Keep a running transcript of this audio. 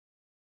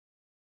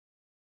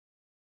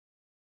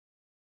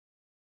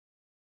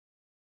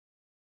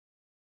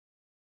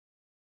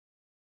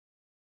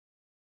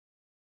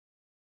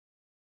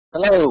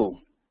Hello.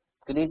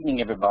 Good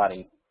evening,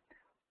 everybody.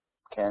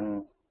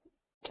 Can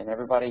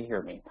everybody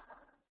hear me?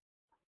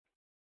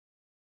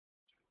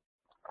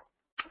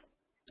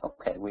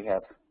 Okay, we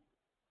have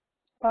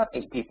about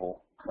 8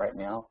 people right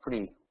now.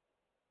 Pretty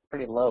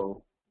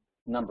low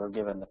number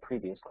given the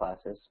previous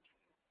classes.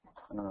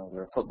 I don't know, is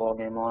there a football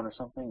game on or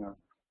something,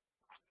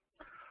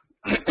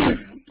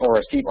 or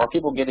are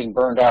people getting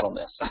burned out on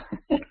this?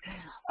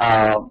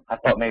 I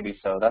thought maybe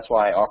so. That's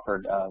why I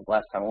offered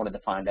last time. I wanted to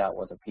find out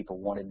whether people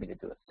wanted me to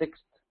do a 6th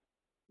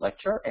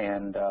lecture,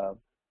 and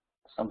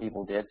some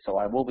people did. So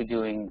I will be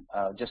doing,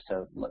 just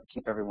to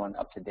keep everyone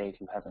up to date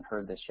who hasn't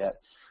heard this yet,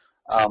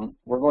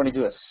 we're going to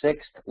do a 6th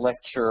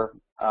lecture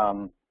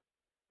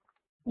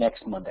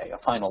next Monday, a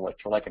final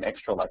lecture, like an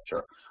extra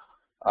lecture,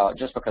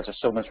 just because there's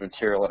so much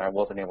material and I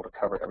wasn't able to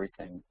cover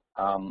everything.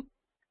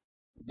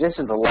 This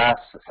is the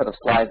last set of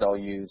slides I'll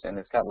use, and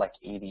it's got like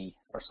 80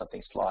 or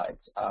something slides.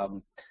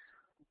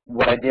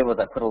 What I did was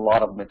I put a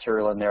lot of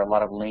material in there, a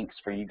lot of links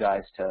for you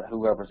guys to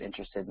whoever's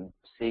interested in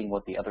seeing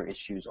what the other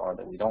issues are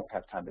that we don't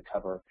have time to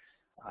cover.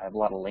 I have a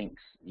lot of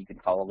links. You can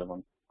follow them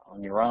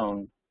on your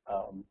own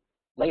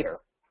later.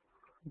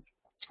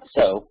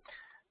 So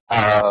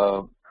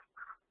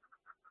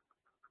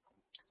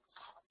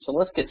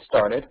let's get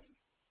started.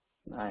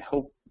 I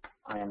hope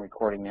I am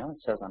recording now. It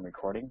says I'm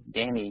recording.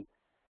 Danny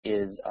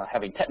is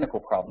having technical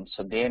problems,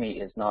 so Danny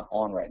is not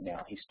on right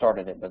now. He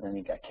started it, but then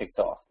he got kicked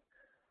off.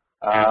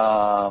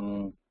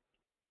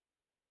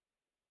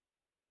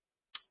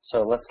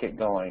 So let's get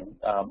going.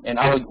 And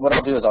what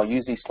I'll do is I'll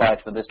use these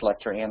slides for this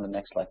lecture and the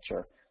next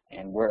lecture,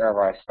 and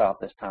wherever I stop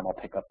this time, I'll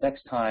pick up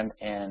next time.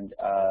 And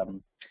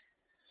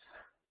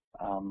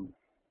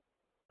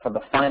for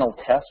the final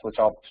test, which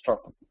I'll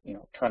start,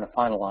 trying to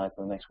finalize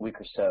in the next week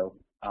or so,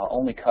 I'll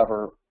only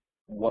cover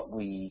what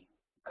we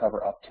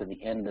cover up to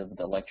the end of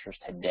the lectures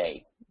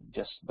today,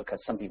 just because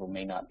some people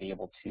may not be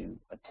able to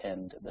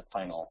attend the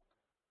final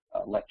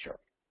lecture.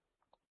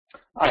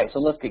 All right, so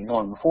let's get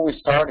going. Before we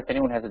start, if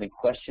anyone has any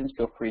questions,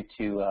 feel free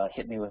to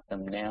hit me with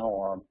them now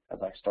or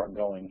as I start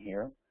going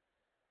here.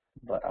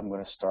 But I'm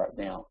going to start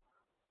now.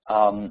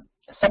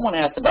 Someone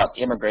asked about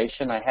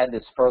immigration. I had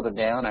this further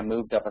down. I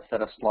moved up a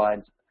set of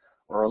slides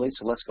early,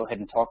 so let's go ahead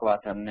and talk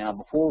about them now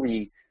before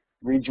we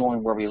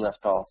rejoin where we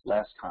left off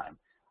last time.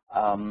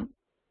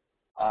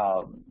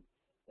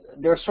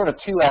 There are sort of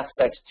 2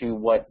 aspects to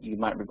what you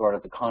might regard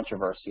as the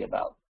controversy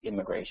about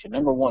immigration.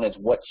 Number one is,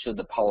 what should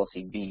the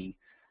policy be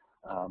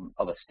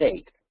of a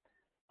state?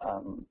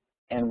 And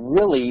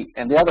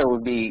the other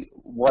would be,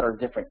 what are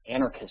different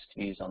anarchist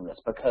views on this?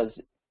 Because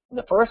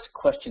the first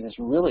question is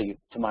really,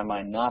 to my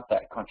mind, not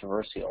that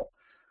controversial,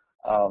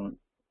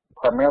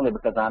 primarily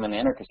because I'm an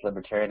anarchist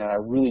libertarian and I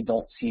really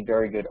don't see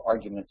very good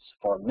arguments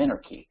for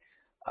minarchy.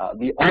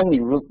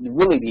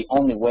 Really the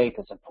only way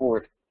to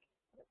support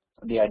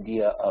the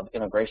idea of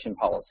immigration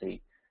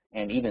policy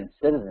and even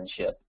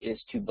citizenship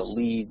is to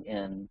believe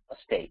in a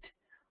state.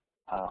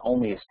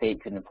 Only a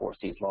state can enforce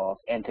these laws.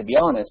 And to be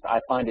honest,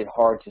 I find it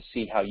hard to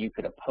see how you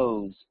could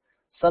oppose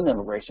some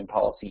immigration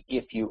policy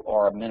if you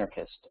are a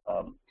minarchist.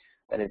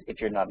 That is,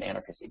 if you're not an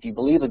anarchist. If you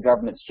believe the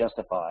government's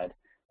justified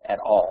at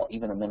all,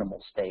 even a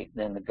minimal state,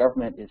 then the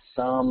government is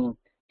some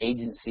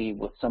agency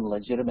with some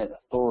legitimate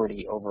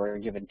authority over a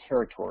given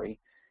territory,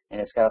 and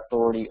it's got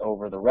authority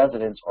over the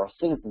residents or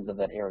citizens of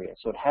that area.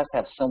 So it has to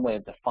have some way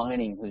of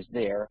defining who's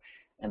there,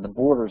 and the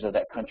borders of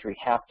that country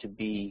have to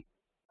be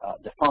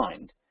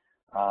defined.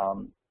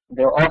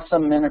 There are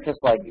some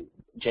minarchists like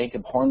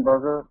Jacob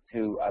Hornberger,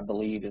 who I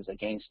believe is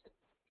against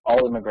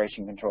all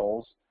immigration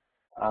controls,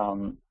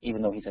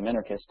 even though he's a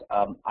minarchist.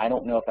 I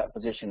don't know if that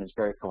position is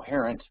very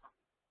coherent,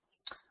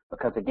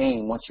 because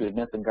again, once you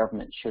admit the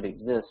government should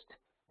exist,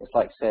 it's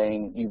like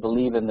saying you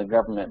believe in the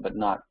government but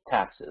not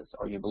taxes,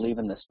 or you believe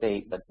in the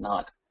state but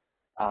not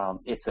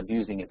it's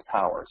abusing its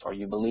powers, or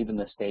you believe in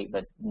the state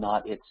but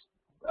not its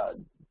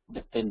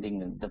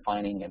defending and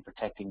defining and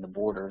protecting the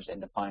borders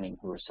and defining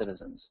who are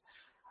citizens.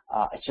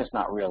 It's just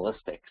not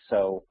realistic.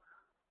 So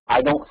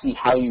I don't see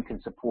how you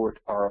can support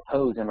or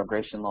oppose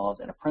immigration laws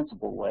in a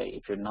principled way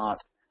if you're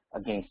not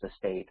against the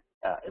state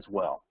as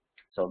well.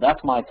 So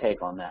that's my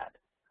take on that.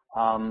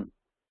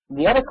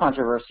 The other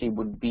controversy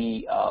would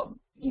be,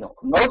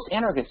 most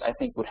anarchists, I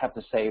think, would have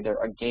to say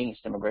they're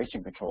against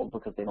immigration control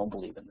because they don't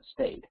believe in the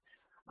state.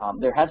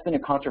 There has been a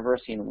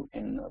controversy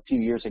in a few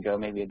years ago,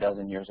 maybe a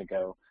dozen years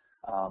ago,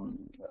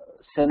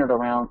 centered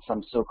around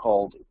some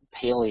so-called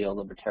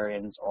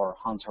paleo-libertarians, or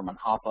Hans Hermann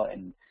Hoppe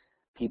and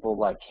people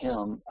like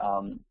him,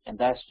 and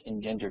that's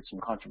engendered some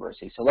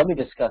controversy. So let me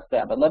discuss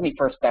that, but let me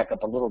first back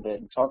up a little bit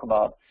and talk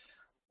about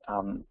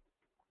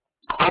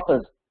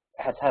Hoppe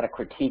has had a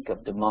critique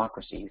of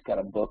democracy. He's got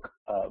a book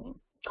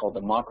called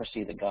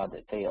Democracy, the God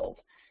That Failed.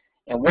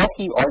 And what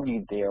he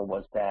argued there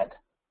was that,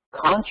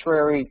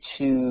 contrary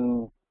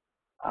to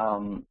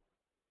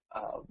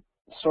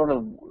sort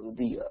of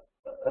the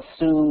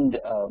assumed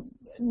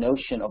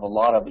notion of a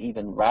lot of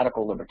even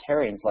radical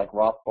libertarians like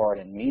Rothbard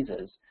and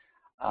Mises,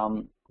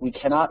 we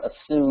cannot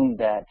assume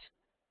that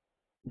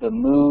the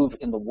move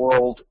in the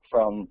world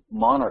from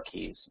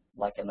monarchies,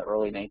 like in the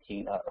early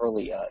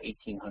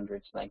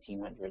 1800s,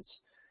 1900s,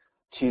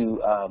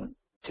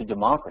 to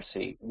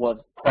democracy was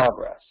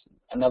progress.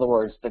 In other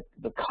words,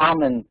 the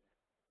common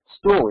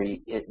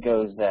story, it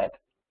goes that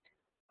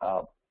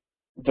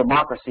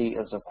democracy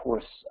is, of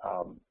course,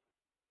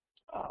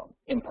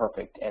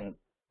 imperfect and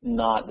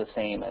not the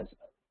same as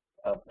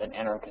an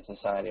anarchist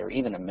society or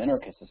even a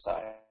minarchist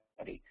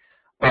society,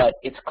 but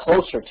it's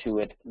closer to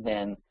it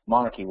than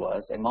monarchy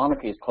was, and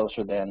monarchy is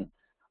closer than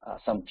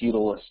some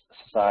feudalist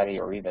society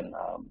or even,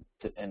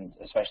 and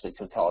especially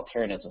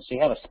totalitarianism. So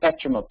you have a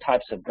spectrum of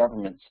types of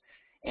governments,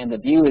 and the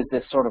view is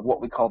this sort of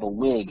what we call the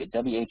WHIG,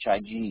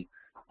 W-H-I-G,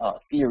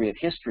 theory of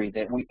history,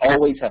 that we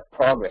always have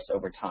progress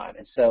over time.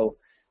 And so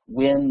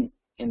when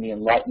in the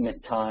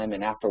Enlightenment time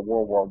and after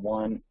World War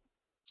I,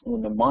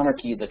 when the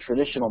monarchy, the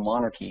traditional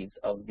monarchies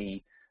of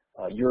the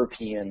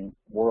European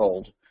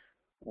world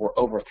were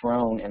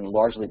overthrown and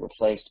largely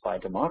replaced by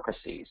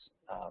democracies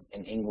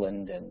in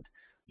England and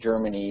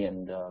Germany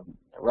and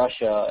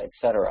Russia,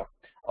 etc.,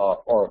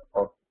 or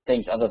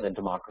things other than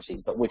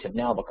democracies, but which have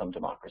now become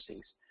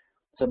democracies.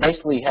 So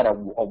basically you had a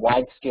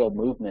wide-scale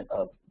movement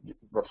of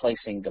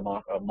replacing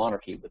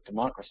monarchy with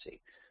democracy.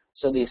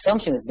 So the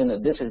assumption has been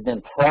that this has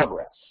been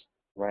progress,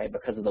 right,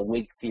 because of the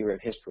Whig theory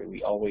of history.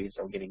 We always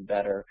are getting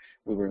better.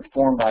 We were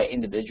informed by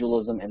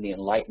individualism and the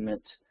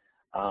Enlightenment,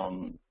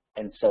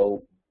 and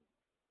so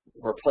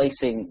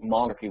replacing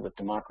monarchy with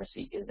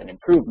democracy is an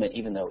improvement,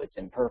 even though it's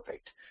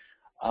imperfect.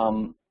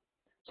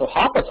 So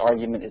Hoppe's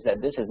argument is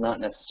that this is not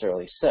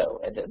necessarily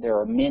so. There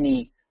are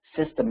many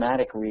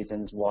systematic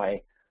reasons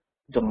why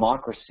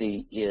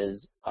democracy is,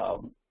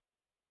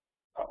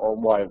 or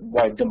why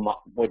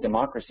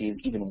democracy is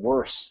even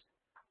worse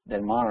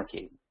than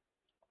monarchy.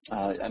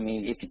 I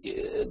mean,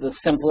 the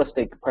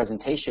simplistic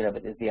presentation of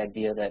it is the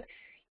idea that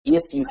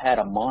if you had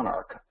a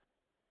monarch,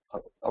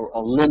 a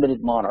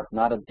limited monarch,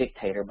 not a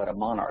dictator, but a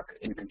monarch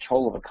in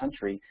control of a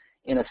country,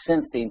 in a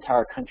sense, the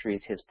entire country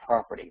is his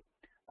property.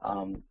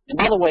 And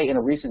by the way, in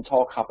a recent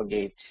talk Hoppe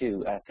gave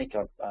too, I think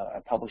I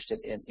published it,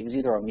 it was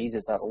either on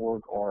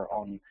Mises.org or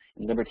on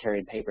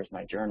Libertarian Papers,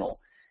 my journal.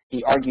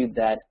 He argued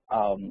that,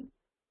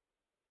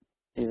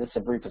 this is a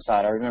brief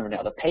aside, I remember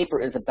now, the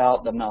paper is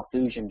about the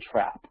Malthusian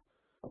trap.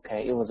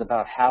 Okay, it was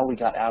about how we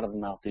got out of the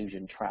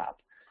Malthusian trap.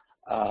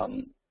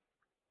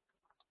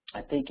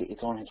 I think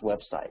it's on his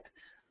website.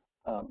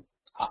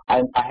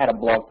 I had a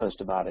blog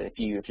post about it.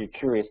 If you're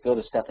curious, go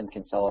to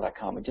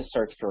stephankinsella.com and just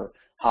search for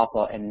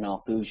Hoppe and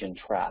Malthusian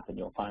trap, and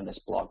you'll find this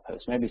blog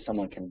post. Maybe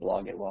someone can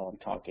blog it while I'm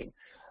talking.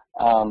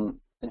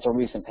 It's a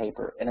recent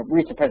paper, and a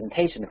recent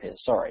presentation of his,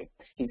 sorry.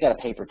 He's got a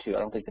paper too. I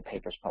don't think the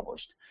paper's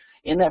published.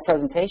 In that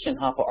presentation,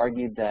 Hoppe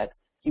argued that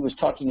he was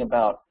talking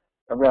about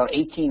around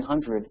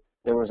 1800,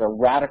 there was a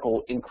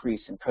radical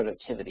increase in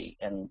productivity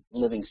and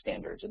living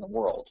standards in the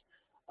world.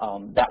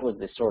 That was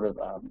the sort of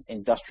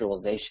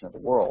industrialization of the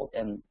world,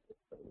 and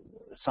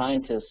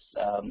scientists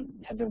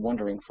have been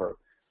wondering for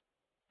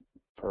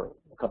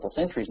a couple of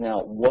centuries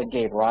now what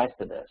gave rise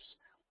to this.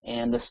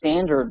 And the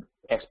standard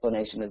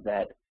explanation is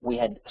that we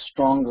had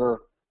stronger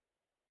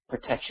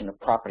protection of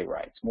property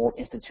rights, more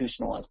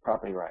institutionalized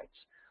property rights.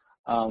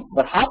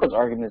 But Hoppe's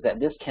argument is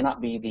that this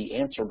cannot be the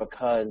answer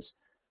because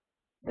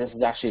this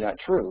is actually not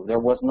true. There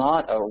was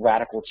not a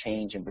radical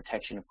change in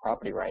protection of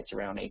property rights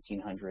around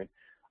 1800.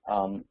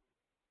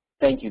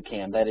 Thank you,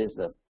 Cam. That is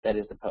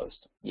the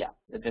post. Yeah.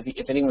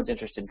 If anyone's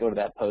interested, go to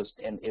that post,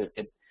 and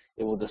it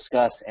will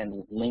discuss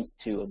and link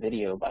to a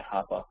video by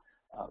Hoppe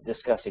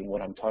discussing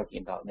what I'm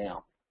talking about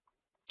now.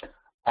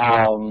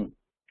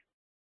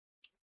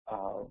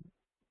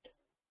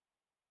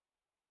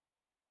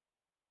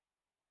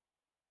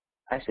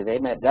 Actually,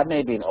 that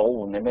may be an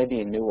old one. There may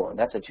be a newer one.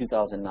 That's a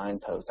 2009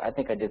 post. I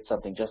think I did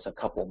something just a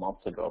couple of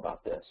months ago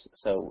about this.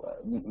 So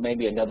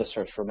maybe another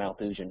search for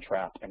Malthusian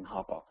trap and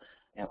Hoppe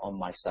on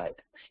my site.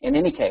 In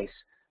any case,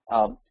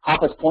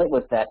 Hoppe's point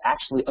was that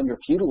actually under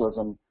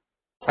feudalism,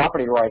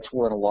 property rights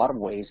were in a lot of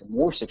ways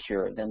more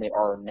secure than they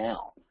are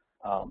now.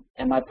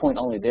 And my point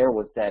only there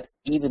was that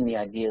even the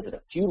idea that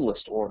a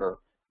feudalist order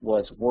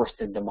was worse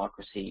than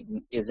democracy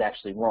is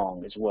actually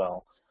wrong as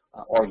well,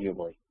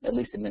 arguably, at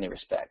least in many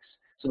respects.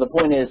 So the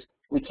point is,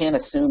 we can't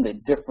assume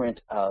that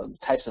different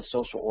types of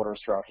social orders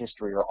throughout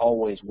history are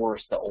always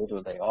worse the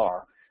older they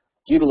are.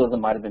 Feudalism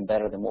might have been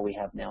better than what we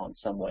have now in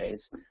some ways,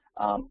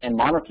 and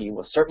monarchy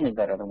was certainly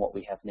better than what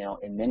we have now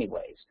in many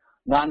ways.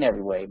 Not in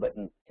every way, but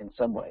in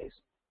some ways.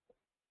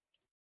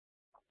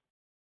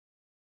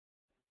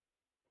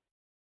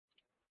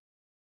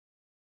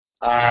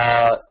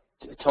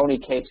 Tony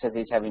Cape says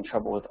he's having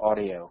trouble with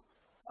audio.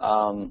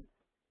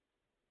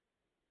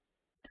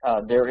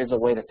 There is a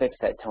way to fix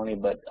that, Tony,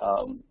 but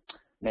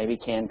maybe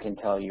Cam can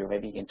tell you, or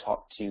maybe you can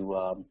talk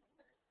to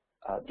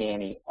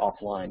Danny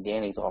offline.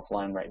 Danny's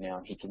offline right now,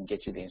 and he can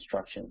get you the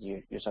instructions.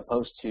 You're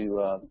supposed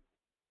to,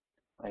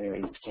 anyway,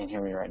 you can't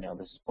hear me right now.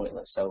 This is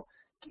pointless. So,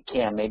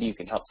 Cam, maybe you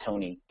can help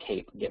Tony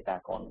Cape get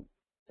back on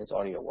his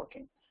audio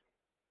working.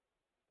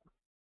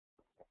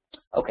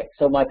 Okay,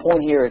 so my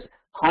point here is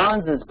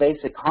Hans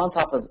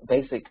Hoppe's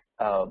basic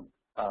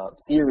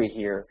theory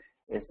here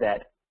is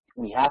that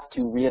we have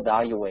to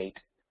reevaluate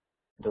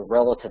the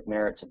relative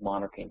merits of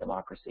monarchy and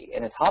democracy.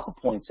 And as Hoppe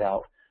points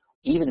out,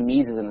 even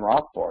Mises and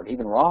Rothbard,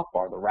 even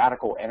Rothbard, the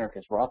radical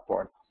anarchist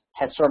Rothbard,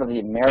 had sort of the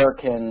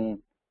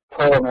American,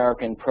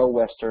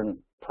 pro-Western,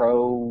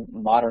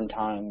 pro-modern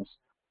times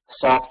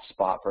soft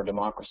spot for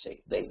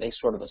democracy. They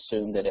sort of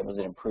assumed that it was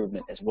an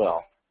improvement as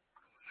well.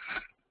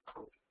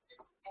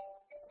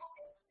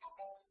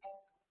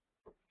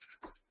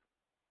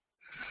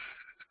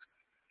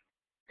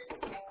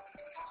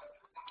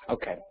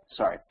 Okay,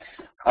 sorry.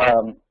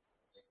 Let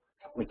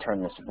me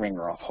turn this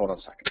ringer off. Hold on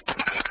a second.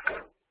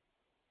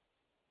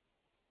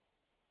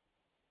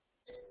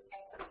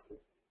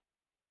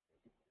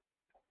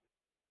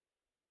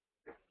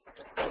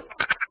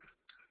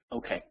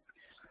 Okay.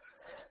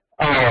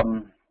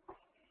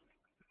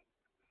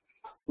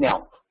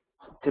 Now,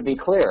 to be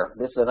clear,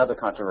 this is another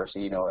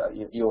controversy. You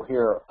know, you'll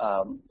hear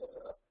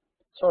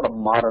sort of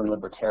modern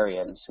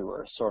libertarians who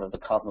are sort of the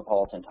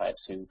cosmopolitan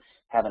types who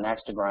have an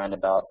axe to grind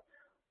about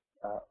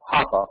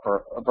Hoppe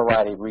for a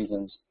variety of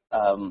reasons.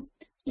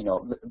 You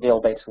know,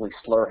 they'll basically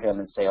slur him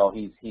and say, "Oh,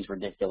 he's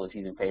ridiculous.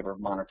 He's in favor of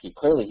monarchy."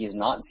 Clearly, he's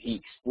not. He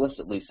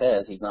explicitly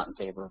says he's not in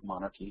favor of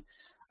monarchy.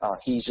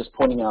 He's just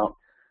pointing out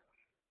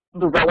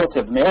the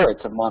relative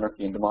merits of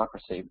monarchy and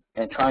democracy,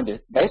 and trying to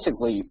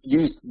basically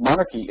use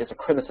monarchy as a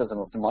criticism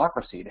of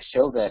democracy to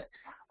show that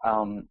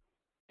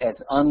as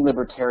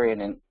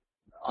unlibertarian and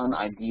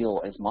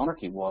unideal as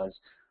monarchy was,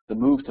 the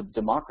move to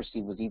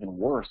democracy was even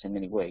worse in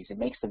many ways. It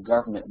makes the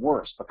government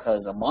worse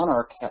because a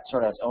monarch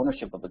sort of has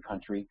ownership of the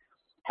country,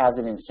 has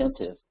an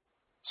incentive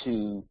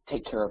to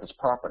take care of his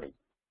property,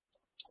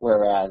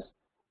 whereas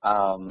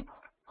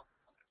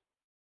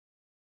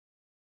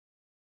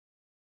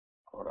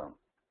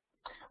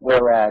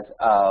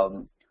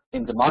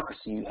in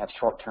democracy, you have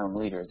short-term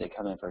leaders. They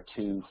come in for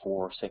 2,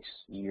 4, 6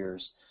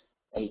 years,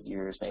 8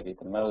 years, maybe at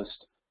the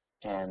most.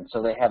 And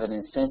so they have an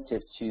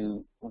incentive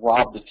to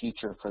rob the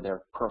future for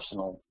their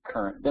personal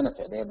current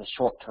benefit. They have a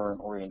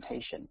short-term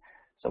orientation.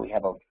 So we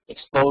have an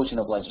explosion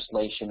of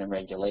legislation and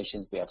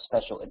regulations. We have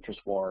special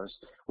interest wars.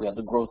 We have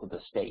the growth of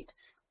the state.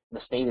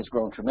 The state has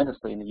grown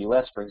tremendously in the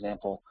U.S., for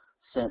example,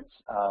 since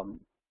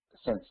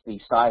the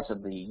size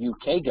of the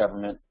UK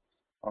government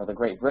or the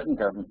Great Britain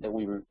government that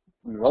we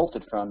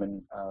revolted from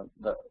in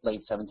the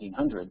late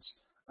 1700s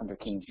under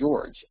King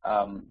George.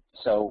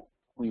 So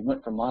we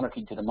went from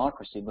monarchy to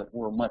democracy, but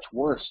we're much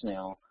worse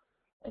now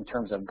in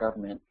terms of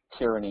government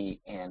tyranny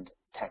and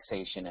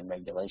taxation and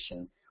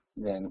regulation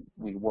than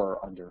we were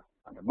under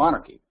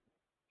monarchy.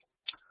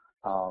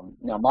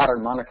 Now,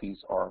 modern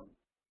monarchies are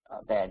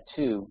bad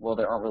too. Well,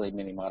 there aren't really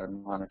many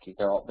modern monarchies.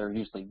 They're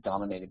usually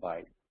dominated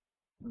by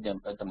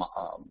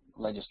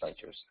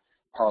legislatures,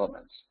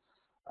 parliaments.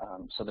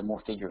 So they're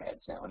more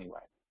figureheads now, anyway.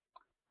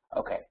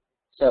 Okay.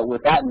 So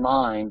with that in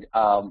mind,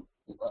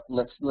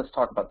 let's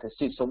talk about this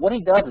too. So what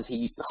he does is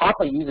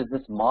Hoppe uses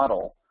this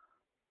model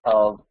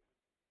of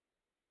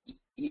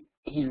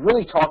he's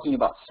really talking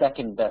about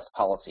second best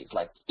policies.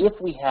 Like if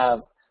we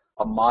have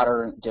a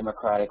modern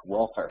democratic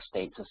welfare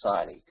state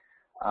society,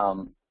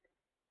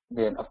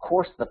 then of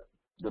course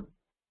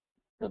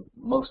the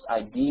most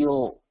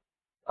ideal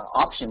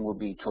option would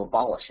be to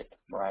abolish it,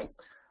 right?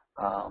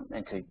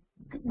 And to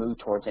move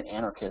towards an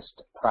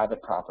anarchist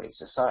private property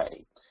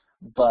society.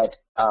 But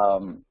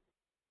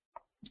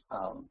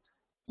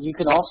you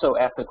can also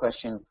ask the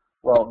question,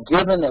 well,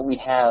 given that we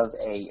have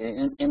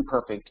an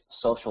imperfect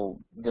social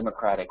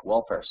democratic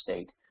welfare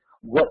state,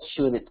 what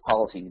should its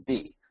policies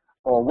be?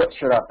 Or what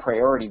should our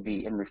priority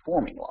be in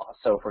reforming law?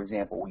 So, for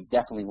example, we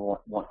definitely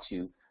want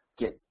to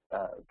get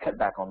cut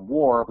back on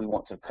war. We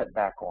want to cut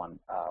back on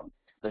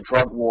the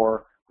drug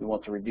war. We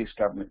want to reduce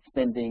government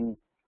spending.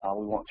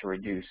 We want to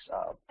reduce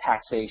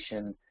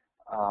taxation.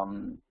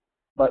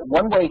 But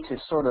one way to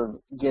sort of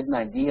get an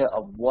idea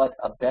of what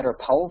a better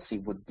policy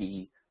would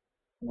be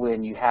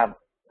when you have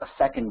a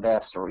second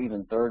best or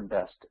even third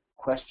best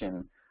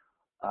question,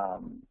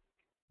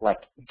 like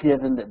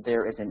given that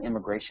there is an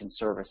immigration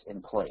service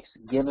in place,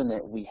 given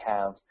that we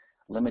have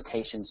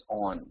limitations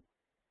on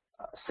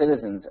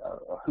citizens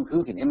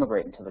who can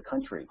immigrate into the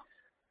country,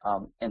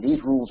 and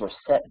these rules are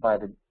set by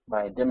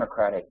a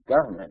democratic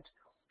government,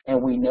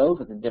 and we know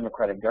that the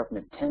democratic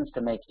government tends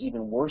to make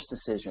even worse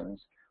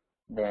decisions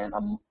than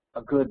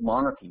a good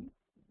monarchy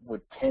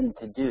would tend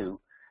to do,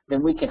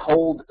 then we can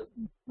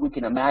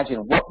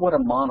imagine what would a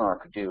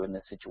monarch do in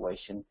this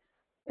situation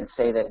and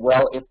say that,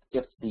 well,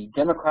 if the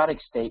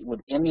democratic state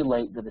would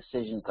emulate the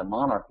decisions the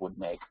monarch would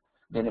make,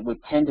 then it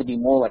would tend to be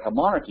more like a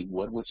monarchy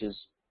would, which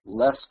is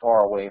less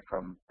far away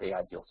from the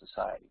ideal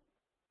society.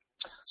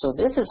 So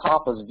this is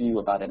Hoppe's view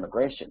about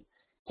immigration.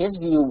 His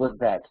view was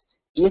that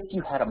if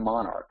you had a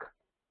monarch,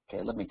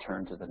 okay, let me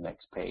turn to the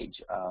next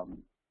page.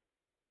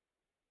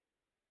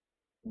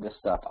 This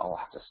stuff, I'll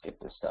have to skip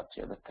this stuff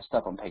here. The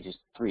stuff on pages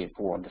 3 and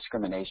 4 on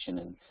discrimination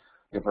and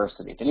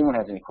diversity. If anyone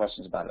has any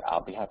questions about it,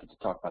 I'll be happy to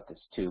talk about this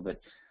too. But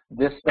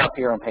this stuff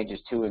here on pages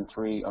 2 and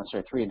 3, I'm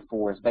sorry, 3 and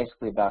 4 is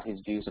basically about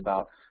his views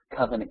about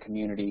covenant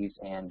communities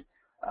and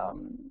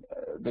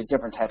the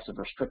different types of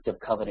restrictive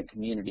covenant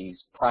communities,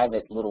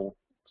 private little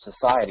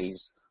societies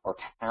or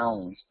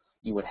towns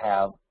you would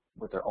have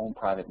with their own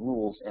private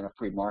rules. In a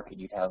free market,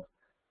 you'd have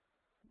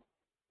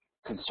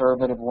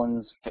conservative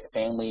ones,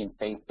 family and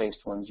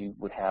faith-based ones. You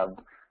would have,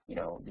 you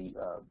know,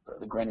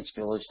 the Greenwich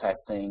Village type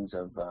things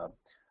of,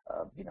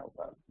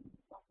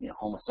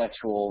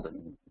 homosexuals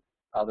and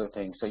other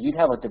things. So you'd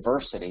have a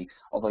diversity,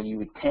 although you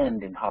would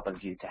tend, in Hoppe's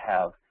view, to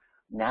have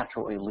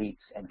natural elites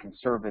and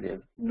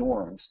conservative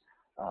norms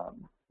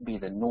be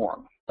the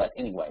norm. But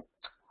anyway,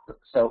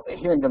 so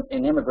here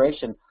in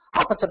immigration,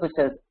 Hoppe simply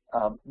says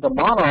the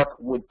monarch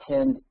would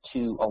tend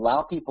to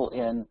allow people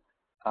in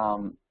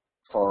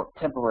for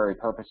temporary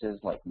purposes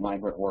like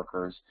migrant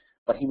workers,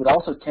 but he would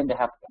also tend to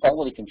have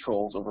quality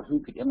controls over who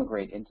could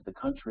immigrate into the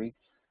country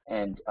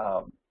and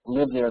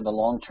live there in the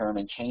long term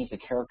and change the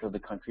character of the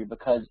country,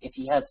 because if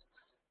he has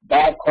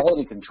bad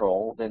quality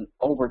control, then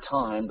over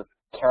time the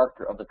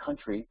character of the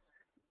country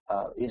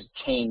is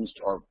changed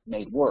or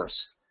made worse,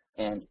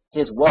 and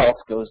his wealth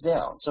goes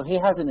down. So he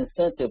has an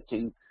incentive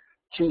to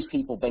choose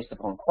people based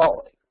upon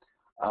quality,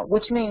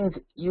 which means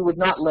you would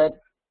not let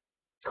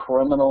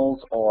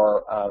criminals,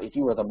 or if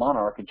you were the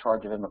monarch in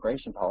charge of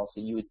immigration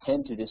policy, you would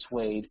tend to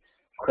dissuade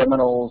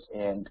criminals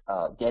and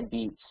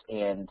deadbeats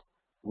and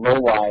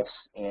lowlifes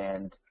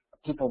and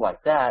people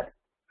like that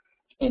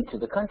into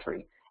the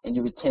country. And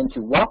you would tend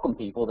to welcome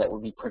people that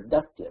would be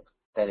productive,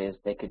 that is,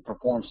 they could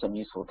perform some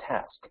useful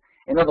task.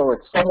 In other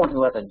words, someone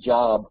who has a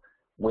job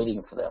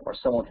waiting for them, or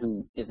someone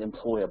who is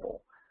employable.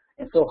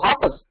 And so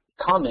Hoppe's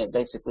comment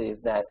basically is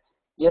that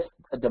if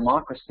a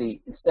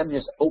democracy, instead of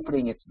just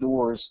opening its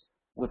doors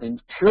with a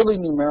purely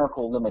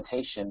numerical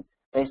limitation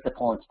based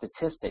upon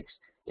statistics,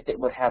 if it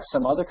would have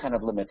some other kind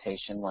of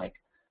limitation, like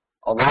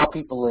allow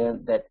people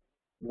in that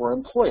were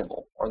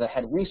employable or that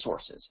had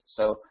resources.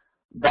 So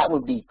that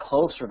would be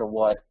closer to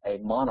what a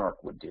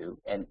monarch would do,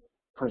 and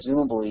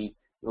presumably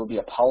it would be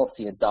a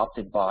policy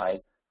adopted by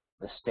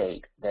the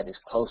state that is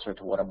closer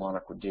to what a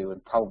monarch would do,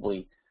 and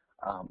probably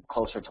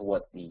closer to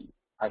what the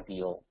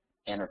ideal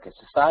anarchist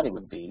society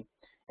would be.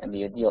 And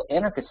the ideal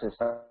anarchist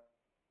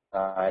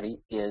society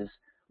is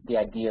the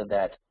idea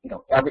that, you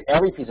know,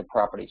 every piece of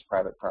property is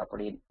private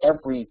property, and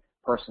every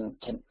person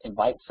can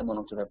invite someone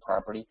onto their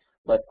property.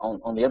 But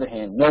on the other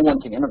hand, no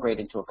one can immigrate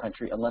into a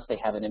country unless they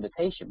have an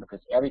invitation, because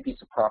every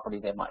piece of property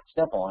they might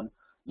step on,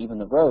 even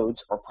the roads,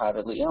 are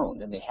privately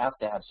owned, and they have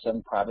to have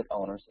some private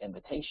owner's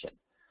invitation.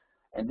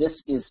 And this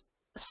is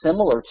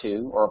similar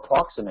to, or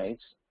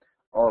approximates,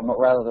 or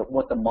rather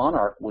what the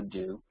monarch would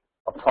do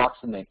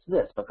approximates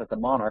this, because the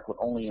monarch would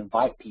only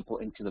invite people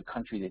into the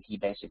country that he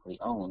basically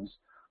owns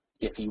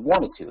if he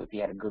wanted to, if he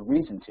had a good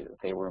reason to, if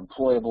they were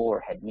employable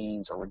or had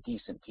means or were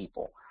decent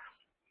people.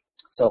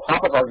 So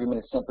Hoppe's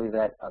argument is simply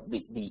that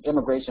the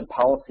immigration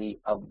policy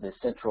of the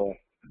central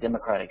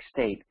democratic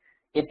state,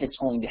 if it's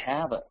going to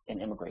have an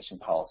immigration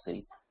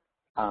policy,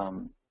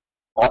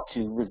 ought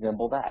to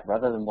resemble that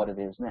rather than what it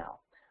is now.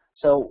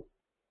 So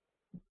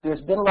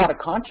there's been a lot of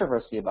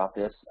controversy about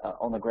this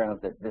on the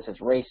grounds that this is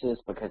racist,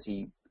 because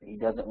he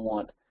doesn't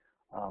want,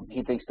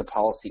 he thinks the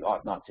policy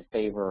ought not to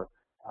favor,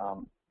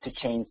 to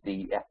change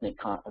the ethnic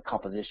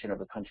composition of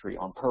the country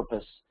on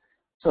purpose.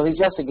 So he's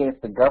just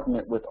against the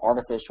government with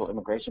artificial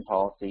immigration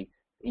policy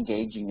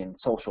engaging in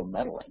social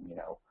meddling, you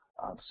know.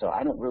 So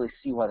I don't really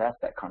see why that's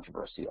that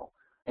controversial.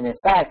 And in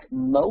fact,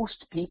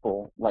 most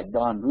people like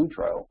Don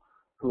Boudreaux,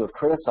 who have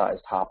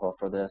criticized Hoppe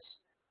for this,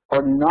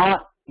 are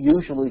not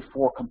usually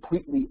for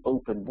completely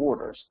open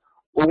borders,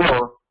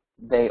 or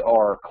they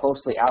are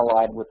closely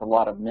allied with a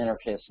lot of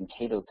minarchists and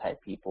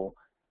Cato-type people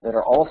that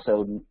are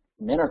also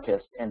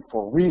minarchists and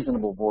for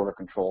reasonable border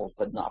controls,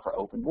 but not for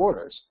open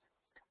borders.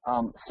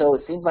 So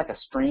it seems like a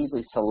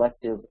strangely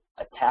selective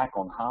attack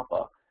on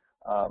Hoppe,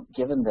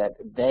 given that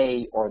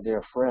they or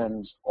their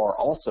friends are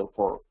also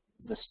for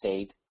the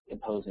state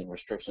imposing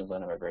restrictions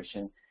on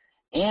immigration.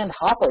 And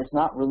Hoppe is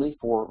not really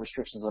for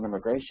restrictions on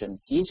immigration.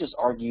 He's just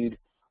argued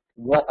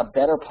what a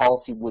better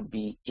policy would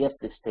be if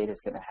the state is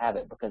going to have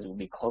it, because it would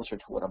be closer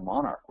to what a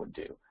monarch would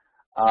do.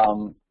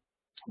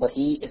 But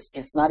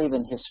it's not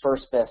even his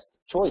first best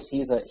choice.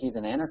 He's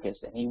an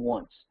anarchist, and he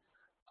wants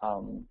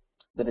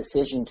the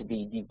decision to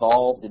be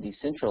devolved and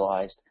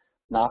decentralized,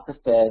 not the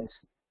feds,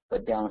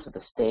 but down to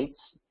the states,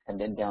 and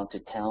then down to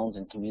towns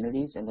and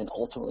communities, and then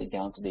ultimately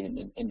down to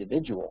the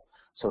individual.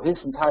 So his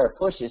entire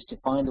push is to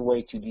find a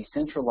way to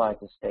decentralize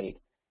the state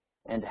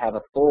and have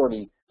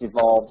authority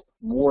devolved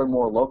more and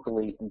more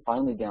locally and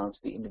finally down to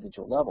the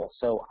individual level.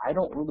 So I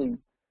don't really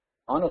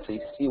honestly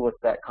see what's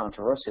that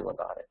controversial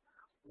about it.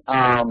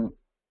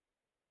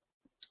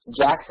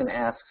 Jackson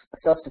asks,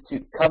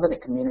 substitute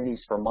covenant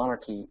communities for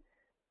monarchy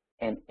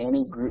and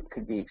any group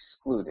could be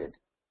excluded.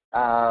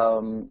 I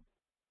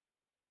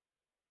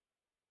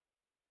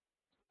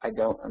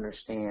don't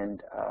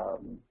understand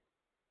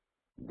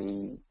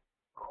the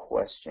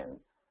question.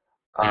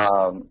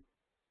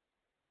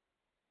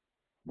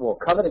 Well,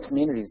 covenant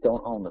communities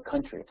don't own the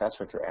country, if that's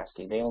what you're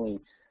asking.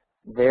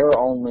 They're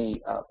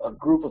only a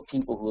group of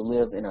people who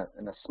live in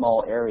a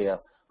small area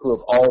who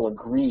have all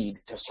agreed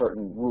to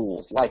certain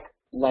rules, like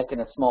in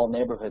a small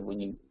neighborhood when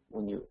you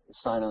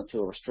sign on to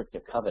a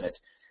restrictive covenant.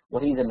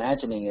 What he's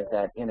imagining is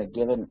that in a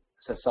given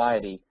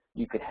society,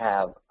 you could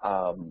have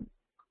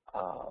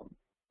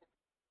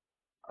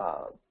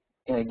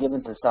in a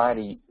given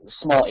society,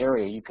 small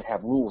area, you could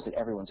have rules that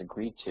everyone's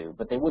agreed to,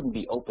 but they wouldn't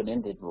be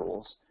open-ended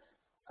rules.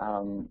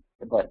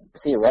 But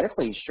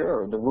theoretically,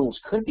 sure, the rules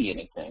could be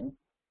anything.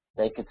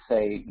 They could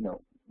say,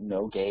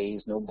 no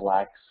gays, no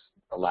blacks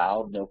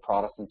allowed, no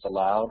Protestants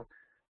allowed.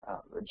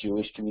 A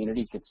Jewish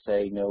community could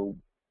say no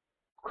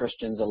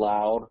Christians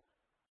allowed.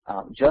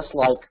 Just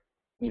like,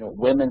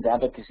 women's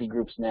advocacy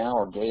groups now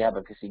or gay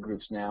advocacy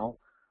groups now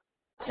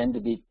tend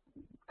to be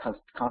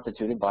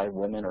constituted by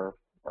women or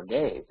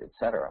gays,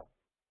 etc.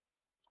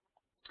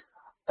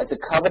 Is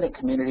a covenant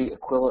community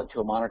equivalent to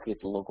a monarchy at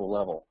the local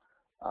level?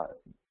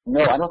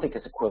 No, I don't think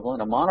it's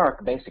equivalent. A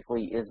monarch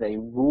basically is a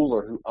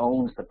ruler who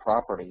owns the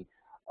property.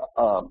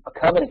 A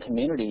covenant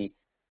community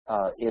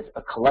is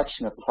a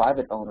collection of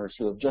private owners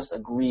who have just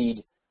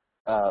agreed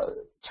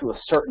to a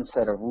certain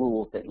set of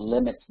rules that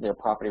limits their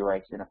property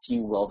rights in a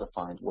few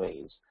well-defined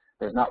ways.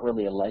 There's not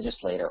really a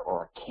legislator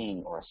or a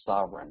king or a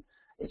sovereign.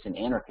 It's an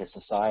anarchist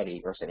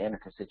society, or it's an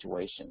anarchist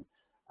situation.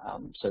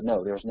 So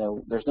no, there's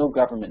no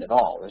government at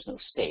all. There's no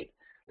state.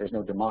 There's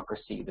no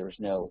democracy. There's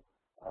no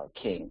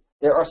king.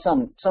 There are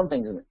some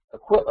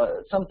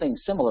things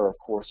similar, of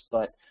course,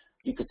 but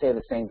you could say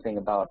the same thing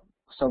about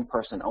some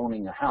person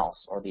owning a house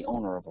or the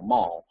owner of a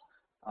mall.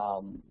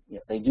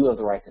 They do have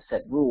the right to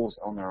set rules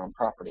on their own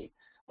property.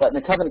 But in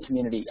the covenant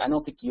community, I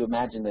don't think you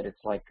imagine that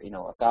it's like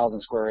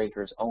 1,000 square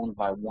acres owned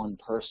by one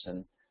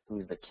person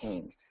who's the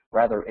king.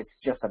 Rather, it's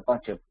just a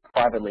bunch of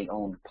privately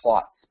owned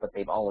plots, but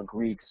they've all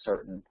agreed to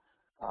certain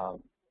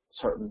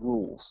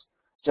rules.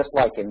 Just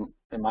like in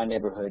my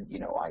neighborhood,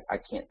 I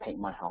can't paint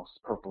my house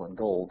purple and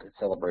gold to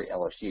celebrate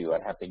LSU.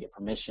 I'd have to get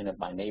permission of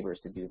my neighbors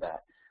to do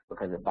that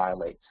because it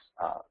violates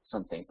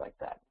some things like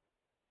that.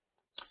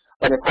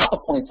 But as Papa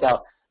points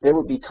out, there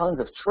would be tons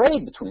of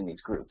trade between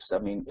these groups. I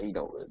mean,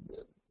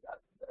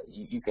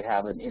 you could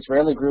have an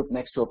Israeli group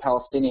next to a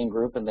Palestinian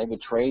group, and they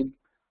would trade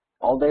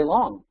all day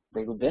long.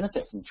 They would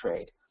benefit from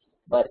trade.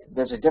 But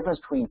there's a difference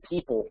between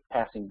people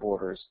passing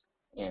borders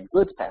and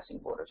goods passing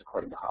borders,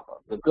 according to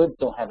Hoppe. The goods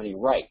don't have any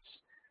rights.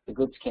 The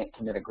goods can't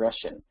commit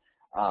aggression.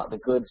 The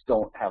goods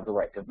don't have the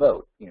right to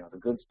vote. The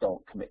goods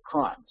don't commit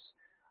crimes,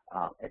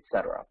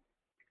 etc.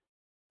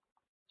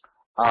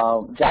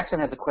 Jackson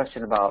has a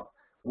question about,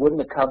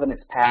 wouldn't the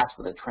covenants pass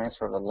with the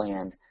transfer of the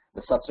land?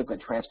 The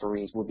subsequent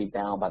transferees would be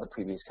bound by the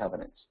previous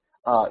covenants.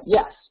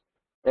 Yes,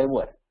 they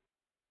would.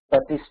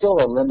 But they still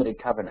are limited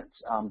covenants.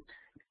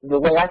 The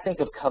way I think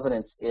of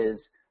covenants is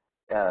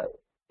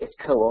it's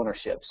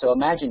co-ownership. So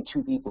imagine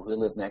two people who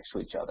live next to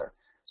each other.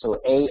 So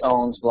A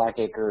owns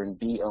Blackacre and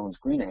B owns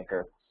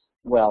Greenacre.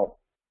 Well,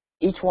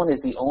 each one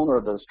is the owner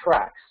of those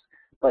tracts,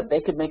 but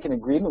they could make an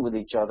agreement with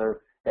each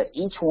other that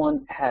each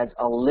one has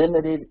a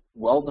limited,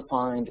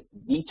 well-defined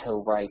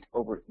veto right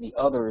over the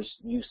other's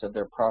use of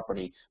their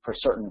property for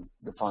certain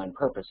defined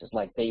purposes.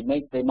 Like they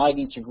might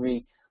each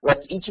agree,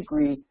 let's each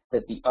agree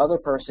that the other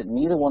person,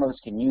 neither one of us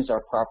can use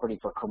our property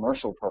for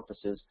commercial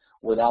purposes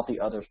without the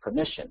other's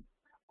permission.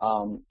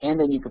 And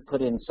then you could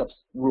put in some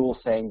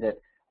rules saying that,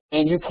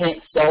 and you can't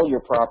sell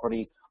your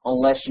property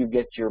unless you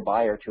get your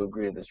buyer to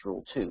agree to this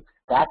rule too.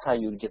 That's how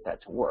you would get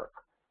that to work.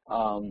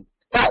 But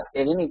at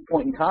any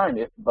point in time,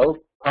 if both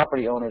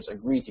property owners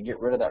agree to get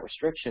rid of that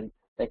restriction,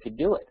 they could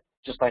do it,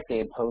 just like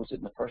they imposed it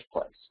in the first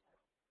place.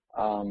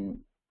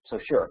 So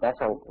sure, that's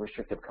how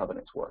restrictive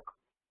covenants work.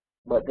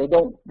 But they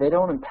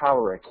don't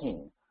empower a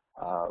king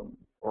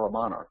or a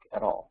monarch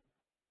at all.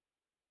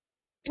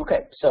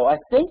 Okay, so I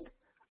think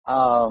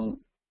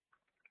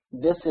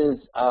this is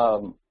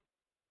the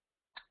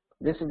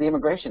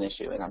immigration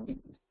issue, and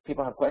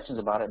people have questions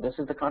about it. This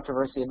is the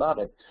controversy about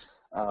it.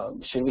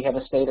 Should we have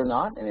a state or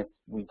not? And if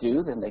we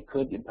do, then they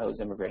could impose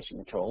immigration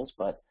controls.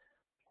 But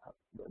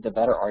the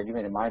better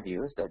argument, in my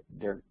view, is that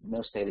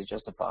no state is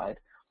justified,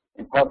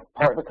 in part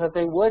because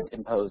they would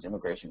impose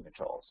immigration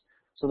controls.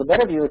 So the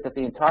better view is that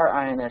the entire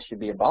INS should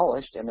be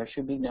abolished, and there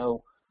should be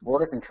no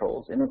border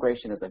controls.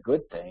 Immigration is a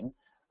good thing,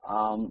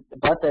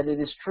 but that it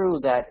is true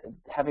that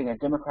having a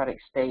democratic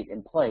state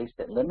in place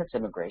that limits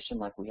immigration,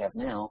 like we have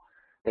now,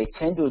 they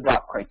tend to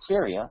adopt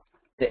criteria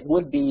that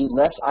would be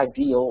less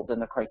ideal than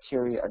the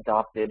criteria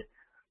adopted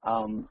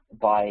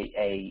by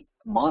a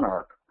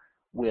monarch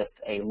with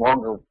a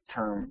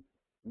longer-term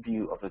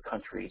view of the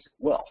country's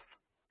wealth.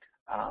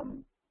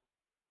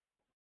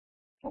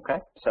 Okay,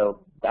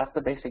 so that's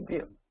the basic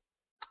view.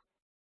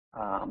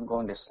 I'm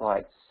going to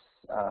slide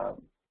 7.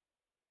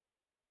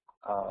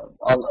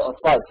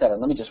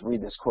 Let me just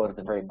read this quote at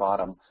the very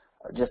bottom,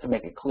 just to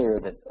make it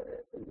clear that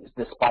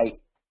despite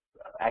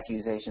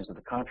accusations of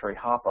the contrary,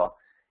 Hoppe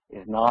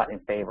is not in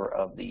favor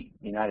of the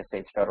United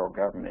States federal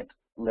government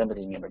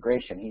limiting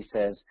immigration. He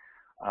says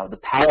the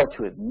power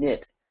to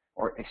admit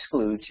or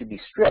exclude should be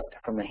stripped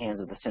from the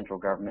hands of the central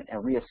government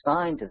and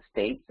reassigned to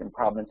states and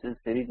provinces,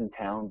 cities and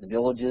towns,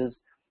 villages,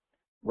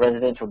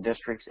 residential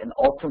districts, and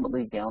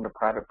ultimately down to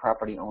private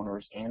property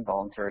owners and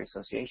voluntary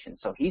associations.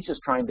 So he's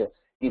just trying to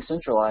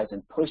decentralize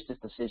and push this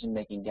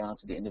decision-making down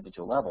to the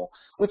individual level,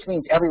 which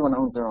means everyone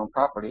owns their own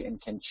property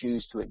and can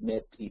choose to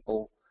admit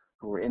people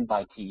who are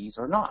invitees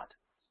or not.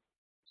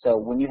 So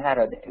when you have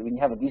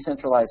a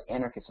decentralized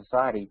anarchist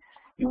society,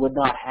 you would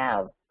not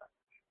have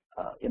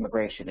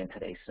immigration in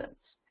today's sense.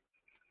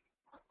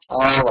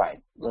 All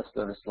right, let's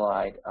go to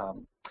slide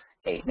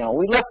 8. Now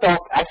we left off,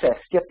 actually I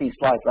skipped these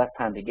slides last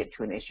time to get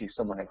to an issue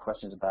someone had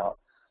questions about,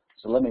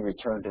 so let me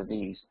return to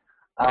these.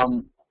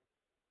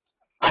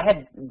 I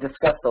had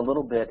discussed a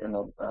little bit in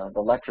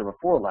the lecture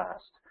before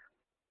last,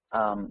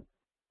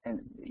 and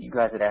you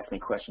guys had asked me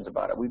questions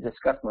about it. We've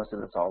discussed most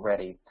of this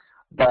already,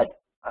 but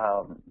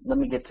let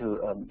me get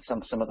to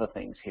some other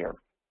things here.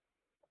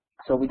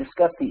 So we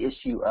discussed the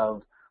issue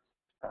of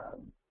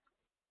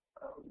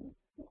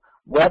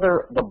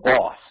whether the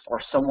boss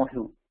or someone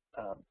who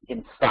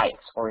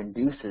incites or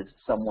induces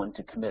someone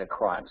to commit a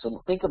crime.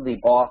 So think of the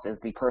boss as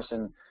the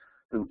person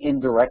who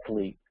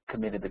indirectly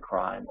committed the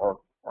crime, or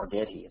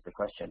did he is the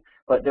question.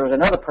 But there was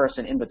another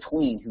person in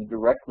between who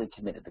directly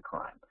committed the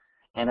crime.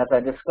 And as I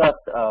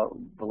discussed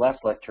the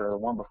last lecture, or the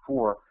one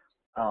before,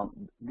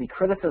 the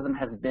criticism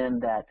has been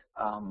that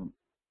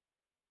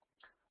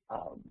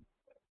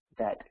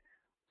that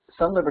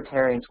some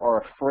libertarians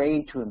are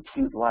afraid to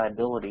impute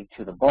liability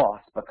to the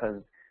boss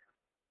because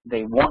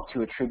they want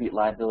to attribute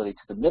liability to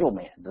the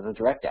middleman, to the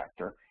direct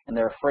actor, and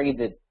they're afraid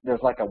that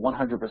there's like a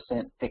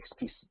 100% fixed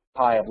piece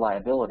pie of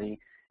liability,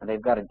 and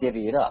they've got to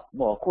divvy it up.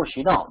 Well, of course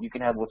you don't. You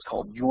can have what's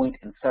called joint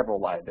and several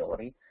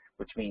liability,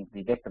 which means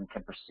the victim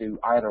can pursue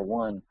either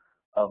one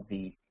of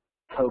the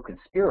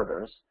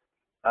co-conspirators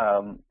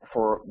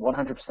for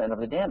 100% of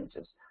the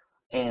damages.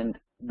 And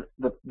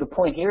the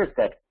point here is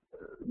that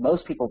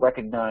most people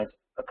recognize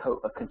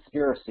a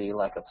conspiracy,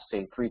 like of,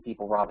 say, 3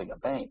 people robbing a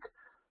bank,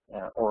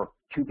 or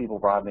 2 people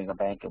robbing a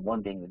bank and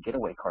one being the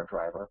getaway car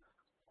driver,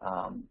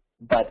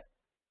 but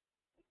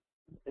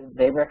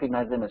they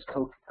recognize them as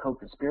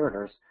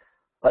co-conspirators,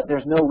 but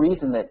there's no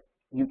reason that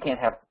you can't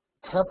have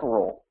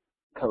temporal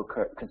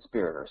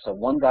co-conspirators. So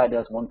one guy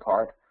does one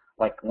part,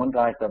 like one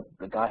guy's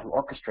the guy who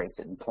orchestrates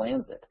it and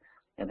plans it,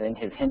 and then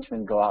his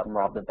henchmen go out and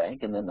rob the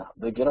bank, and then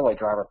the getaway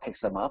driver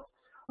picks them up.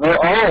 They're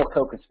all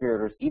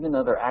co-conspirators, even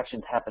though their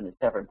actions happen at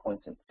separate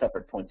points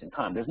in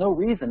time. There's no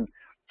reason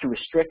to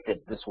restrict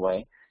it this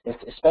way,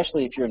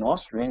 especially if you're an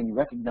Austrian and you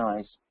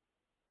recognize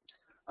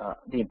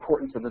the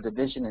importance of the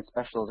division and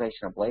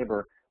specialization of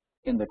labor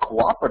in the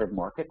cooperative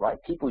market,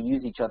 right? People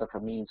use each other for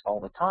means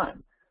all the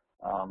time.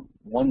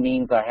 One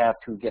means I have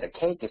to get a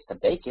cake is to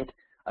bake it.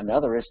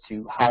 Another is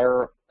to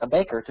hire a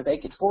baker to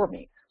bake it for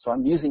me. So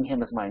I'm using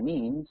him as my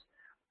means.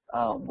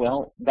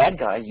 Well, bad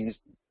guys use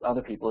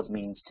other people as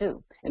means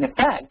too. And in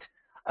fact,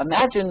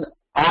 imagine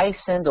I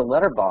send a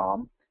letter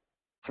bomb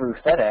through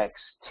FedEx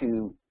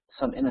to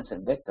some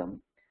innocent victim.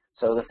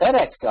 So the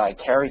FedEx guy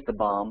carries the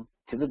bomb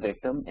to the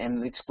victim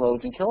and it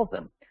explodes and kills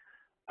them.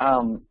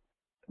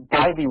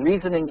 By the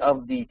reasoning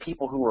of the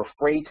people who are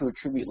afraid to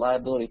attribute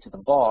liability to the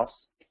boss,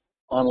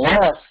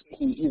 unless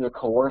he either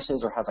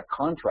coerces or has a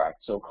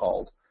contract,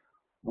 so-called,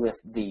 with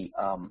the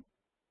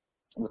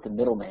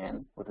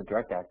middleman, with the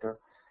direct actor,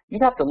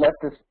 you'd have to let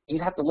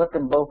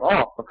them both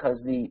off, because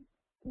the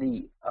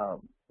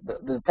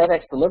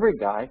FedEx delivery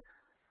guy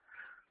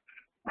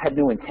had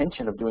no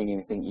intention of doing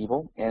anything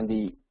evil, and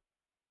the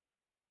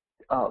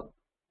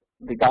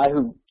guy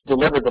who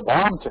delivered the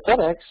bomb to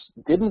FedEx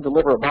didn't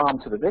deliver a bomb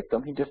to the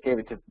victim. He just gave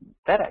it to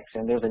FedEx,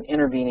 and there's an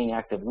intervening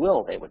act of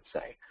will, they would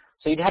say.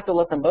 So you'd have to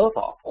let them both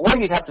off. Or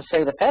you'd have to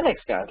say the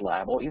FedEx guy's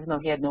liable, even though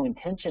he had no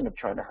intention of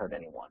trying to hurt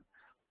anyone,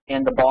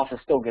 and the boss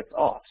still gets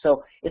off.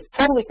 So it's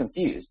totally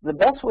confused. The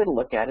best way to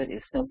look at it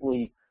is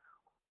simply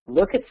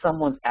look at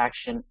someone's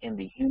action in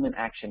the human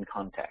action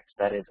context,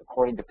 that is,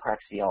 according to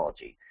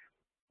praxeology,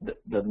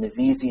 the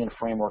Misesian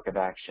framework of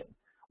action,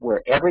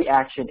 where every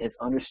action is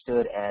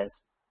understood as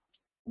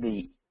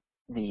the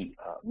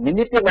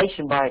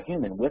manipulation by a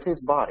human with his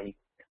body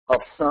of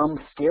some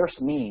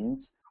scarce means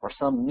or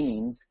some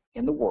means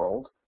in the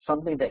world,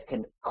 something that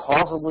can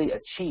causally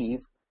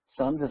achieve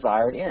some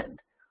desired end.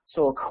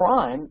 So a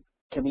crime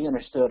can be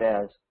understood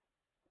as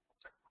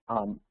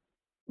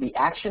the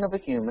action of a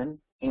human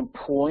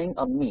employing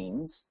a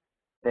means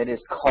that is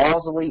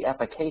causally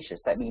efficacious.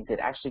 That means it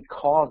actually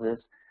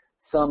causes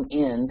some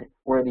end,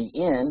 where the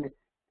end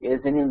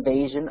is an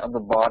invasion of the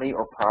body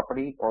or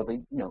property, or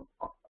the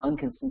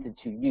unconsented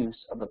to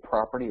use of the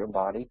property or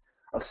body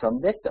of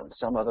some victim,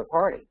 some other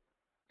party.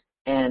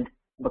 And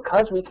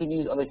because we can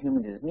use other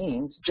humans as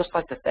means, just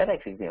like the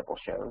FedEx example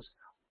shows,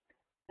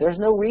 there's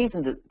no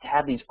reason to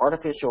have these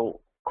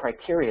artificial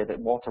criteria that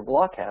Walter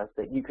Block has,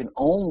 that you can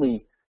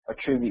only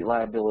attribute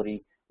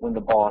liability when the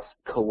boss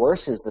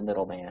coerces the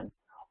middleman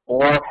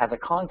or has a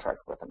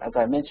contract with him. As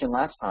I mentioned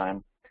last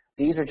time,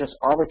 these are just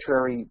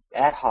arbitrary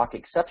ad hoc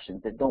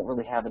exceptions that don't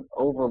really have an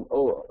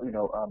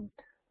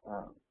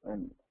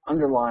an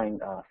underlying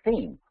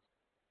theme.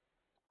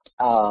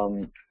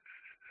 And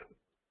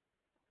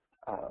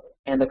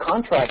the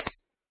contract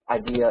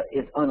idea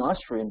is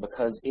un-Austrian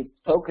because it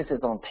focuses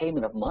on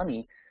payment of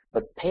money,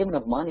 but payment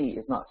of money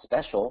is not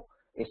special.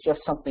 It's just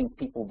something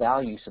people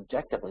value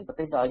subjectively, but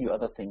they value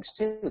other things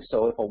too.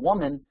 So if a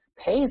woman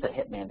pays a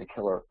hitman to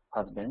kill her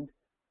husband,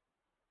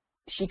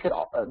 she could.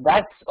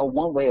 That's a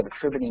one way of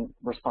attributing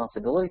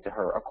responsibility to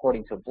her,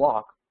 according to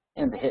Block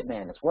and the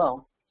hitman as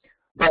well.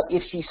 But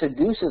if she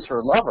seduces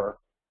her lover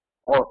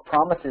or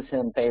promises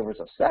him favors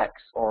of sex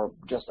or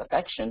just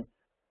affection,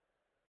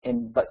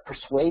 but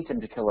persuades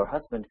him to kill her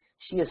husband,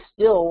 she has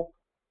still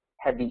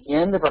had the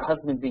end of her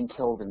husband being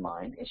killed in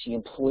mind, and she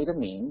employed a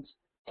means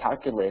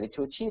calculated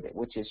to achieve it,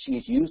 which is she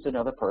has used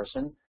another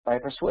person by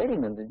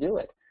persuading them to do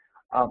it.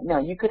 Now,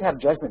 you could have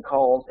judgment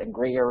calls and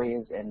gray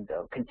areas and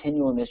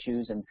continuum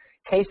issues and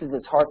cases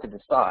that's hard to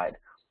decide.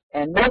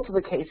 And most of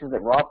the cases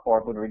that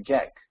Rothbard would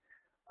reject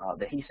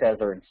that he says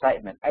are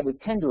incitement, I would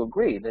tend to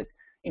agree that,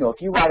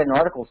 if you write an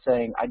article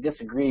saying, I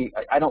disagree,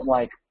 I don't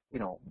like,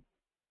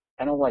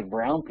 I don't like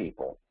brown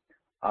people,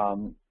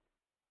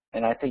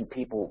 and I think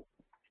people,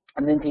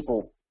 and then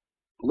people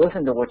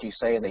listen to what you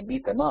say and they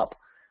beat them up,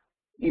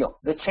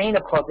 the chain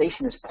of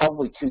causation is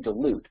probably too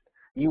dilute.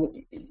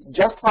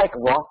 Just like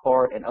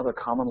Rothbard and other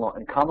common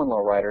law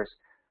writers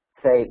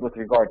say with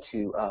regard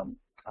to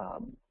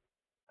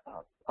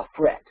a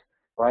threat,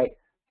 right?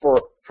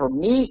 For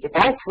me, if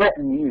I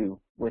threaten you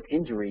with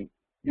injury,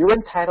 you're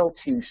entitled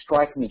to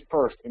strike me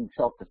first in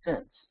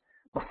self-defense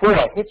before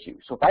I hit you.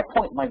 So if I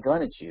point my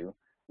gun at you,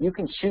 you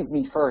can shoot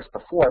me first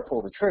before I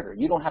pull the trigger.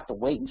 You don't have to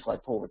wait until I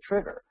pull the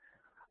trigger.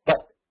 But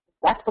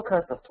that's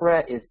because the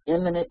threat is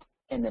imminent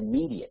and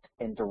immediate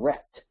and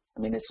direct. I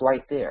mean, it's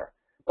right there.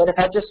 But if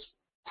I just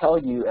tell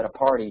you at a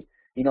party,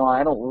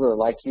 I don't really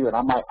like you, and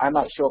I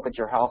might show up at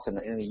your house in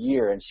a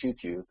year and shoot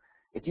you.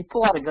 If you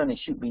pull out a gun and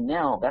shoot me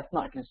now, that's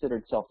not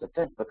considered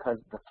self-defense because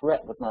the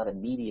threat was not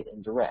immediate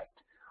and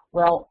direct.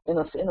 Well, in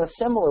a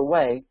similar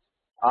way,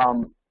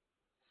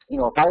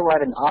 if I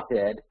write an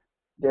op-ed,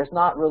 there's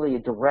not really a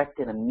direct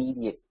and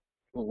immediate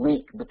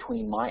link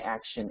between my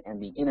action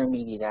and the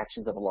intermediate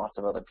actions of a lot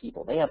of other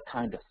people. They have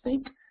time to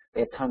think.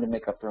 They have time to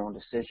make up their own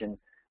decision,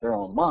 their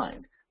own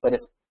mind. But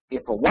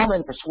if a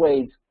woman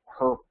persuades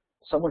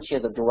someone she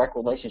has a direct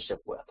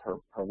relationship with,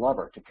 her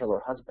lover, to kill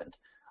her husband,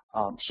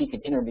 she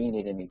can intervene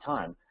at any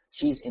time.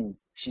 She's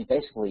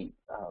basically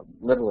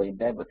literally in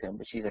bed with him,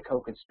 but she's a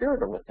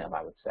co-conspirator with him,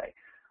 I would say.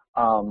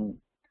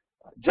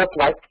 Just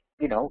like,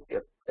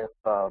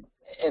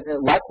 and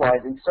then likewise,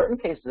 in certain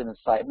cases of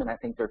incitement, I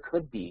think there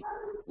could be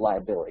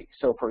liability.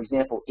 So, for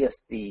example, if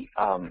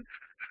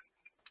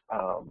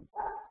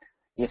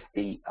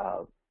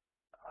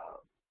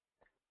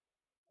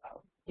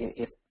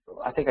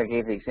I think I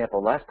gave the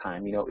example last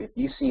time, if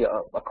you see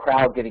a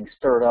crowd getting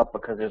stirred up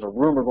because there's a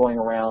rumor going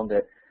around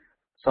that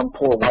some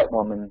poor white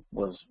woman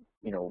was,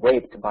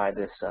 raped by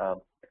this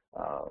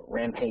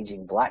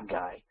rampaging black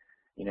guy,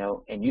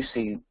 and you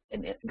see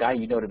a guy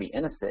to be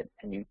innocent,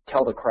 and you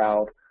tell the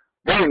crowd,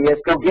 there he is,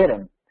 go get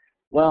him.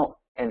 Well,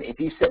 and if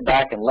you sit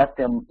back and let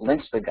them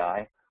lynch the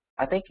guy,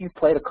 I think you've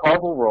played a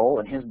causal role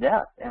in his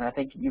death, and I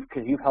think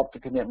because you've helped to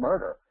commit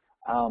murder.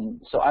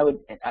 So I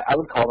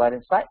would call that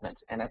incitement,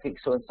 and I think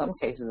so. In some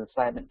cases,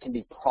 incitement can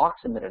be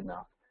proximate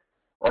enough,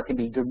 or it can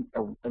be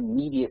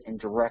immediate and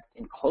direct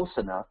and close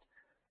enough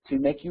to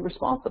make you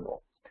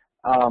responsible.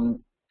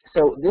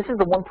 So this is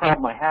the one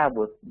problem I have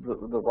with the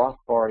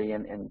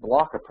Rothbardian and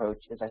Block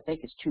approach is I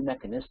think it's too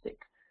mechanistic.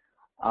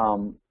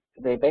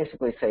 They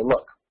basically say,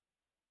 look,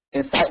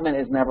 incitement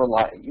is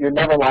you're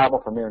never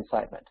liable for mere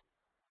incitement.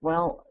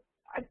 Well,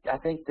 I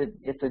think that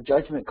it's a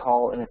judgment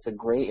call, and it's a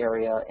gray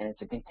area, and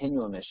it's a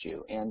continuum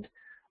issue. And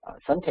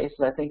some cases,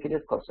 I think it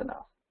is close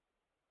enough.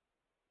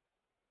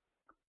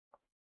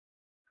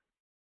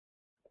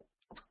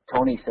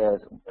 Tony says,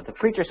 the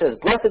preacher says,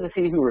 blessed is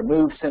he who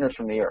removes sinners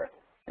from the earth,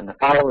 and the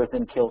follower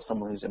then kills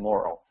someone who's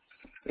immoral.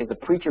 Is the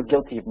preacher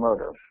guilty of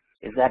murder?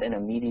 Is that an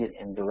immediate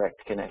and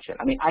direct connection?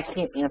 I mean, I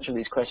can't answer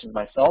these questions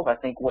myself. I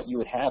think what you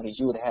would have is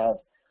you would have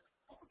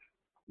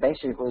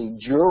basically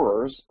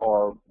jurors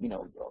or,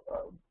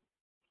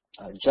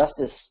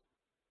 justice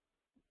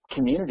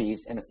communities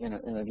in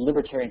a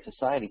libertarian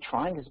society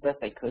trying as best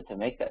they could to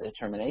make that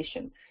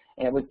determination.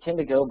 And it would tend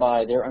to go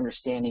by their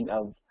understanding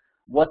of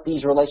what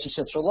these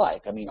relationships are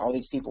like. I mean, are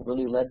these people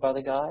really led by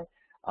the guy?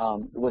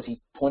 Was he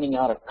pointing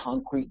out a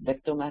concrete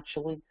victim,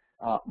 actually?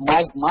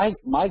 My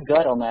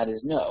gut on that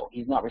is no.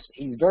 He's not.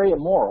 He's very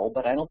immoral,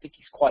 but I don't think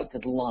he's quite to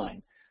the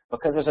line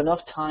because there's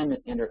enough time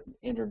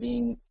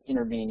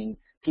intervening.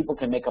 People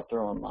can make up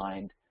their own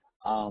mind,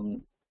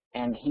 and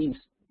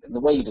the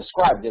way you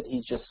described it,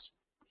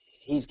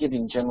 he's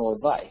giving general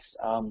advice.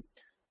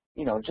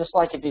 Just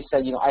like if you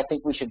said, I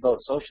think we should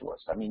vote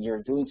socialist. I mean,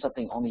 you're doing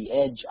something on the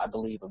edge, I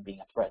believe, of being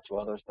a threat to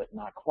others, but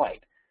not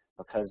quite,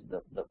 because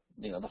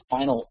the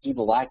final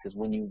evil act is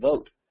when you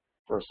vote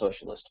for a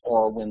socialist,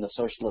 or when the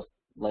socialist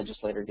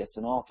legislator gets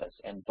in office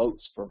and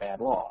votes for bad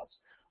laws,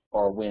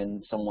 or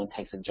when someone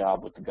takes a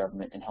job with the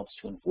government and helps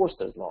to enforce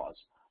those laws,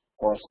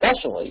 or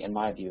especially, in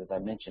my view, as I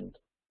mentioned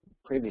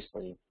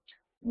previously,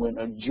 when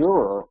a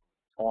juror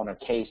on a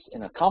case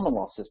in a common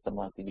law system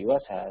like the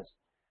U.S. has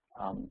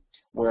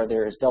where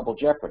there is double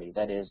jeopardy.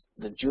 That is,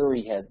 the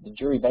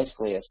jury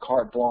basically has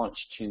carte blanche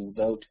to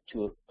vote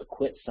to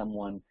acquit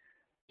someone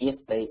if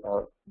they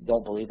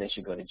don't believe they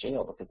should go to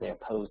jail because they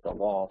oppose the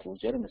law's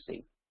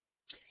legitimacy.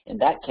 In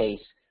that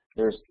case,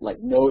 there's like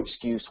no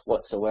excuse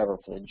whatsoever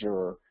for the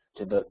juror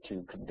to vote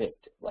to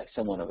convict like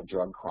someone of a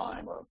drug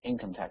crime or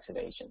income tax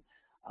evasion.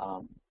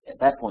 At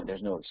that point,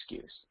 there's no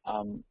excuse.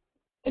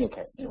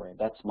 Anyway,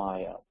 that's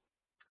my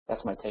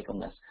take on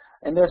this.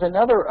 And there's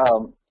another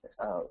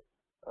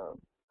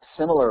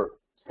similar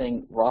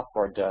thing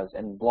Rothbard does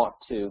in Block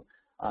 2.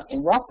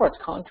 In Rothbard's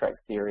contract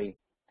theory,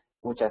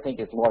 which I think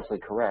is largely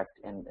correct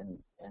and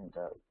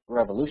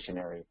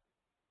revolutionary,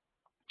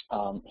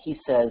 he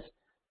says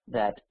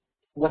that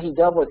what he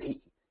does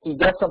he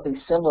does something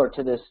similar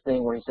to this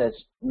thing where he says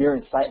mere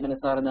incitement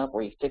is not enough,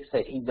 where he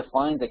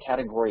defines a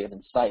category of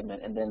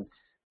incitement and then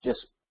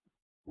just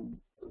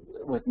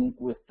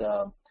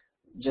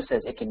just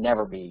says there can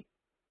never be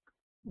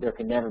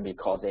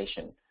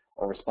causation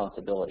or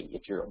responsibility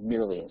if you're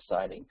merely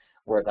inciting.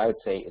 Whereas I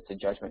would say it's a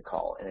judgment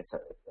call, and if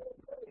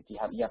you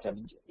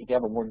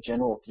have a more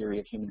general theory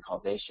of human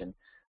causation,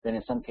 then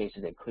in some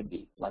cases it could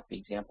be, like the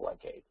example I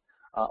gave,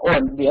 or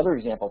the other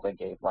examples I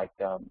gave, like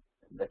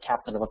the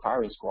captain of a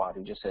firing squad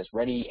who just says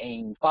ready,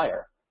 aim,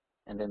 fire,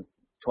 and then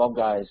 12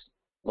 guys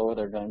lower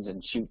their guns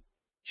and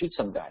shoot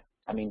some guy.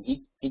 I mean,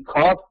 he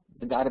caused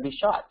the guy to be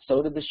shot.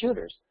 So did the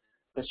shooters.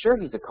 But sure,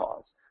 he's the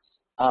cause.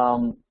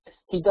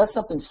 He does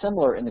something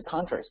similar in the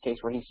contracts case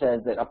where he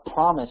says that a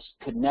promise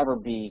could never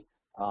be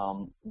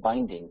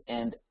binding.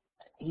 And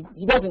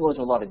he doesn't go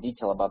into a lot of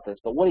detail about this,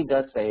 but what he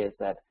does say is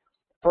that,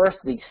 first,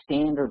 the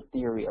standard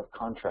theory of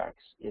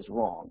contracts is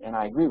wrong, and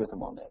I agree with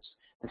him on this.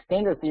 The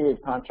standard theory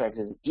of contracts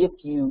is if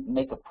you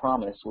make a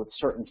promise with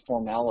certain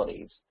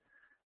formalities,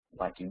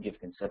 like you give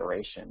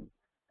consideration,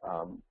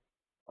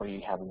 or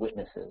you have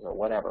witnesses or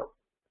whatever,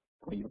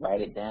 or you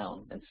write it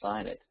down and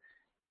sign it,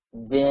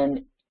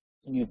 then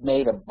you've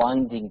made a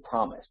binding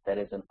promise that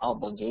is an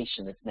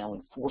obligation that's now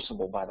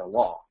enforceable by the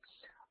law.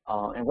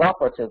 And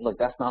Rothbard says, look,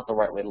 that's not the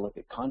right way to look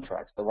at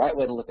contracts. The right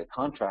way to look at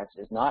contracts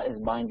is not as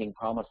binding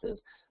promises,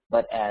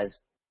 but as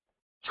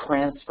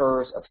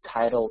transfers of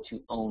title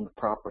to owned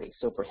property.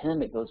 So for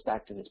him, it goes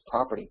back to his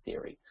property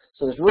theory.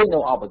 So there's really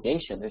no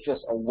obligation. There's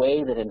just a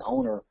way that an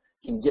owner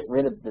can get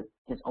rid of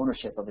his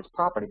ownership of his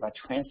property by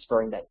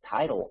transferring that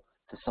title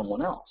to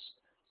someone else.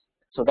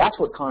 So that's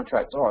what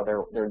contracts are.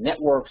 They're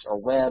networks or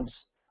webs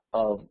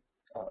of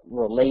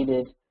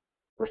related,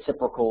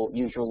 reciprocal,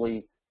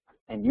 usually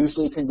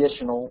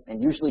conditional,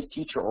 and usually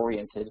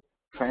future-oriented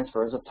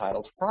transfers of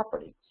title to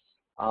property.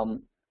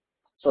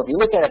 So if you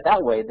look at it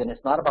that way, then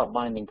it's not about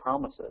binding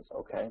promises,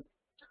 okay?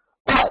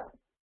 But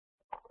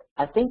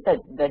I think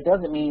that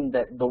doesn't mean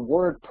that the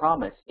word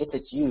promise, if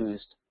it's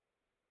used,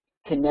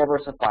 can never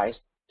suffice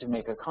to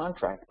make a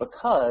contract,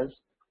 because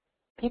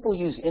people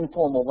use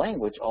informal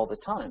language all the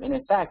time. And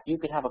in fact, you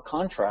could have a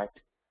contract,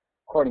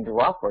 according to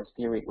Rothbard's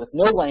theory, with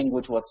no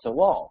language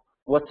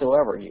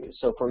whatsoever used.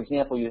 So for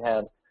example, you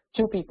have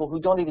two people who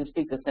don't even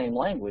speak the same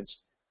language,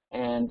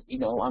 and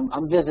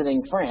I'm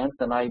visiting France,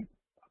 and I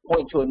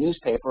point to a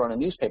newspaper on a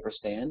newspaper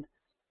stand,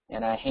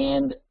 and I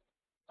hand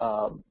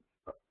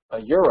a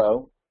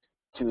euro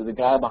to the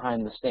guy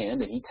behind the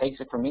stand, and he takes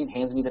it from me and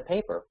hands me the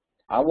paper.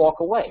 I walk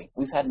away.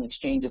 We've had an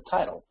exchange of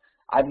title.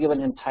 I've given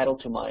him title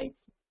to my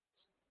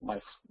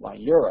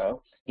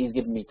euro. He's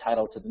given me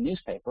title to the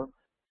newspaper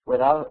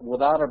without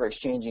ever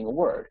exchanging a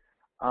word.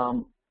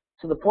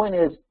 So the point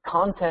is,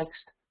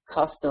 context,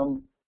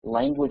 custom,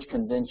 language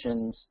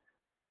conventions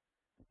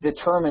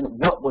determine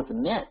what was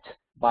meant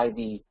by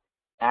the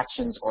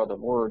actions or the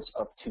words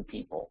of two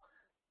people.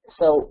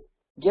 So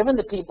given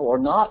that people are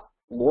not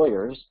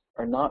lawyers,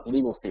 are not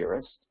legal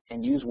theorists,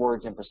 and use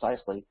words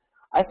imprecisely,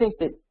 I think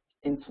that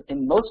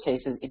in most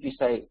cases, if you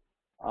say,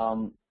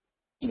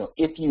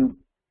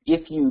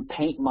 if you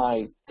paint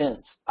my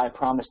fence, I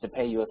promise to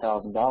pay you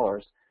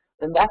 $1,000,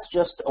 then that's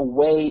just a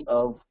way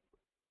of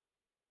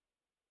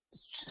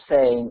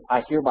saying,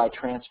 I hereby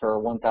transfer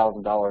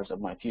 $1,000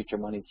 of my future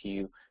money to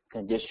you,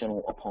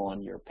 conditional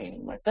upon your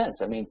painting my fence.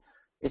 I mean,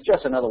 it's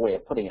just another way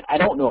of putting it. I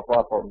don't know if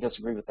Rothbard would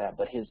disagree with that,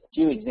 but his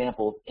few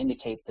examples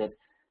indicate that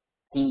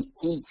he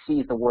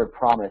sees the word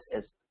promise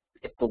as,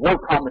 if the word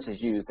promise is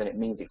used, then it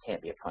means it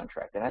can't be a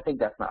contract. And I think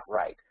that's not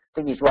right. I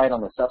think he's right on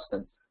the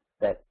substance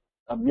that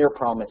a mere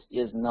promise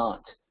is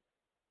not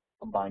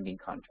a binding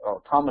contract,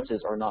 or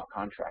promises are not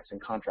contracts, and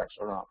contracts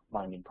are not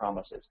binding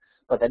promises.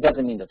 But that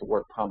doesn't mean that the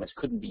word promise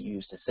couldn't be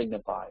used to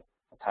signify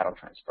a title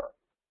transfer.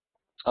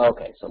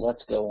 Okay, so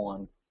let's go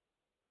on.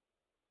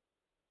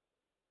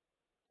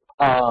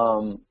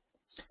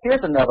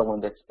 Here's another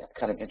one that's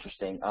kind of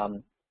interesting.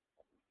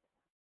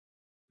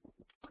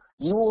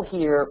 You will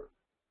hear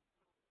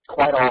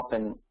quite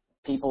often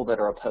people that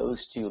are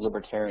opposed to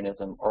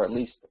libertarianism, or at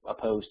least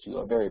opposed to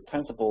a very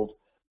principled,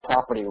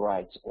 property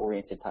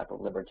rights-oriented type of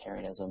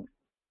libertarianism,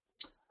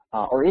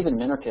 or even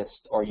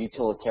minarchists or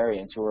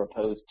utilitarians who are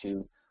opposed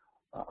to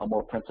a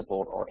more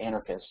principled or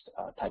anarchist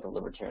type of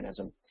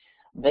libertarianism.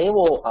 They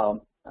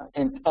will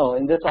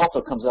And this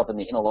also comes up in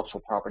the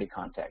intellectual property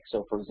context.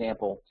 So, for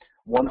example,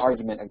 one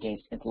argument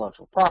against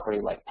intellectual property,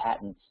 like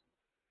patents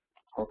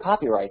or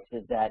copyrights,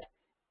 is that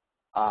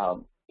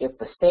if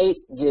the state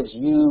gives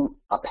you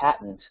a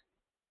patent,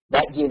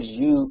 that gives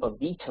you a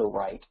veto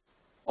right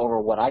over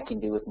what I can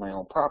do with my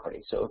own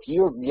property. So if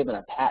you're given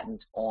a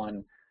patent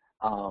on,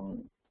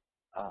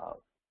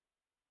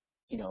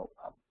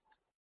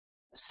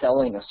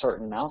 selling a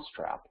certain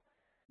mousetrap,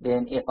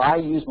 then if I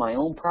use my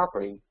own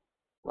property,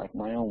 like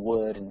my own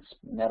wood and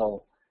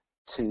metal,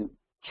 to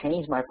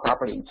change my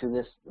property into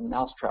this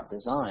mousetrap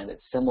design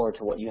that's similar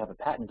to what you have a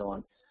patent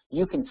on,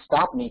 you can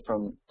stop me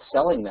from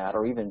selling that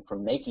or even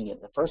from making it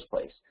in the first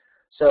place.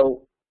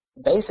 So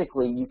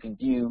basically, you can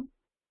view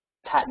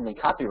patent and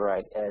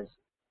copyright as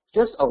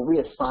just a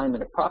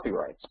reassignment of property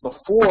rights.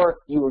 Before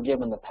you were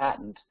given the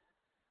patent,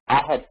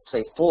 I had,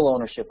 say, full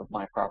ownership of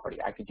my property.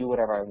 I could do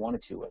whatever I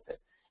wanted to with it.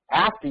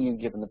 After you've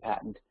given the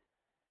patent,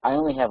 I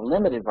only have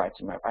limited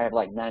rights in my, I have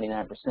like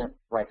 99%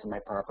 rights in my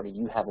property.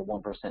 You have a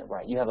 1%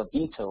 right. You have a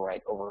veto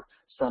right over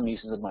some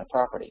uses of my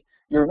property.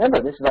 You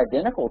remember, this is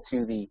identical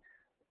to the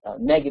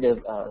negative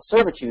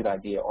servitude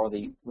idea or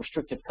the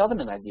restrictive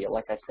covenant idea.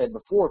 Like I said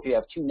before, if you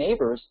have two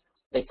neighbors,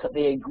 they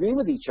agree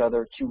with each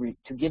other to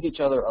give each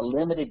other a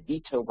limited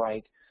veto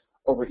right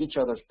over each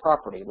other's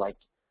property. Like,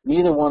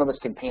 neither one of us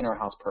can paint our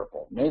house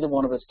purple. Neither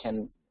one of us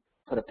can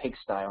put a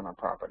pigsty on our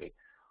property.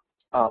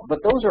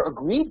 But those are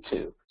agreed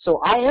to.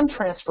 So I am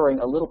transferring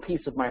a little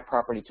piece of my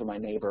property to my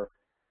neighbor.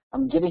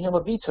 I'm giving him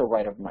a veto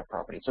right over my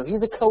property. So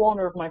he's a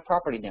co-owner of my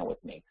property now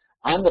with me.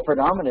 I'm the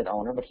predominant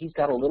owner, but he's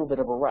got a little bit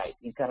of a right.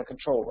 He's got a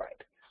control right.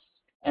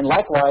 And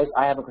likewise,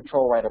 I have a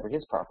control right over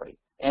his property.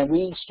 And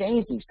we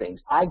exchange these things.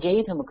 I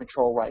gave him a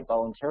control right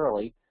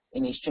voluntarily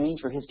in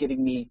exchange for his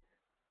giving me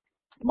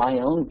my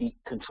own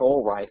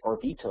control right or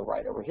veto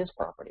right over his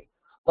property.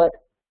 But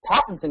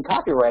patents and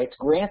copyrights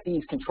grant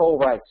these control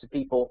rights to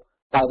people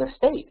by the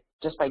state,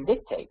 just by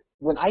dictate,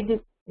 when I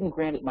didn't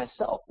grant it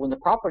myself, when the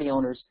property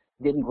owners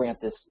didn't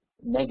grant this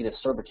negative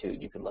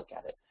servitude, you could look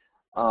at it.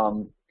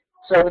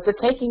 So it's a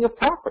taking of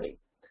property.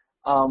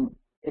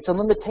 It's a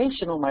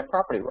limitation on my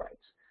property rights.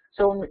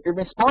 So in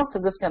response to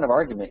this kind of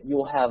argument,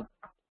 you'll have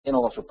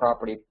intellectual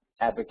property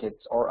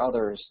advocates or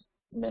others,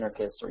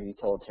 minarchists or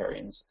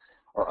utilitarians,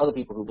 or other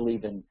people who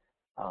believe in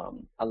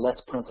a less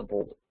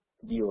principled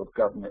view of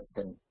government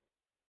than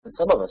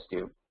some of us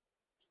do.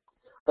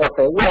 They'll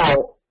say,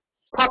 well,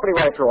 property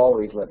rights are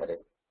always limited.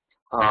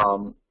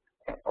 Or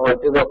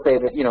they'll say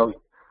that,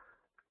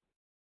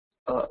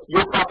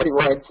 your property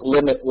rights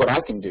limit what I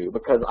can do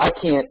because I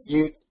can't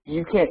use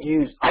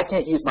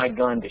my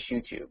gun to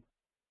shoot you,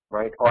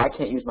 right? Or I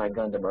can't use my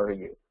gun to murder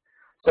you.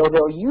 So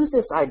they'll use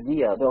this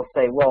idea. They'll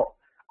say, well,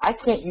 I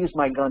can't use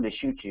my gun to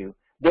shoot you.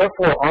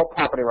 Therefore, all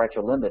property rights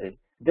are limited.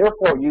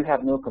 Therefore, you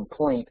have no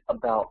complaint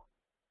about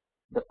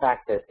the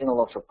fact that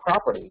intellectual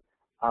property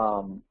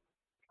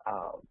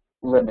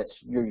limits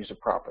your use of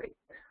property.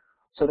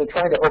 So they're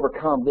trying to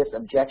overcome this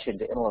objection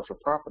to intellectual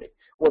property.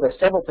 Well, there's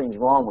several things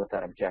wrong with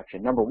that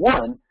objection. Number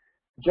one,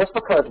 just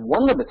because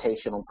one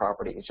limitation on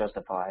property is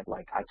justified,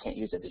 like I can't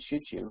use it to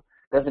shoot you,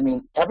 doesn't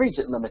mean every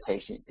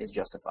limitation is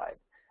justified.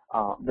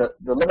 The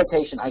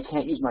limitation, I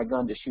can't use my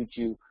gun to shoot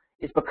you,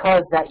 is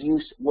because that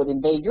use would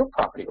invade your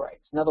property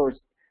rights. In other words,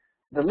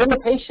 the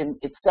limitation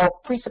itself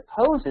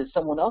presupposes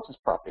someone else's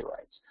property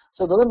rights.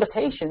 So the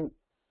limitation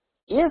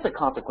is a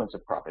consequence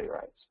of property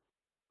rights.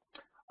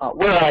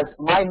 Whereas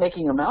my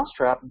making a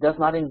mousetrap does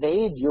not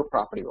invade your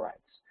property rights,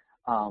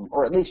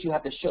 or at least you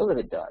have to show that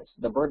it does.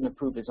 The burden of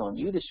proof is on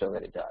you to show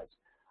that it does.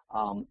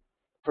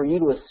 For you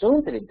to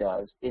assume that it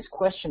does is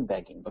question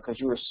begging because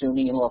you're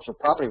assuming intellectual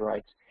property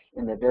rights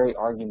in the very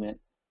argument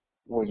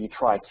where you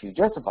try to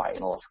justify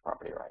intellectual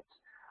property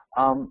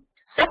rights.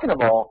 Second of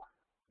all,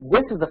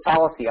 this is the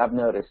fallacy I've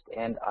noticed,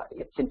 and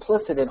it's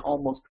implicit in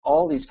almost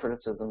all these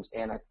criticisms,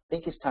 and I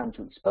think it's time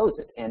to expose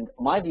it. And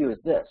my view is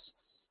this.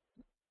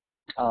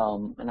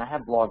 And I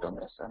have blogged on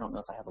this. I don't know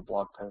if I have a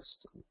blog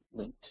post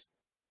linked.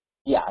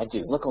 Yeah, I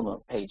do. Look on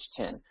page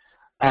 10.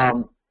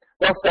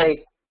 They'll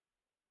say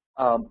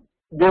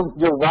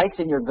your rights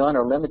in your gun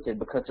are limited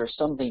because there's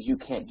some things you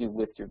can't do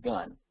with your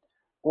gun.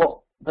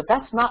 Well, but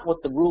that's not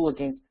what the rule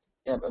against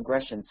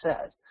aggression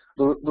says.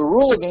 The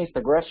rule against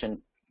aggression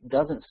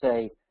doesn't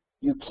say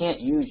you can't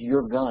use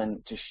your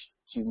gun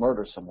to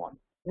murder someone.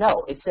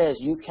 No, it says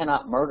you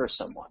cannot murder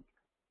someone.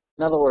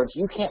 In other words,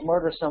 you can't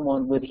murder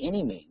someone with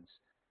any means.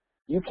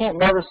 You can't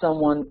murder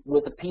someone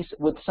with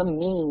some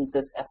means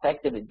that's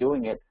effective at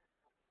doing it,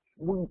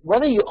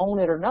 whether you own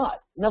it or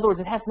not. In other words,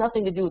 it has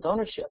nothing to do with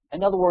ownership.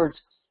 In other words,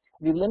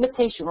 the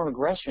limitation on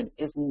aggression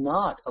is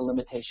not a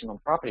limitation on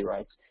property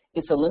rights.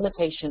 It's a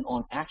limitation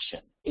on action.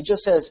 It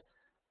just says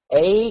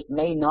A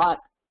may not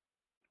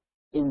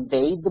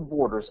invade the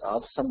borders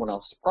of someone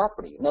else's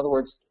property. In other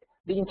words,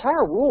 the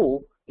entire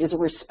rule is a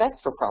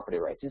respect for property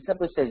rights. It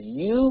simply says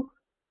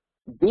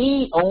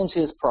B owns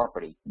his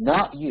property,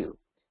 not you.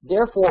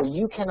 Therefore,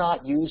 you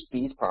cannot use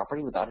B's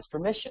property without his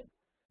permission.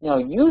 Now,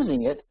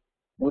 using it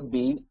would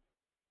be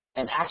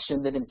an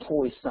action that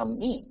employs some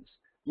means.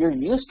 your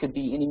use could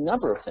be any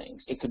number of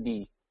things. It could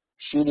be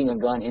shooting a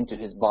gun into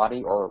his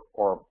body, or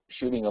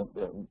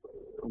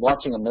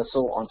launching a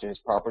missile onto his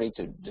property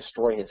to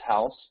destroy his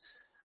house.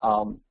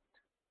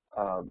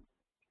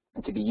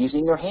 It could be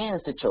using your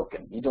hands to choke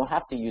him. You don't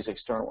have to use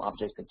external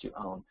objects that you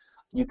own.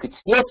 You could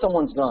steal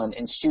someone's gun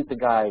and shoot the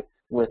guy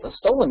with a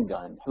stolen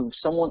gun who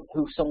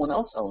someone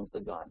else owns the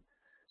gun.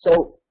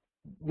 So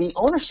the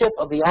ownership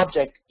of the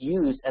object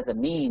used as a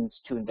means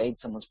to invade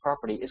someone's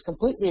property is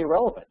completely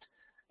irrelevant.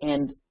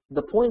 And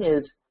the point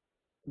is,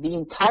 the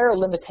entire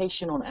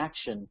limitation on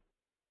action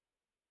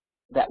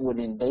that would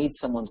invade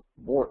someone's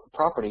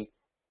property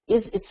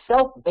is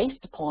itself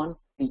based upon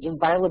the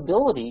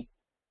inviolability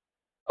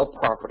of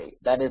property.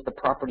 That is the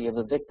property of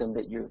the victim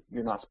that you're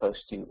not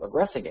supposed to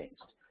aggress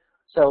against.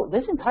 So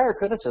this entire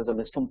criticism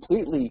is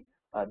completely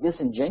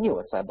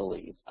disingenuous, I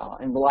believe,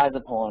 and relies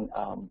upon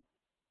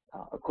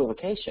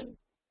equivocation.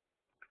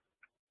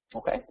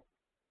 Okay?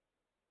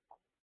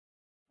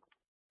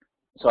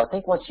 So I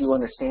think once you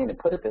understand and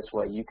put it this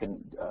way, you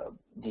can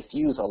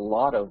diffuse a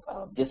lot of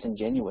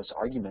disingenuous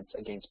arguments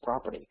against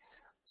property.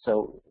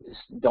 So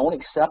don't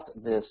accept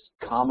this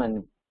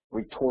common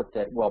retort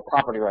that, well,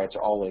 property rights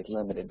are always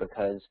limited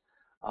because,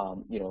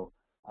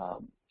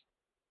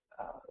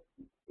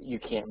 you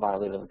can't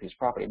violate other people's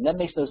property. And that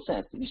makes no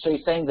sense. So you're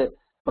saying that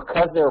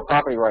because there are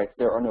property rights,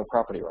 there are no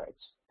property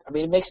rights. I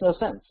mean, it makes no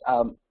sense.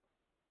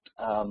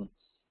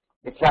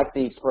 It's like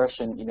the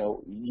expression,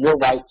 your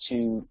right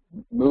to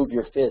move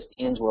your fist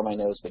ends where my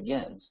nose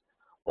begins.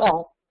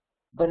 Well,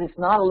 but it's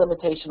not a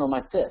limitation on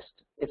my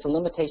fist. It's a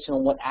limitation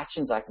on what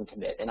actions I can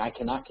commit, and I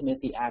cannot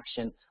commit the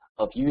action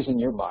of using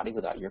your body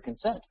without your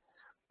consent.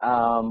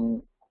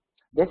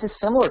 This is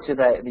similar to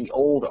the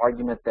old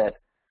argument that,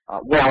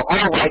 well,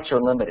 all rights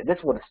are limited. This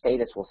is what a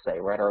statist will say,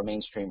 right, or a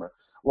mainstreamer.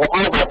 Well,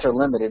 all rights are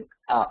limited.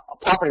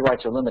 Property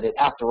rights are limited.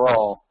 After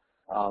all,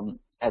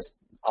 as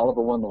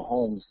Oliver Wendell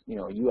Holmes,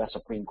 U.S.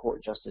 Supreme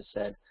Court justice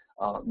said,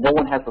 no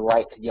one has the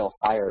right to yell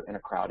fire in a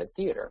crowded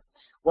theater.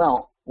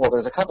 Well,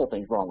 there's a couple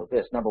things wrong with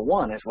this. Number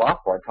one, as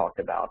Rothbard talked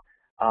about,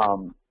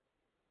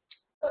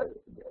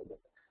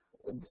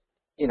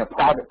 in a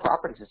private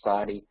property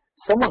society,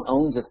 someone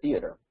owns a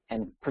theater,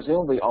 and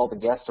presumably all the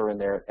guests are in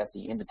there at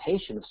the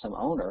invitation of some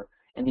owner,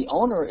 and the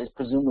owner is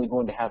presumably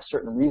going to have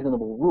certain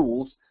reasonable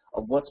rules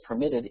of what's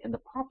permitted in the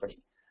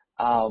property.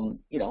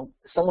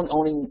 Someone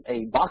owning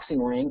a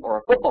boxing ring or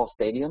a football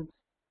stadium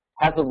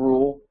has a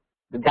rule.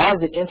 The guys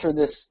that enter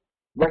this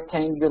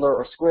rectangular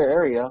or square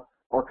area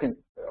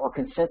are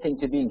consenting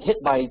to being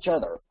hit by each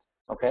other.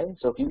 Okay,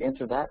 so if you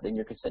enter that, then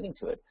you're consenting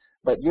to it.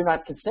 But you're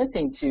not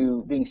consenting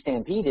to being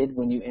stampeded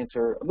when you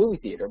enter a movie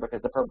theater,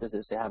 because the purpose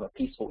is to have a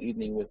peaceful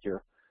evening with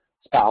your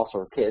spouse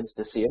or kids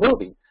to see a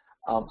movie.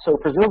 So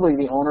presumably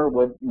the owner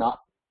would not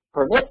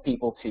permit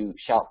people to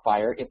shout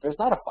fire if there's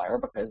not a fire,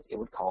 because it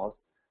would cause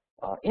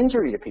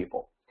injury to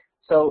people.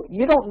 So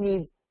you don't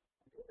need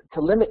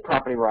to limit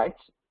property rights.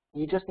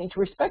 You just need to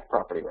respect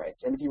property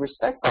rights. And if you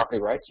respect property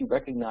rights, you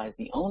recognize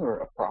the owner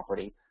of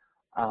property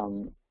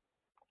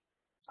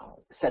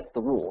sets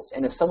the rules.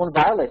 And if someone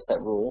violates that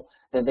rule,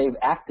 then they've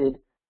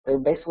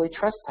basically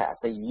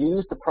trespassed. They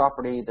used the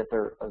property that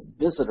they're a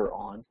visitor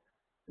on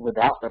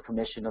without the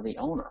permission of the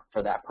owner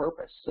for that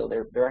purpose. So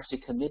they're actually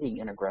committing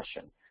an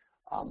aggression.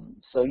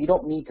 So you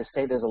don't need to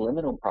say there's a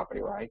limit on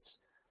property rights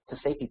to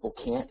say people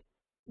can't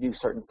do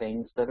certain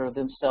things that are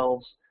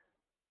themselves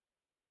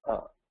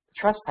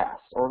trespass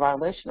or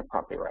violation of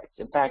property rights.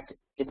 In fact,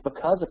 it's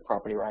because of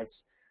property rights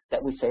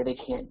that we say they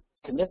can't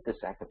commit this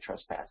act of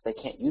trespass. They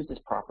can't use this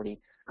property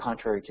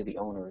contrary to the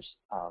owner's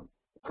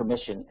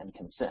permission and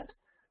consent.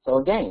 So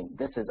again,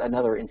 this is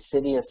another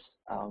insidious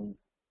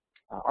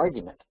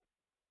argument.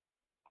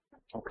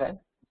 Okay?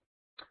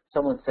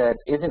 Someone said,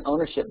 isn't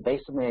ownership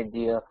based on the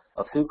idea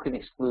of who can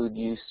exclude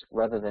use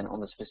rather than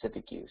on the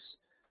specific use?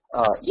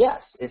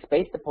 Yes, it's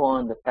based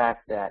upon the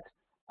fact that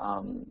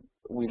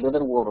we live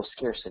in a world of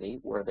scarcity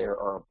where there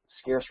are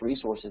scarce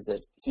resources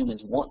that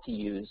humans want to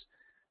use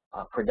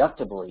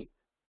productively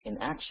in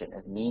action,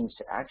 as means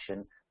to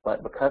action,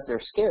 but because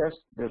they're scarce,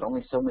 there's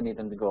only so many of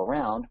them to go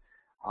around.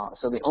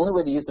 So the only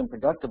way to use them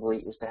productively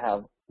is to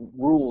have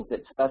rules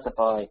that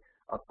specify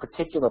a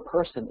particular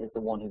person is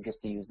the one who gets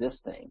to use this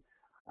thing.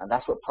 And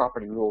that's what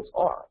property rules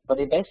are. But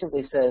it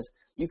basically says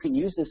you can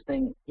use this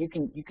thing, you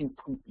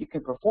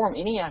can perform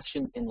any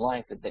action in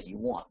life that you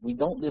want. We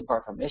don't live by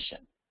permission,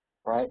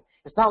 right?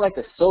 It's not like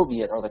the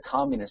Soviet or the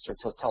communist or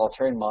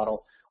totalitarian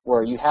model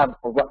where you have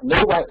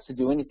no rights to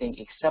do anything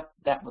except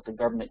that what the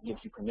government gives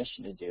you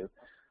permission to do.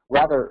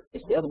 Rather,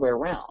 it's the other way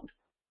around.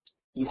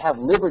 You have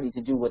liberty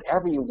to do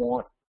whatever you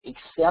want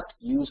except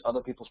use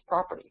other people's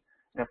property.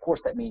 And of course,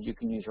 that means you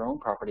can use your own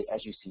property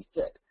as you see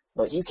fit.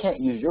 But you can't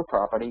use your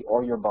property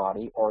or your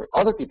body or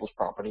other people's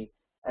property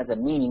as a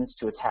means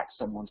to attack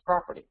someone's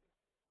property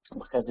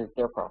because it's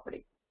their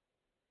property.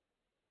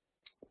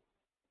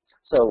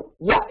 So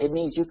yeah, it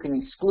means you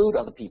can exclude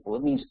other people.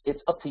 It means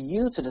it's up to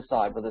you to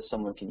decide whether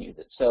someone can use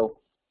it. So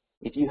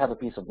if you have a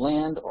piece of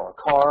land or a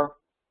car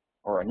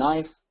or a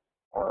knife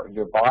or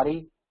your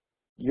body,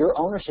 your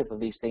ownership of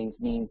these things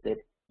means that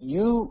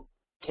you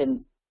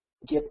can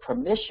give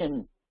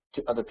permission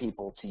to other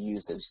people to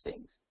use those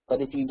things.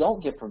 But if you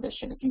don't give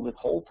permission, if you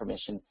withhold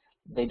permission,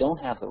 they don't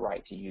have the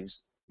right to use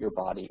your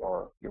body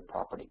or your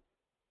property.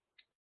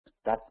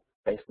 That's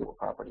basically what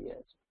property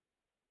is.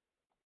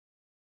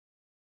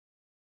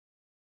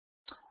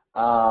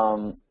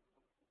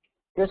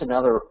 Here's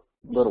another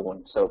little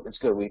one. So it's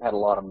good. We've had a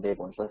lot of big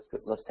ones.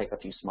 Let's take a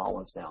few small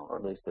ones now, or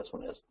at least this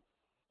one is.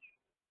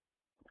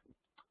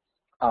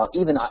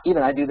 Even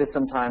I do this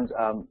sometimes.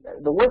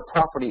 The word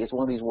property is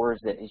one of these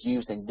words that is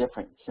used in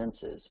different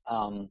senses.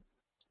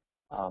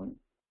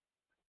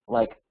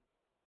 Like,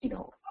 you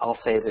know, I'll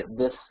say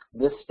that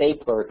this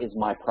stapler is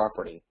my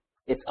property.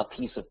 It's a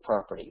piece of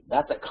property.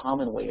 That's a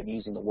common way of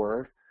using the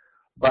word.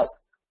 But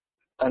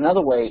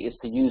another way is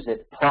to use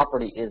it.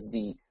 Property is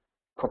the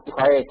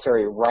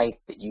proprietary right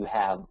that you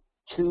have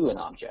to an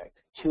object,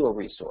 to a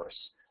resource.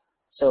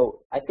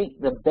 So I think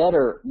the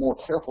better, more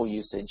careful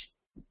usage,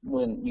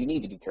 when you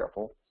need to be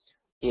careful,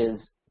 is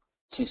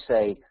to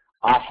say,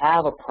 I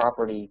have a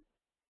property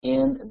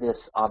in this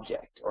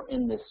object or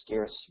in this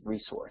scarce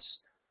resource.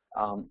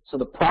 So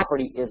the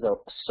property is a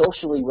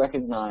socially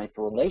recognized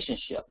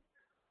relationship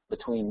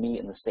between me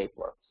and the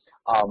stapler.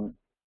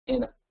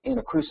 In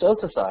a Crusoe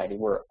society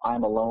where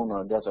I'm alone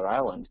on a desert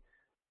island,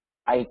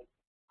 I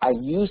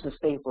use the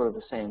stapler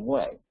the same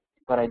way,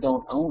 but I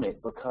don't own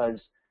it because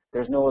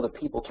there's no other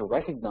people to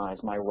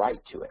recognize my right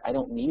to it. I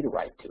don't need a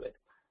right to it.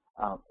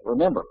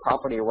 Remember,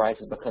 property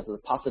arises because of the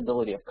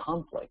possibility of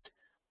conflict.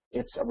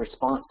 It's a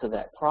response to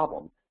that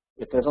problem.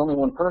 If there's only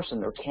one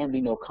person, there can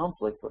be no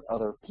conflict with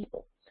other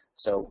people.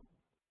 So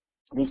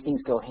these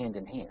things go hand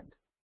in hand.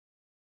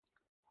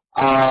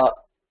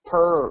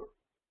 Per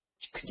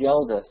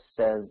Gelda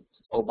says,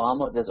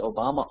 does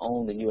Obama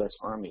own the U.S.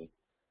 Army?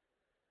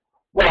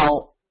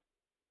 Well,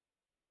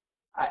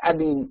 I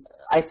mean,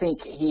 I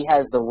think he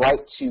has the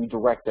right to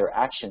direct their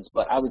actions,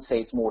 but I would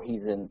say it's more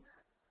he's in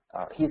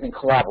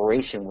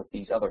collaboration with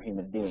these other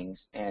human beings,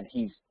 and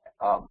he's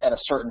at a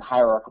certain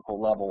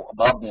hierarchical level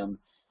above them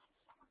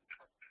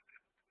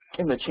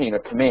in the chain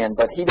of command,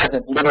 but he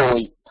doesn't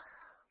literally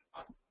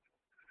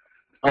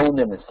own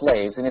them as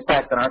slaves. And in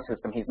fact, in our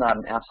system, he's not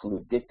an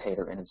absolute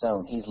dictator in his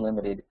own. He's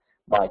limited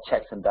by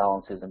checks and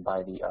balances and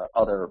by the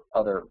other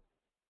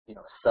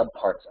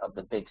subparts of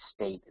the big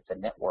state. It's a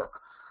network.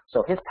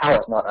 So his power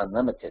is not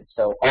unlimited.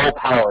 So all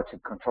power to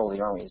control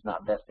the army is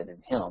not vested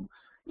in him.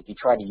 If he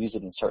tried to use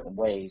it in certain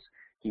ways,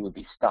 he would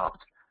be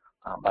stopped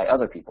by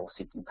other people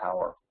seeking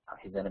power,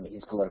 his enemies,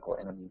 his political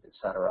enemies,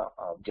 etc.,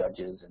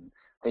 judges and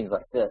things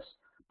like this.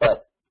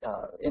 But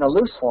in a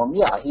loose form,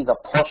 yeah, he's a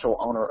partial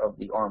owner of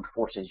the armed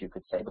forces, you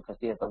could say, because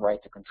he has the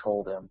right to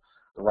control them,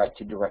 the right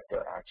to direct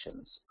their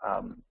actions.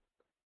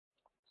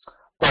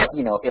 But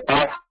you know, if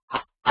I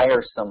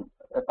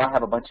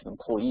have a bunch of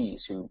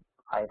employees who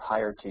I've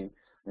hired to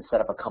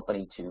set up a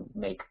company to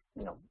make,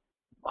 you know,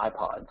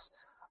 iPods,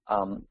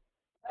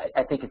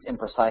 I think it's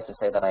imprecise to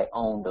say that I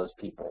own those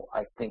people.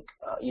 I think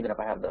even if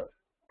I have the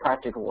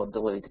practical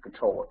ability to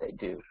control what they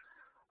do,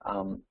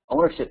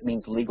 ownership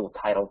means legal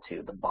title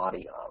to, the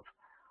body of.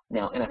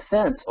 Now, in a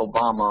sense,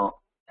 Obama,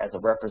 as a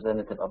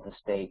representative of the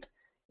state,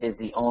 is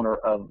the owner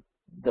of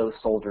those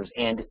soldiers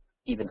and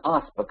even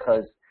us,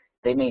 because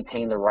they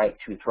maintain the right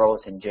to throw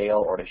us in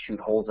jail or to shoot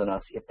holes in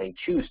us if they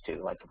choose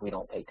to, like if we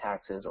don't pay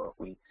taxes or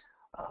if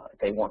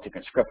they want to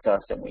conscript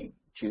us and we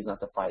choose not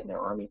to fight in their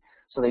army.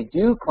 So they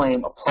do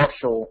claim a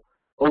partial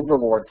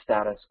overlord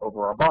status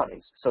over our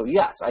bodies. So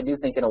yes, I do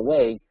think in a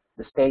way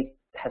the state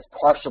has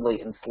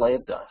partially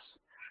enslaved us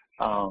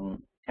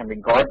and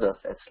regards us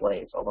as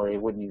slaves, although they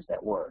wouldn't use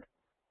that word.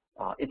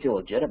 It's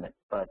illegitimate,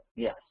 but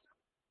yes.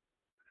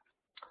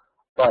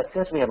 But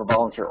since we have a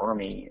volunteer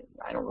army,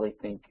 I don't really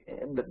think,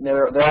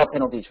 there are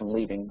penalties from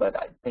leaving, but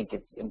I think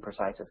it's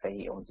imprecise to say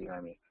he owns the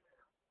army.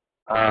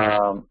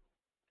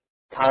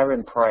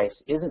 Kyron Price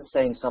isn't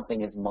saying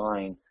something is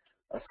mine,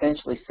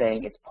 essentially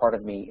saying it's part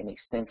of me, an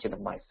extension of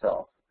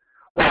myself.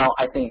 Well,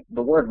 I think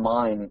the word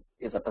mine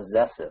is a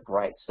possessive,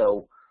 right?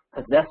 So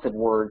possessive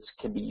words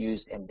can be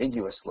used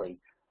ambiguously,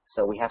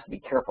 so we have to be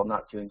careful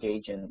not to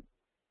engage in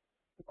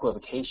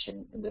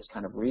equivocation in this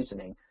kind of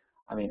reasoning.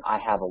 I mean, I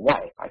have a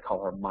wife. I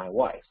call her my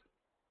wife.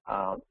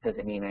 Does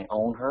it mean I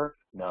own her?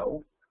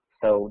 No.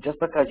 So just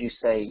because you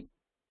say,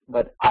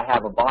 but I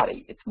have a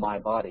body, it's my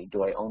body.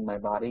 Do I own my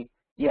body?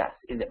 Yes.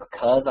 Is it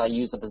because I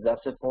use a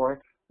possessive for it?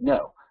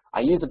 No.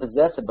 I use a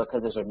possessive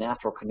because there's a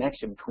natural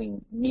connection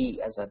between me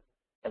as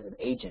an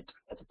agent,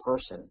 as a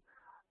person,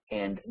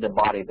 and the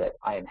body that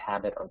I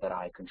inhabit or that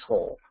I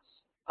control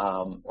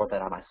or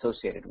that I'm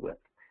associated with.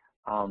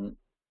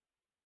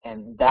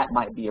 And that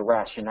might be a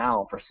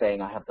rationale for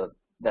saying I have the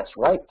best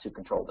right to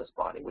control this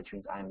body, which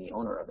means I'm the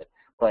owner of it.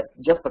 But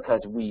just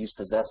because we use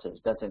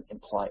possessives doesn't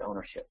imply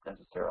ownership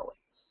necessarily.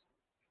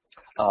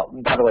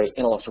 By the way,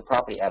 intellectual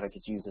property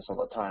advocates use this all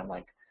the time.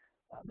 Like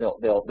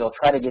they'll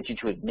try to get you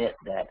to admit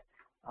that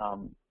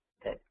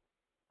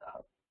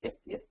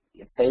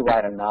if they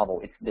write a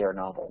novel, it's their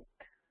novel.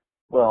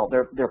 Well,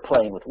 they're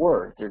playing with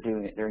words.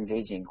 They're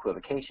engaging in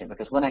equivocation,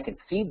 because when I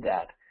concede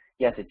that,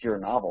 yes, it's your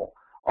novel,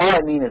 All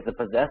I mean is the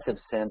possessive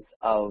sense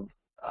of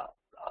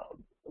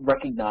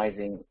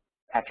recognizing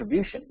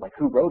attribution, like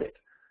who wrote it.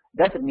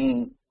 Doesn't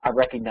mean I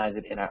recognize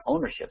it in an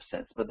ownership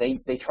sense, but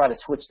they try to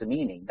switch the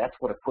meaning. That's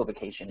what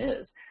equivocation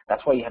is.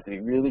 That's why you have to be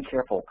really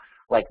careful.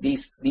 Like these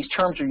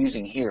terms you're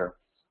using here,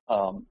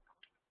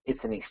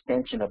 it's an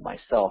extension of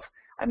myself.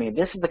 I mean,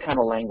 this is the kind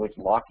of language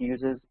Locke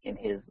uses in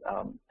his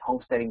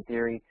homesteading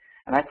theory,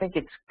 and I think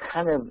it's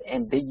kind of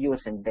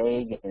ambiguous and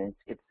vague, and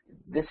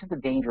this is the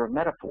danger of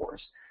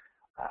metaphors.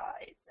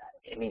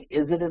 I mean,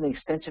 is it an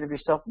extension of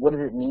yourself? What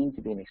does it mean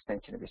to be an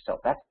extension of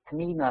yourself? That's, to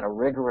me, not a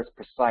rigorous,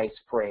 precise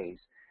phrase.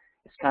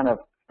 It's kind of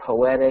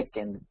poetic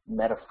and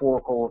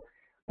metaphorical.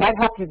 Might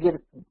help you get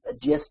a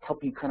gist,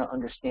 help you kind of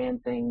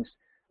understand things,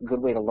 a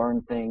good way to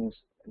learn things,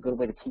 a good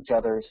way to teach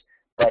others,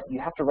 but you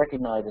have to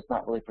recognize it's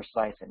not really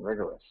precise and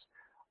rigorous.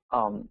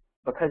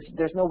 Because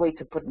there's no way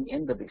to put an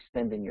end of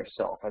extending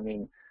yourself. I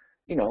mean,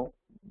 you know,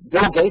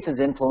 Bill Gates'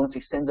 influence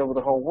extends over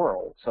the whole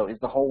world. So is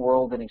the whole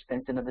world an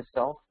extension of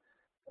itself?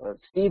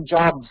 Steve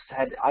Jobs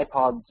had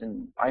iPods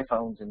and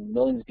iPhones in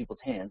millions of people's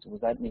hands. Was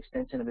that an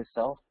extension of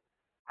himself?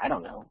 I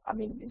don't know. I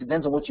mean, it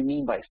depends on what you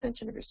mean by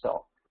extension of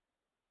yourself.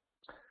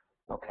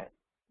 Okay,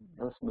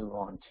 let's move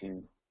on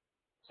to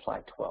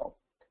slide 12.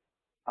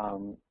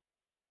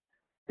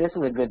 This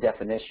is a good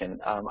definition.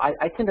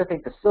 I tend to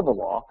think the civil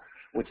law,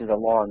 which is a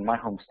law in my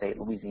home state,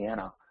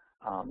 Louisiana,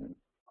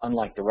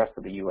 unlike the rest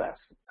of the U.S.,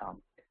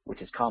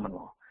 which is common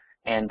law.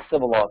 And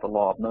civil law is the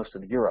law of most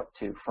of Europe,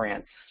 too: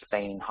 France,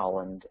 Spain,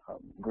 Holland,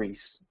 Greece,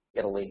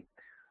 Italy,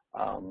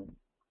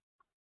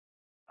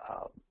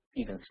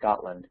 even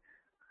Scotland.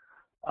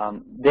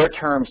 Their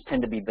terms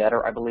tend to be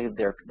better. I believe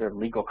they're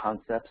legal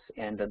concepts.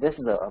 And this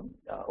is a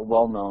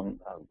well-known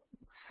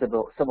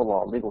civil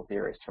law legal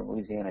theorist from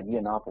Louisiana,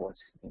 Yiannopoulos,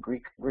 a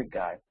Greek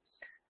guy.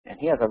 And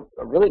he has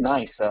a really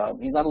nice,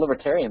 he's not a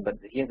libertarian, but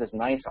he has this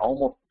nice,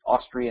 almost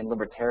Austrian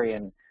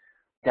libertarian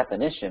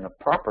definition of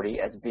property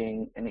as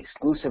being an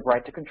exclusive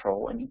right to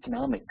control an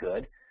economic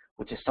good,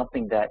 which is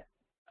something that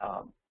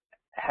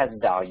has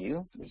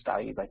value, is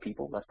valued by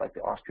people. That's like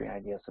the Austrian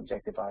idea of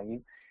subjective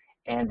value.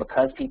 And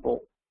because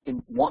people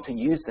want to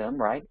use them,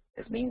 right,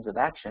 as means of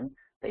action,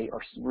 they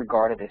are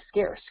regarded as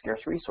scarce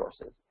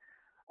resources.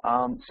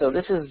 So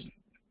this is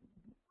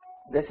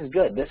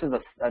good. This is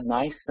a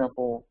nice,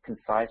 simple,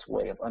 concise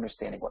way of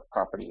understanding what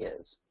property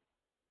is.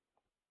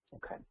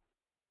 Okay.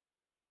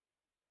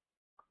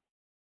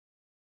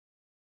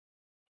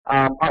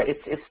 All right,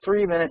 it's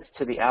 3 minutes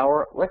to the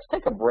hour. Let's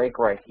take a break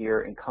right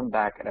here and come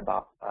back at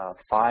about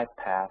 5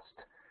 past.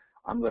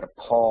 I'm going to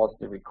pause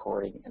the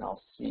recording, and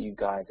I'll see you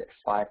guys at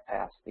 5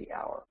 past the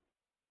hour.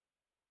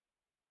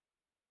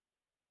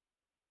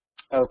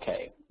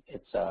 Okay,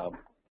 it's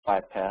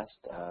 5 past.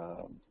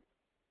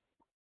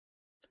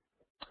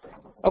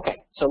 Okay,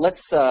 so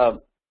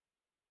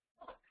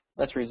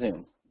let's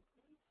resume.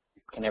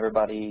 Can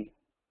everybody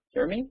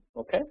hear me?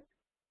 Okay.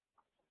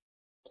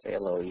 Say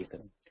hello,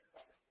 Ethan.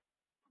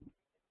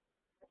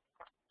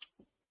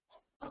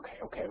 Okay.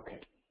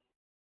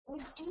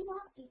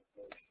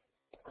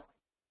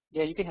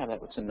 Yeah, you can have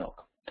that with some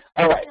milk.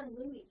 All right.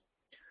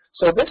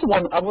 So this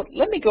one,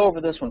 let me go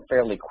over this one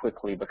fairly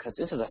quickly because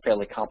this is a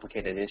fairly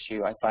complicated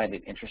issue. I find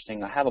it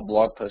interesting. I have a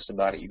blog post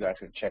about it you guys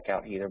could check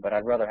out either, but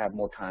I'd rather have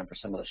more time for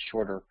some of the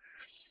shorter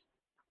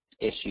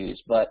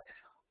issues. But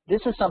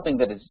this is something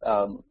that has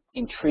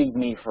intrigued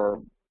me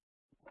for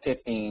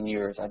 15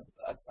 years.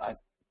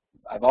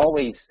 I've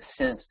always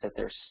sensed that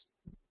there's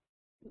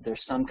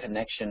some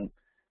connection.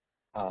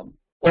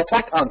 Well, it's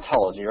like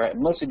ontology, right?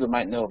 Most people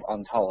might know of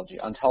ontology.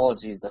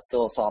 Ontology is the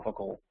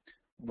philosophical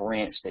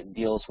branch that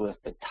deals with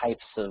the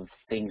types of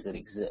things that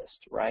exist,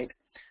 right?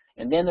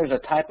 And then there's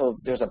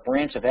a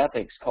branch of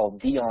ethics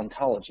called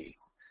deontology,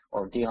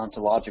 or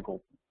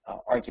deontological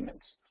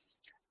arguments.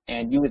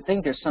 And you would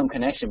think there's some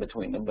connection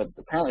between them, but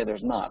apparently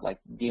there's not. Like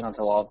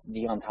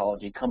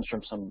deontology comes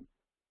from some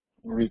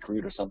Greek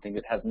root or something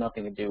that has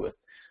nothing to do with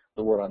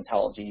the word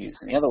ontology used.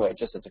 And the other way,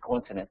 just as a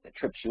coincidence that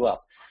trips you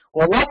up.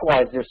 Well,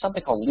 likewise, there's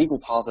something called legal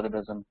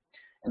positivism,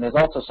 and there's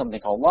also something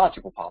called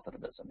logical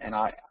positivism. And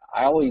I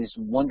always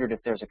wondered if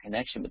there's a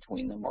connection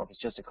between them, or if it's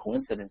just a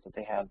coincidence that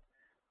they have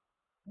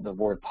the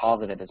word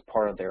positive as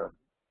part of their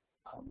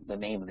the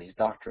name of these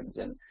doctrines.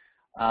 And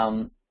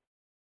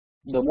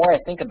the more I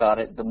think about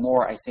it, the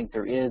more I think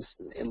there is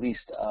at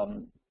least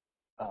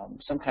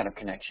some kind of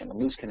connection, a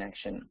loose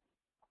connection.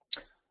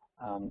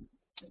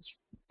 It's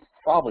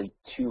probably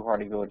too hard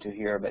to go into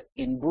here, but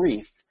in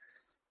brief,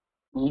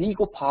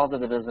 legal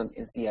positivism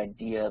is the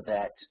idea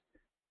that,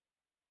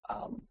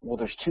 well,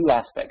 there's two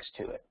aspects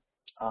to it.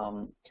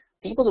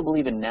 People that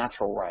believe in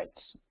natural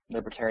rights,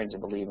 libertarians that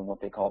believe in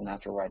what they call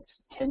natural rights,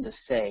 tend to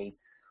say,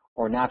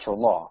 or natural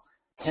law,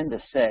 tend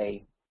to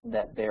say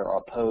that they're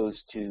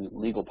opposed to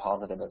legal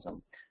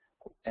positivism.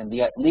 And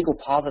the legal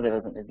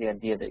positivism is the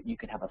idea that you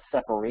can have a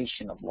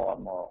separation of law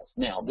and morals.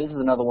 Now, this is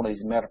another one of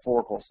these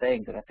metaphorical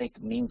sayings that I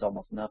think means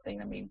almost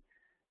nothing. I mean,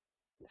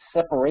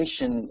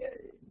 separation,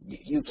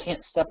 you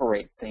can't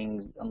separate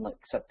things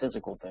except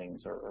physical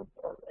things, or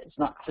it's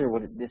not clear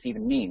what this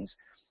even means.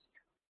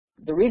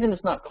 the reason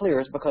it's not clear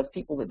is because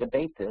people that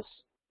debate this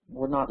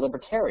were not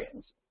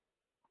libertarians.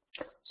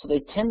 So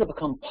they tend to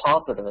become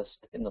positivist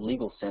in the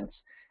legal sense,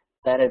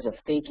 that is, of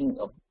thinking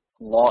of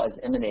law as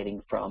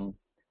emanating from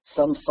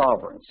some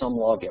sovereign, some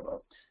lawgiver,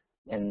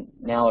 and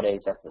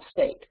nowadays that's the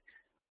state.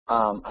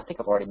 I think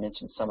I've already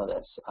mentioned some of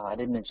this. I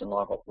didn't mention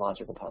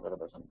logical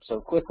positivism. So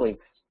quickly,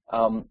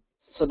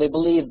 so they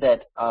believe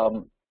that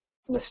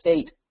the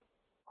state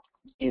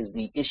is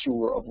the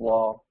issuer of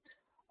law.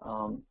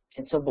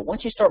 And so, but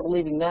once you start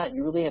believing that,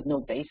 you really have no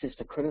basis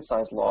to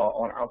criticize law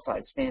on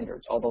outside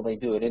standards, although they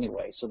do it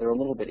anyway, so they're a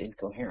little bit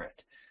incoherent.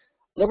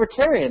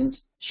 Libertarians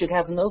should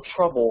have no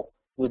trouble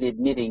with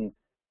admitting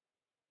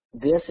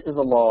this is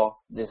a law,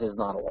 this is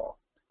not a law.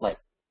 Like,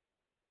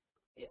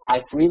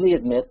 I freely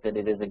admit that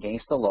it is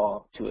against the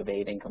law to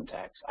evade income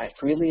tax. I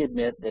freely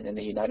admit that in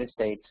the United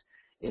States,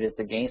 it is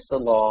against the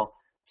law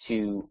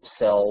to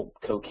sell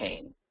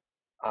cocaine.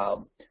 I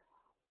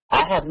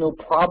have no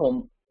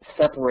problem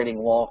separating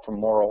law from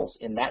morals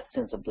in that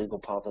sense of legal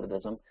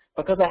positivism,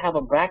 because I have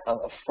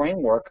a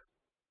framework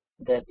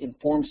that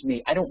informs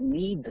me. I don't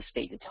need the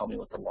state to tell me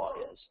what the law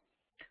is.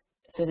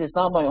 Since it's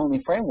not my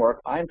only framework,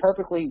 I'm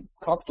perfectly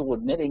comfortable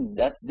admitting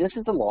that this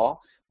is a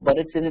law, but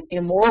it's an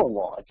immoral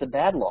law. It's a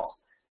bad law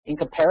in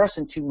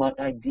comparison to my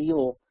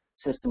ideal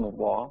system of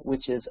law,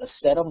 which is a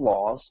set of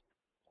laws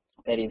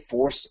that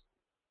enforce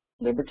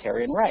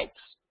libertarian rights.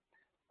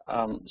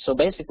 So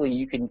basically,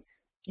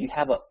 you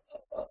have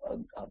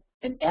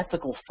an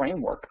ethical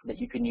framework that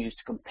you can use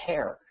to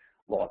compare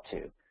law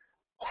to.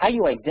 How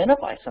you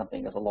identify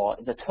something as a law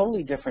is a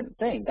totally different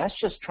thing. That's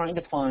just trying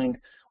to find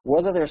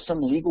whether there's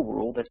some legal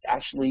rule that's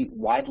actually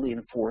widely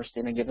enforced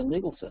in a given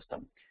legal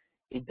system.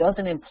 It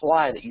doesn't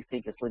imply that you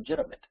think it's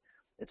legitimate.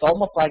 It's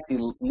almost like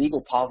the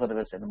legal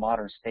positivists and the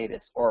modern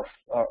statists, or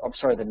I'm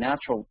sorry, the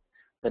natural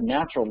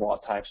law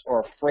types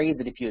are afraid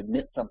that if you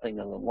admit something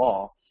as a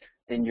law,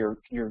 then you're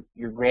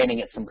granting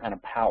it some kind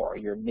of power.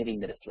 You're admitting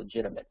that it's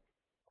legitimate.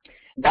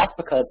 That's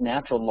because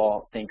natural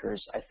law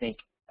thinkers, I think,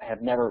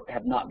 have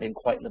not been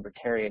quite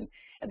libertarian,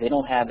 and they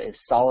don't have as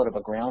solid of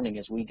a grounding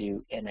as we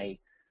do in a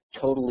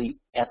totally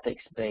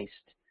ethics-based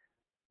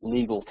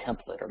legal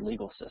template or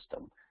legal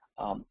system.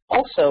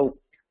 Also,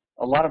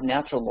 a lot of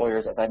natural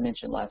lawyers, as I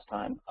mentioned last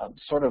time,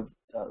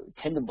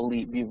 tend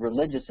to be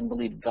religious and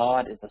believe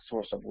God is the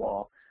source of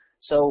law.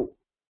 So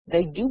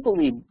they do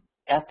believe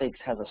ethics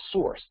has a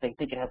source. They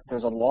think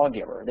there's a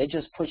lawgiver. They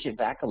just push it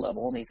back a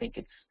level, and they think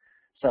it's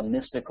some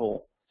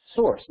mystical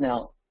source.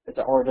 Now,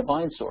 or a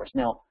divine source.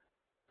 Now,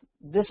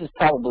 this is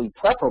probably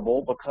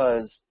preferable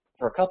because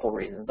for a couple of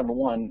reasons. Number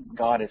one,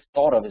 God is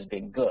thought of as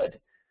being good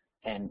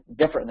and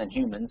different than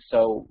humans,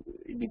 so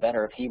it'd be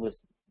better if he was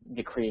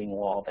decreeing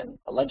law than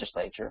a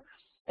legislature.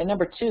 And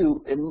number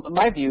two, in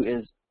my view,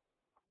 is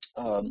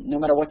no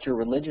matter what your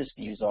religious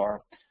views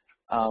are,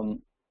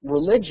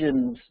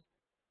 religions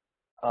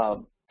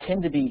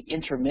tend to be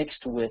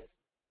intermixed with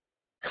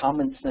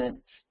common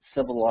sense,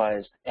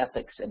 civilized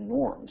ethics and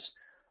norms.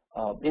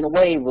 In a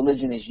way,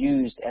 religion is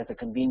used as a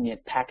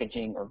convenient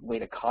packaging or way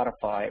to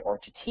codify or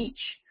to teach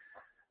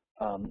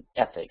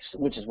ethics,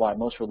 which is why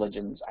most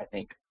religions, I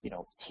think,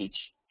 teach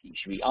you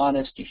should be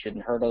honest, you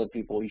shouldn't hurt other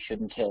people, you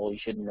shouldn't kill, you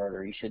shouldn't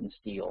murder, you shouldn't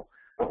steal.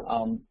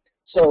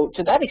 So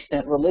to that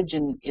extent,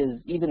 religion is,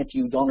 even if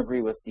you don't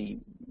agree with the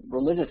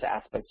religious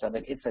aspects of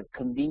it, it's a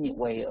convenient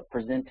way of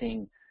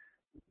presenting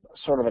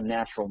sort of a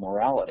natural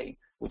morality,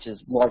 which is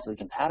largely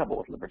compatible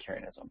with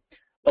libertarianism.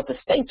 But the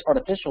state's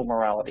artificial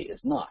morality is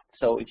not.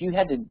 So if you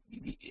had to,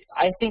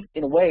 I think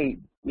in a way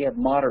we have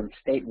modern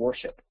state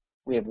worship.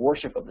 We have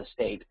worship of the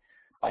state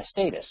by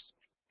statists.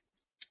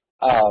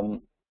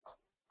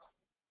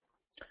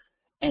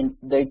 And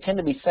they tend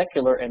to be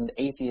secular and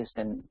atheist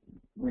and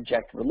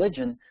reject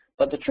religion,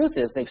 but the truth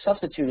is they've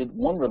substituted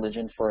one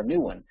religion for a new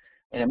one.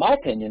 And in my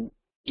opinion,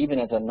 even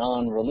as a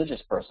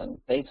non-religious person,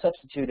 they've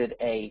substituted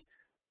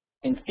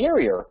they've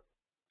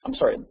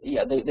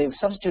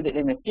substituted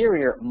an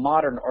inferior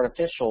modern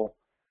artificial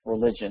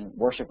religion,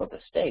 worship of the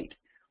state,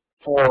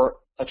 for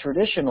a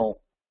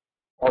traditional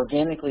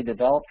organically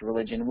developed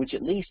religion, which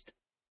at least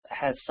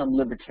has some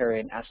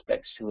libertarian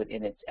aspects to it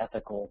in its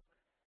ethical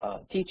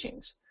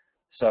teachings.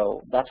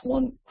 So that's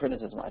one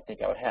criticism I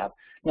think I would have.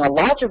 Now,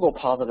 logical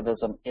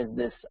positivism is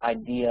this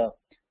idea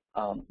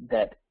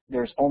that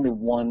there's only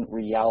one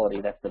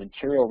reality, that's the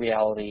material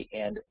reality,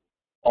 and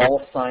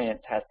all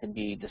science has to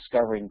be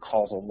discovering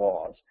causal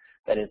laws.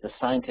 That is, the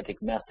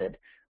scientific method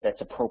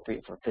that's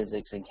appropriate for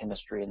physics and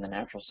chemistry and the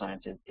natural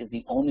sciences is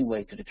the only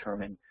way to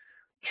determine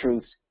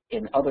truth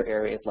in other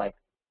areas like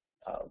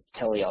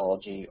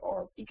teleology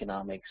or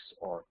economics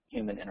or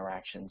human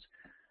interactions.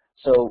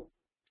 So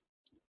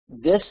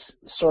this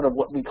sort of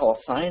what we call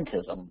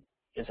scientism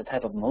is a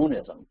type of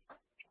monism.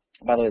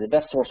 By the way, the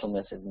best source on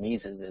this is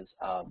Mises'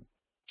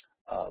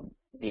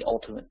 The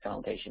Ultimate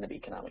Foundation of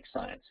Economic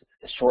Science.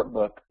 It's a short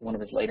book, one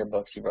of his later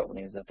books he wrote when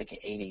he was, I think, in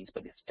the 80s,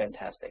 but it's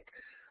fantastic.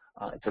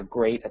 It's a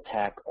great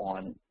attack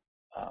on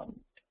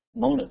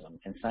monism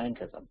and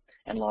scientism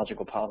and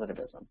logical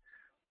positivism.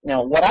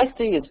 Now, what I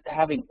see is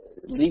having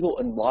legal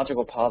and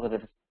logical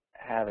positivism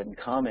have in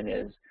common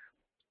is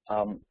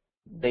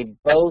they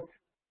both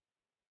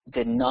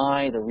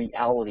deny the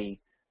reality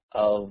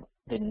of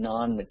the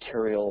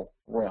non-material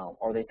realm,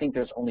 or they think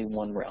there's only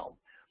one realm.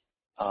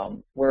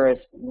 Whereas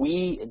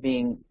we,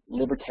 being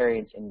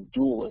libertarians and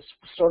dualists,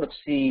 sort of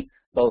see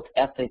both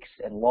ethics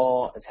and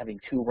law as having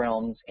two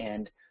realms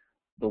and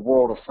the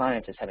world of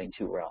science as having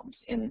two realms.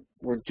 And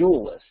we're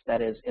dualists.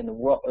 That is, in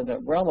the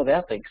realm of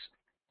ethics,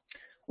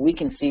 we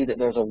can see that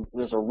there's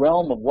a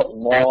realm of what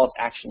laws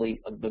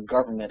actually the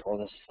government or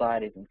the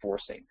society is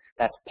enforcing.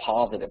 That's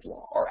positive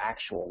law or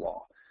actual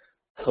law,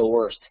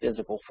 coerced,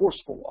 physical,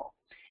 forceful law.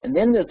 And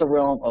then there's the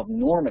realm of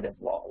normative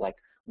law, like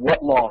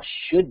what law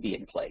should be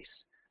in place.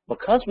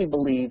 Because we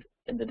believe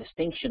in the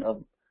distinction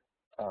of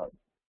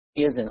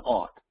is and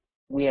ought,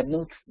 we have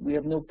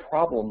no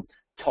problem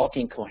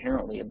talking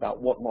coherently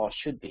about what law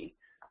should be.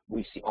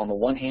 We see, on the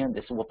one hand,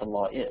 this is what the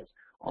law is.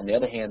 On the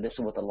other hand, this is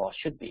what the law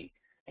should be.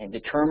 And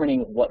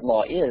determining what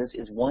law is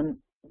one.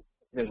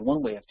 There's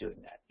one way of doing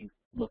that. You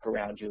look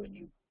around you and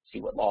you see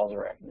what laws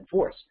are in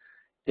force.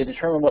 To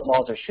determine what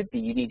laws there should be,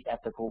 you need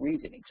ethical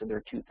reasoning. So there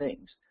are two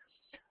things.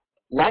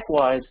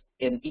 Likewise,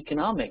 in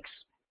economics,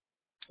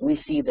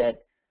 we see that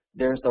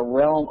there's the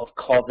realm of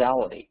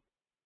causality,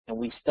 and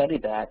we study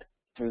that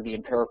through the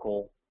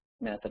empirical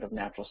method of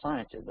natural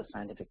sciences, the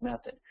scientific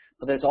method.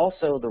 But there's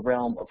also the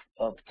realm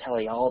of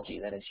teleology,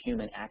 that is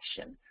human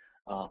action.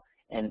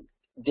 And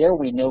there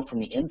we know from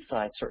the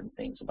inside certain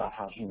things about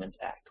how humans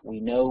act. We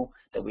know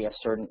that we have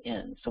certain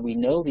ends. So we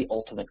know the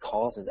ultimate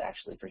causes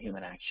actually for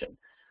human action.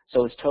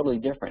 So it's totally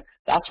different.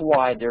 That's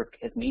why there,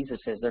 as Mises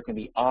says, there can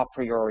be a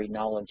priori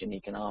knowledge in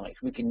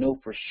economics. We can know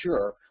for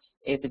sure,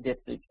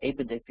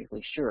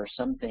 apodictically sure,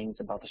 some things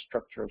about the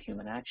structure of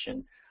human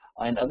action,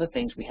 and other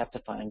things we have to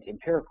find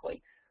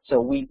empirically. So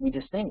we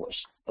distinguish.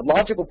 The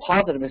logical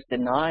positivist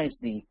denies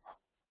the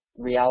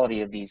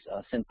reality of these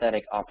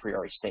synthetic a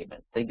priori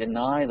statements. They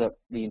deny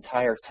the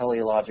entire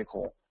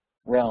teleological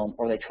realm,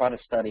 or they try to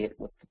study it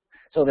with.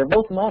 So they're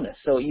both monists.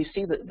 So you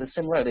see the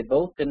similarity. They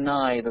both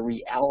deny the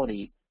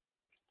reality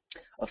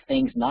of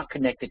things not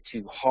connected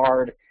to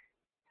hard,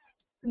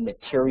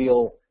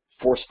 material,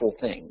 forceful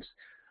things.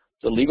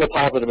 The legal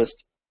positivist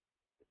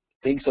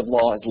thinks of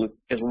law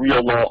as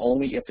real law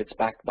only if it's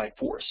backed by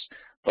force.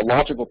 The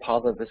logical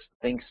positivist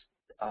thinks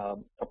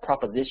a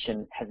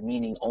proposition has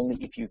meaning only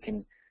if you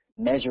can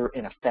measure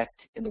an effect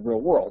in the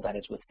real world, that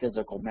is with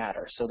physical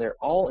matter. So they're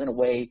all, in a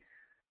way,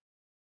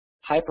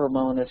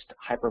 hyper-monist,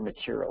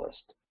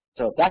 hyper-materialist.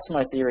 So that's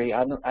my theory.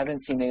 I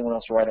haven't seen anyone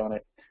else write on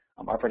it.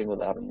 I'm operating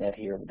without a net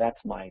here, but that's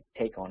my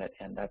take on it,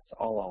 and that's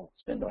all I'll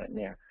spend on it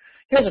there.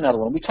 Here's another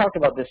one. We talked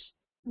about this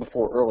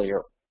before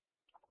earlier,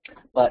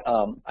 but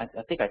I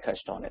think I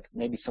touched on it.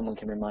 Maybe someone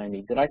can remind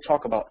me. Did I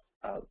talk about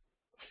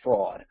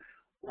fraud?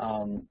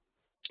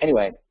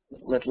 Anyway,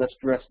 let's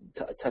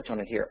touch on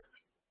it here.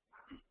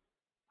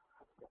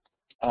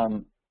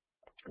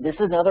 This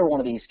is another one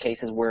of these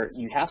cases where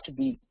you have to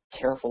be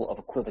careful of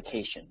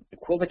equivocation.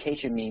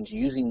 Equivocation means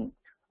using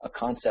a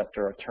concept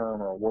or a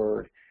term or a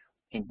word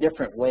in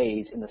different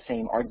ways in the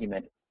same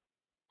argument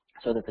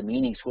so that the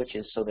meaning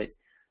switches, so that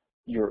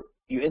you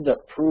end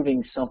up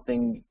proving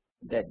something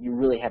that you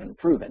really haven't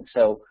proven.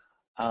 So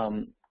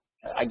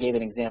I gave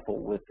an example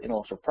with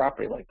intellectual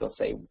property, like they'll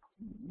say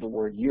the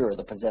word your,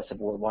 the possessive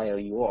word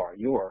Y-O-U-R,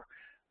 your,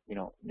 you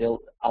know,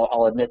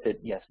 I'll admit that,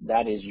 yes,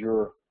 that is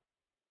your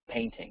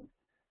painting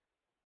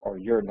or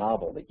your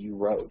novel that you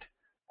wrote,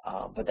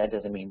 but that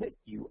doesn't mean that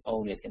you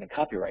own it in a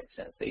copyright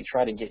sense. They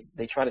try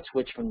to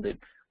switch from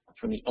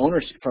the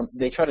ownership,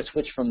 they try to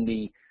switch from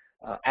the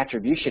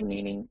attribution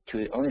meaning to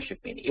the ownership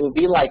meaning. It would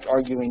be like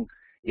arguing,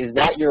 is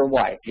that your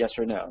wife, yes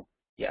or no?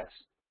 Yes.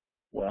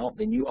 Well,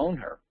 then you own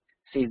her.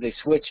 See, they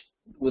switch,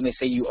 when they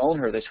say you own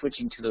her, they're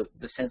switching to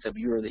the sense of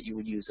your that you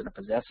would use in a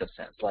possessive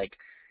sense, like,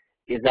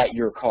 is that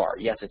your car?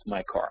 Yes, it's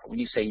my car. When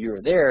you say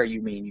you're there,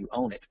 you mean you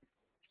own it.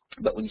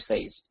 But when you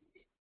say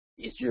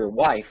it's your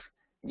wife,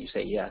 and you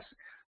say yes,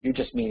 you're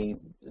just meaning,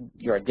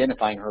 you're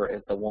identifying her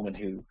as the woman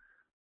who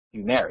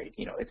you married.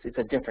 You know, it's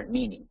a different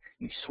meaning.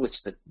 You switch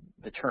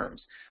the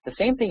terms. The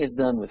same thing is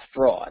done with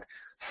fraud.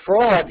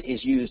 Fraud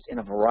is used in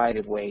a variety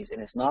of ways,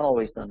 and it's not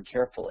always done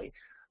carefully.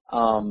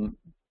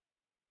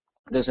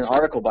 There's an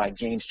article by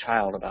James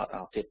Child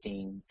about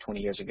 15, 20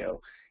 years ago.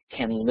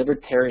 Can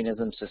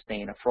libertarianism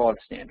sustain a fraud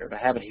standard? I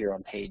have it here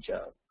on page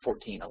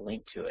 14, a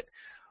link to it.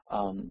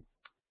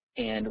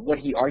 And what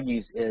he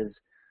argues is,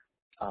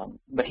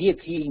 but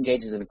he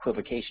engages in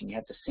equivocation. You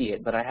have to see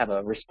it, but I have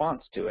a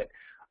response to it.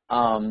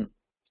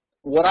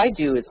 What I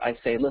do is I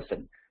say,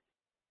 listen,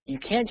 you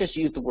can't just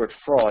use the word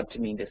fraud to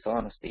mean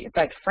dishonesty. In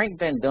fact, Frank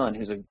Van Dun,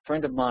 who's a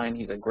friend of mine,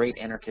 he's a great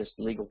anarchist,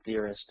 legal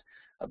theorist,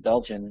 a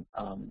Belgian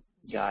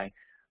guy,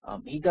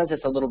 he does this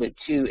a little bit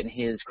too in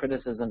his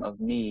criticism of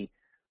me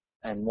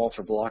and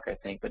Walter Block, I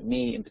think, but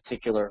me in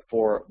particular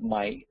for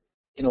my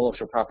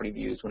intellectual property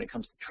views when it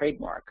comes to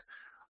trademark.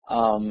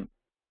 In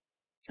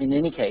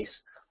any case,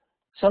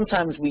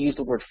 sometimes we use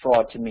the word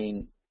fraud to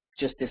mean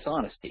just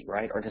dishonesty,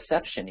 right, or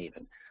deception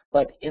even.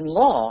 But in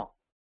law,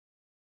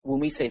 when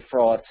we say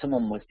fraud,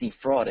 someone was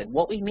defrauded,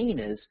 what we mean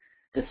is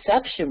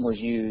Deception was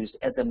used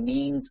as a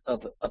means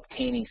of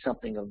obtaining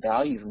something of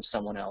value from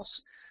someone else,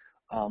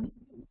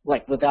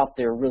 like without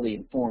their really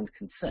informed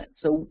consent.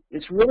 So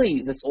it's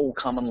really this old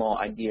common law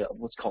idea of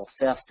what's called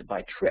theft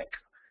by trick,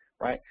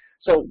 right?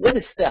 So what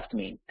does theft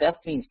mean? Theft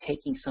means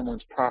taking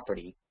someone's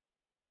property.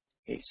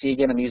 Okay, see,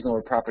 again, I'm using the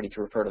word property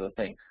to refer to the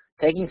thing.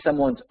 Taking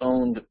someone's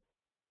owned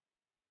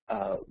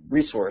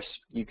resource,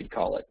 you could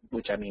call it,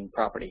 which I mean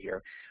property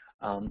here,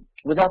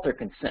 without their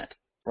consent,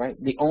 right?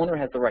 The owner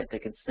has the right to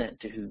consent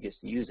to who gets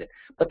to use it.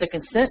 But the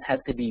consent has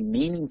to be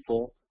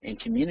meaningful and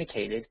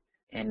communicated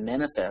and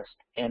manifest,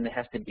 and it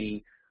has to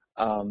be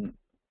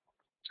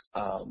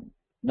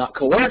not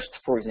coerced,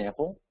 for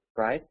example,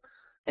 right?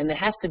 And it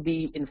has to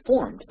be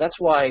informed. That's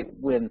why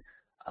when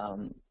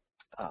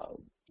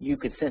you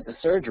consent to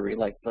surgery,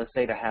 like let's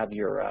say to have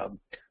your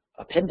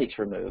appendix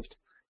removed,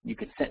 you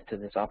consent to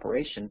this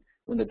operation.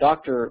 When the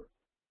doctor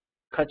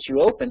cuts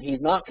you open,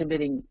 he's not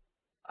committing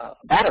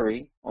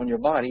battery on your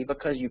body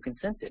because you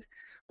consented.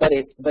 But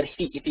if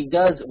he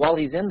does, while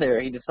he's in there,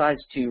 he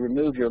decides to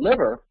remove your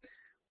liver,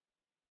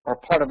 or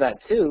part of that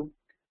too,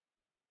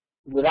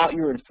 without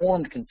your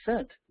informed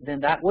consent, then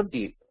that would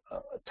be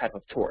a type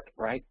of tort,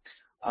 right?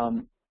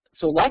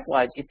 So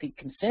likewise, if the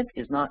consent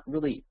is not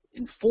really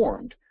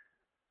informed,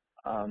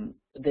 then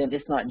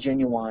it's not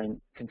genuine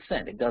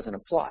consent. It doesn't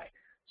apply.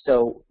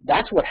 So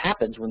that's what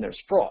happens when there's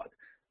fraud.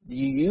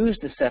 You use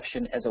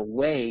deception as a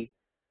way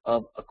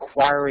of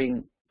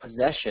acquiring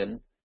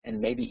possession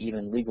and maybe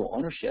even legal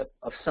ownership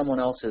of someone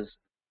else's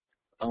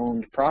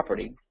owned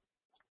property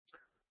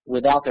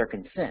without their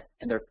consent,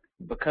 and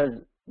because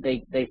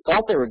they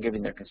thought they were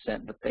giving their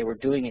consent, but they were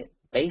doing it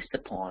based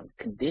upon,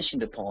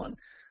 conditioned upon,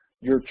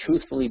 you're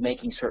truthfully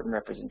making certain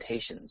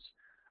representations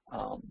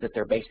that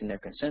they're basing their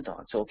consent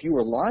on. So if you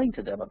were lying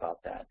to them about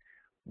that,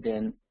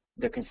 then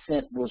their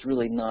consent was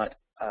really not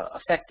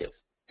effective.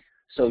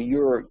 So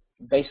you're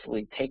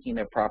basically taking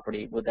their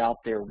property without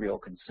their real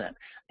consent.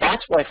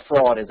 That's why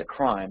fraud is a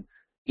crime,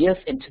 if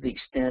and to the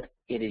extent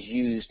it is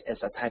used as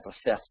a type of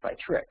theft by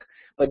trick.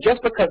 But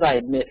just because I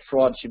admit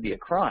fraud should be a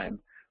crime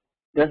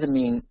doesn't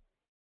mean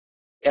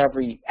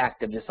every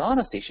act of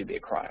dishonesty should be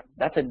a crime.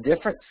 That's a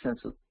different sense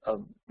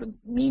of the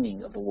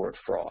meaning of the word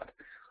fraud.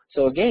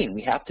 So again,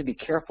 we have to be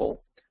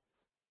careful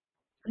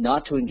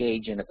not to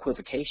engage in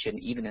equivocation,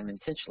 even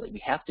unintentionally.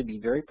 We have to be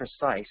very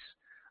precise,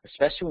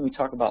 especially when we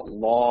talk about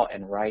law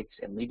and rights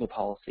and legal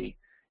policy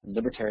and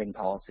libertarian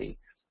policy.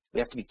 We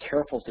have to be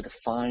careful to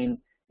define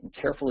and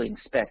carefully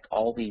inspect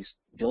all these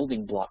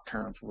building block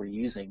terms we're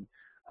using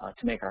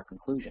to make our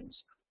conclusions.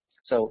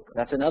 So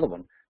that's another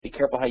one. Be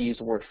careful how you use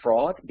the word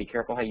fraud. Be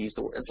careful how you use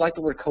the word. It's like the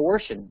word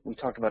coercion we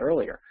talked about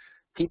earlier.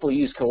 People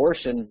use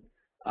coercion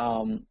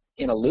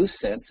in a loose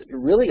sense. It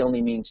really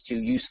only means to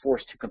use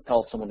force to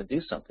compel someone to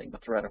do something, the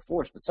threat of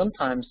force. But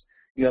sometimes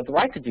you have the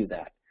right to do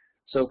that.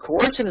 So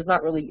coercion is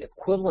not really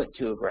equivalent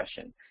to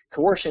aggression.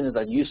 Coercion is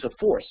a use of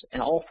force,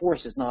 and all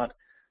force is not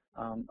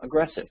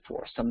aggressive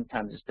force.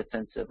 Sometimes it's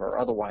defensive or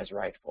otherwise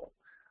rightful.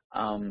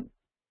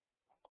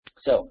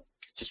 So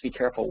just be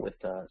careful with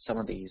some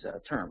of these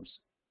terms.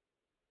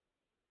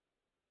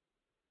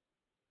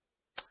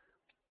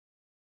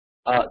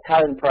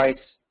 Tyler Price,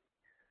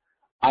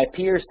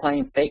 IPers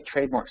claim fake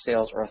trademark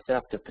sales are a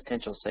theft of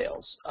potential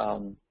sales.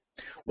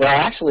 Well,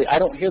 actually, I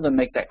don't hear them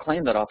make that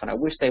claim that often. I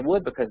wish they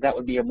would, because that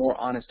would be a more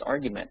honest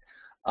argument.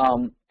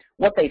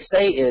 What they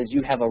say is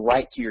you have a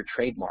right to your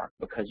trademark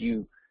because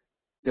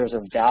there's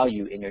a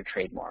value in your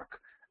trademark,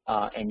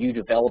 and you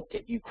developed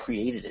it, you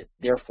created it,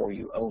 therefore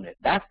you own it.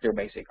 That's their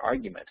basic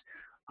argument.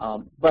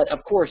 But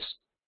of course,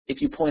 if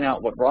you point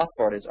out what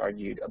Rothbard has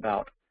argued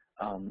about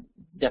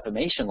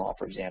defamation law,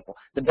 for example,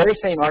 the very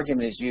same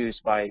argument is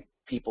used by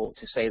people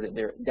to say that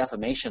their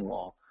defamation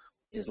law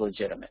is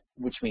legitimate,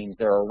 which means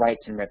there are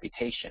rights and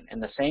reputation.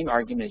 And the same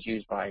argument is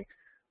used by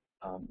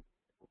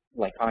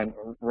like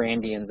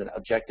Randians and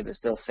objectivists.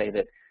 They'll say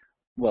that,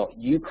 well,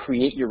 you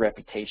create your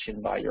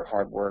reputation by your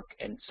hard work,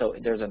 and so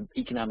there's an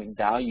economic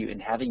value in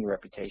having your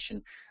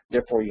reputation,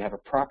 therefore you have a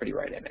property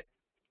right in it.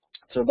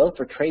 So both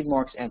for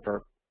trademarks and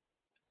for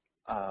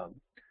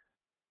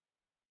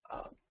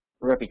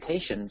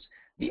reputations,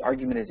 the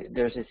argument is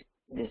there's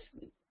this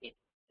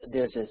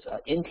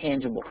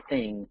intangible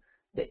thing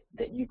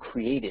that you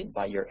created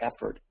by your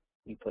effort.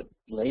 You put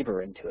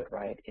labor into it,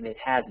 right? And it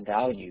has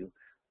value.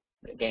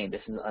 Again,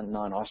 this is a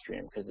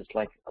non-Austrian because it's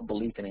like a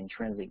belief in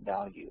intrinsic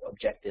value,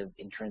 objective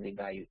intrinsic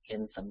value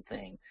in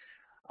something.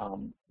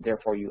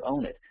 Therefore, you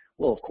own it.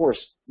 Well, of course,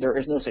 there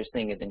is no such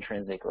thing as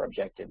intrinsic or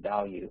objective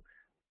value.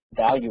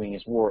 Valuing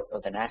is more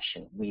of an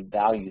action. We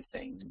value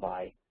things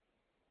by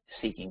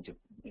seeking to,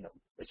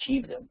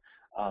 achieve them.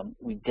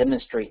 We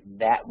demonstrate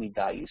that we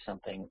value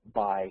something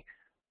by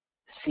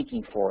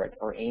seeking for it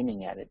or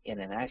aiming at it in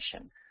an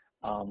action.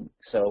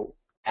 So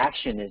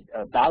action is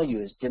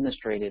value is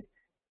demonstrated.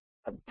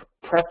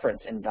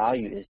 Preference and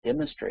value is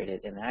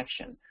demonstrated in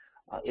action.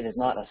 It is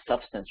not a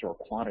substance or a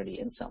quantity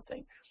in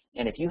something.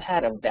 And if you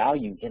had a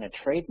value in a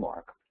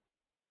trademark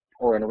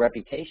or in a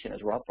reputation,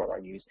 as Rothbard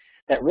argues,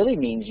 that really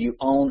means you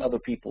own other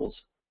people's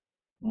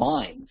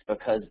minds,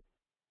 because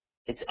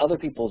It's other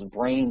people's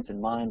brains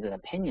and minds and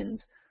opinions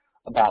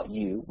about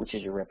you, which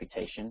is your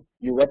reputation.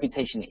 Your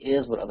reputation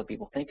is what other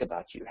people think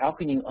about you. How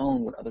can you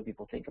own what other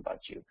people think about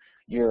you?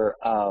 Your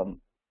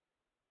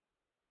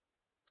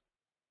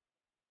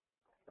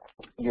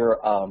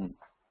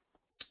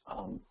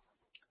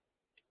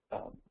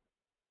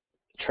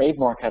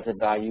trademark has a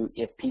value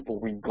if people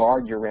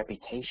regard your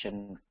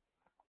reputation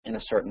in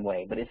a certain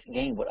way, but it's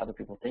again what other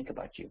people think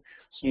about you.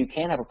 So you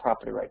can have a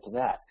property right to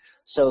that.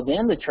 So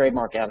then the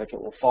trademark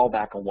advocate will fall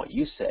back on what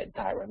you said,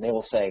 Tyron. They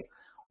will say,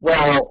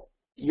 well,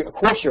 of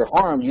course you're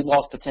harmed, you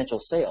lost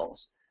potential sales.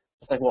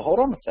 It's like, well, hold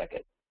on a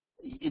second.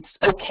 It's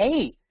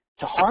okay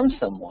to harm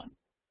someone.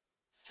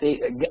 See,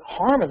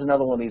 harm is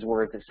another one of these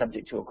words that's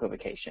subject to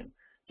equivocation.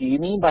 Do you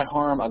mean by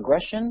harm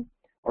aggression,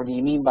 or do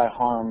you mean by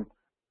harm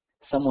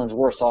someone's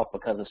worse off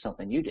because of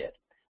something you did?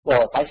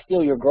 Well, if I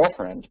steal your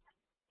girlfriend,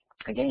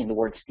 again, the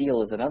word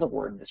steal is another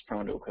word that's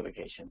prone to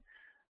equivocation.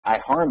 I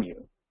harm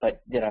you,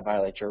 but did I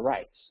violate your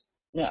rights?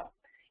 No.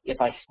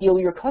 If I steal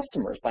your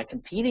customers by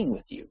competing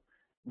with you,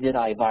 did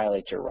I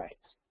violate your rights?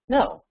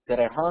 No. Did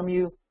I harm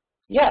you?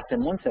 Yes,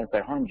 in one sense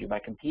I harmed you by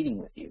competing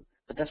with you,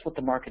 but that's what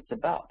the market's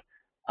about.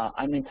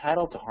 I'm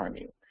entitled to harm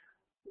you.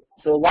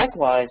 So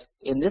likewise,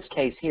 in this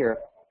case here,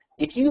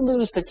 if you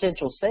lose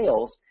potential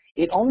sales,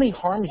 it only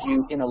harms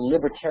you in a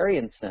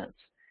libertarian sense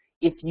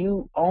if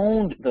you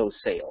owned those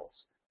sales.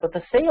 But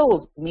the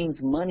sales means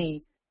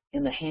money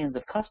in the hands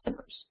of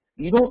customers.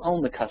 You don't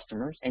own the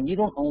customers, and you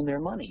don't own their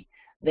money.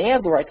 They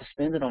have the right to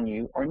spend it on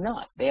you or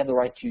not. They have the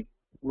right to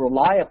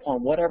rely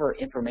upon whatever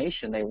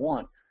information they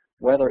want,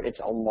 whether it's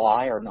a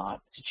lie or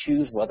not, to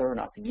choose whether or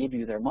not to give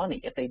you their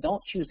money. If they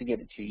don't choose to give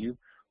it to you,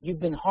 you've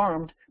been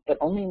harmed, but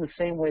only in the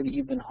same way that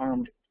you've been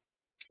harmed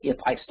if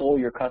I stole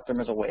your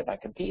customers away by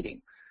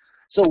competing.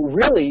 So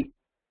really,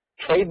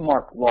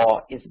 trademark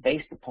law is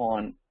based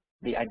upon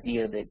the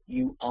idea that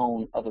you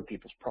own other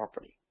people's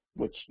property,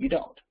 which you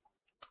don't.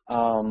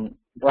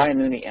 Brian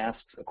Mooney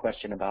asks a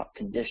question about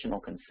conditional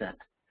consent.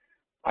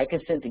 I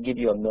consent to give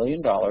you $1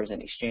 million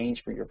in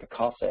exchange for your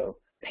Picasso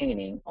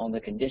painting on the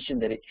condition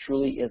that it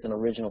truly is an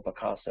original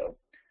Picasso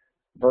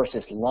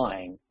versus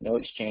lying, no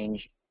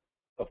exchange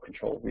of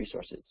controlled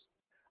resources.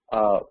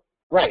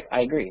 Right,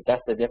 I agree.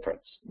 That's the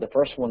difference. The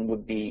first one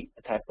would be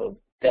a type of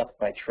theft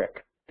by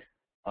trick,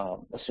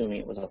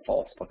 assuming it was a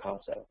false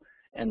Picasso.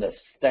 And the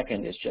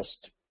second is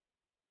just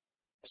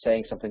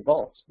saying something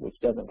false, which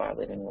doesn't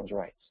violate anyone's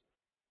rights.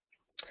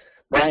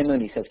 Brian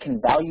Mooney says, can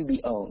value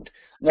be owned?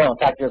 No, in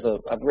fact,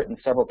 I've written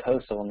several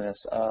posts on this.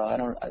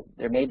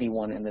 There may be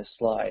one in this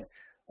slide.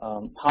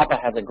 Hoppe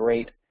has a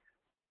great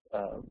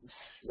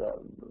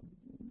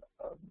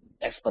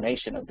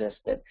explanation of this,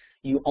 that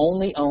you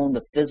only own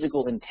the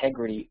physical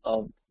integrity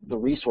of the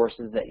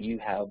resources that you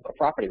have a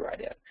property right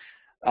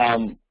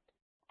in.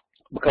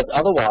 Because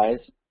otherwise,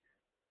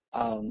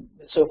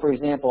 so for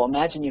example,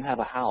 imagine you have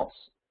a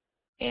house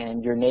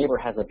and your neighbor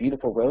has a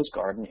beautiful rose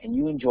garden and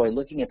you enjoy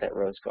looking at that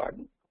rose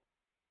garden.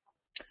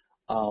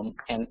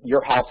 And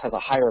your house has a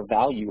higher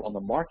value on the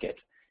market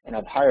and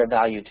a higher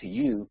value to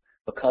you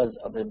because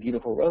of the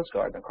beautiful rose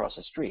garden across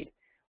the street.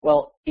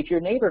 Well, if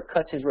your neighbor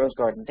cuts his rose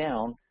garden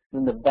down,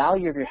 then the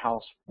value of your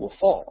house will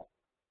fall.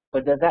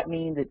 But does that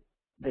mean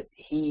that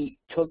he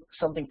took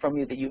something from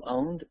you that you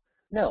owned?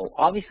 No,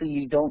 obviously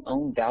you don't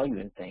own value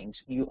in things.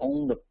 You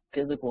own the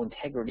physical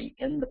integrity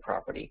in the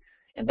property,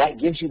 and that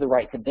gives you the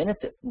right to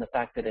benefit from the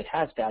fact that it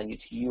has value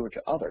to you or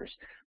to others.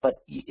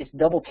 But it's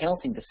double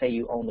counting to say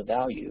you own the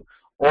value,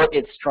 or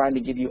it's trying to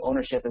give you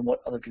ownership in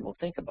what other people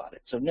think about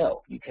it. So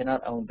no, you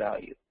cannot own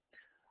value.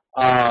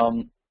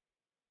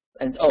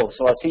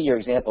 So I see your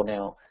example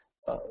now.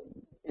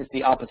 It's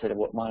the opposite of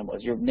what mine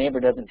was. Your neighbor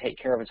doesn't take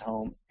care of his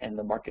home and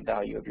the market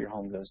value of your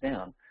home goes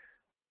down.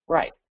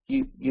 Right.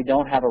 You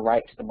don't have a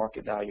right to the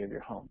market value of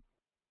your home.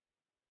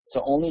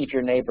 So only if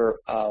your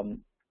neighbor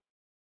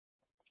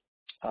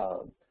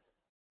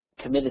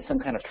committed some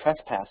kind of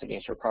trespass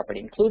against your property,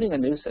 including a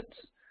nuisance,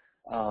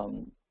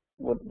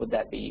 would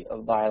that be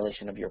a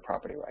violation of your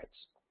property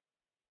rights.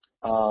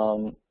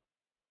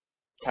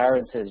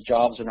 Tyron says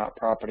jobs are not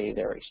property,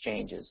 they're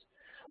exchanges.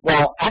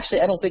 Well,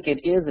 actually, I don't think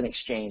it is an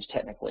exchange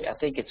technically. I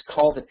think it's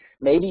called,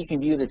 maybe you can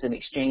view it as an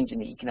exchange in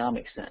the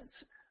economic sense.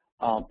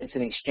 It's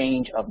an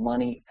exchange of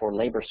money for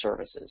labor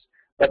services.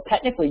 But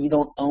technically, you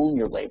don't own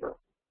your labor.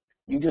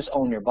 You just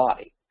own your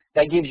body.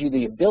 That gives you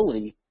the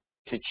ability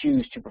to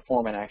choose to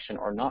perform an action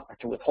or not, or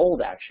to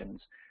withhold actions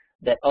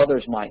that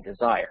others might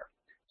desire.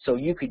 So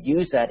you could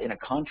use that in a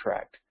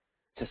contract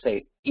to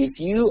say, if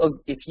you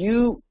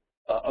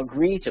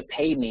agree to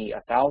pay me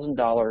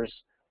 $1,000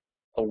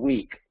 a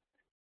week,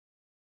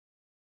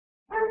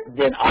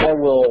 then I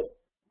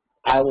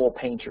will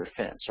paint your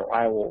fence, or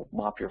I will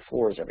mop your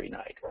floors every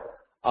night.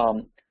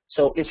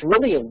 So it's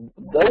really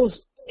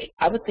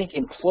I would think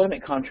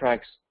employment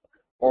contracts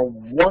are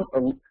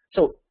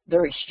so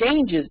they're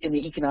exchanges in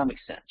the economic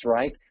sense,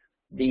 right?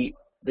 The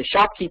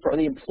shopkeeper or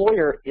the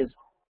employer is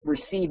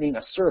receiving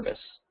a service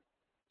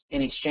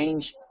in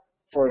exchange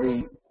for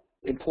the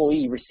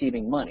employee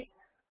receiving money,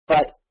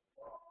 but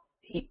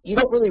you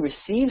don't really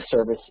receive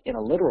service in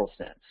a literal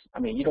sense. I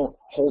mean, you don't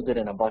hold it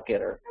in a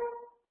bucket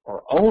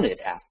or own it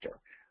after.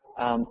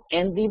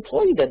 And the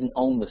employee doesn't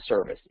own the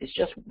service. It's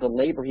just the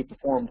labor he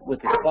performed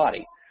with his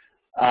body.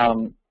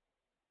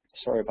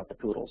 Sorry about the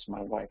poodles.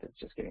 My wife is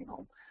just getting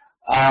home.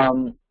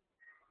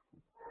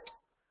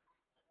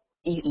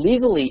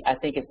 Legally, I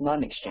think it's not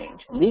an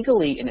exchange.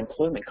 Legally, an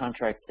employment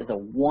contract is a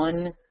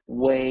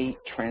one-way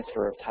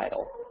transfer of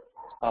title.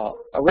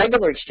 A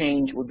regular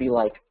exchange would be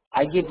like,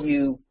 I give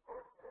you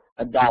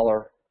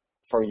 $1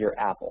 for your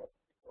apple.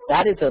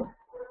 That is a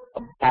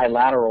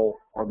bilateral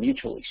or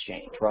mutual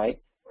exchange, right?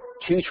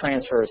 Two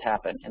transfers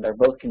happen, and they're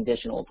both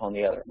conditional upon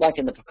the other. Like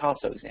in the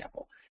Picasso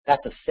example,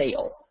 that's a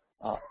sale.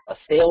 A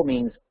sale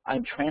means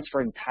I'm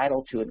transferring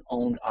title to an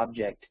owned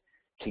object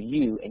to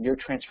you, and you're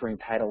transferring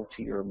title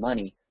to your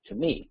money to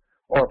me.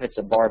 Or if it's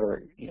a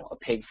barter, you know, a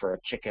pig for a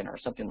chicken or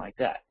something like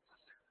that.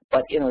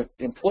 But in an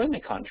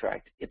employment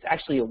contract, it's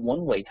actually a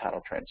one-way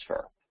title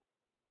transfer.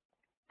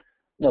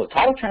 No,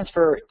 title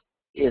transfer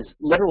is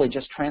literally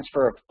just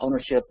transfer of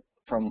ownership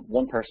from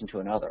one person to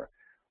another.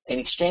 An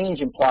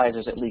exchange implies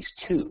there's at least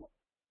two,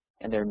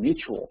 and they're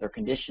mutual. They're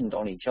conditioned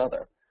on each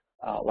other,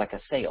 like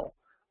a sale.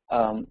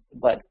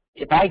 But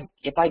if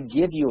I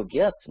give you a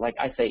gift, like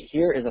I say,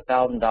 here is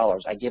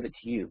 $1,000, I give it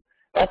to you,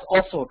 that's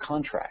also a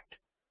contract,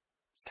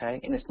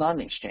 okay? And it's not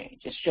an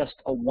exchange. It's just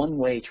a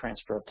one-way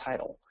transfer of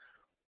title.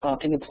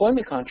 An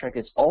employment contract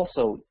is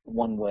also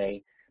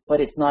one-way, but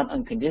it's not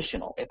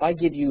unconditional. If I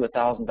give you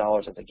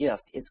 $1,000 as a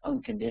gift, it's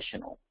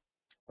unconditional,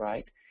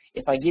 right?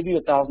 If I give you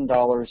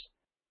 $1,000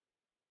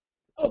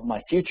 of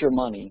my future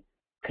money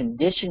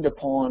conditioned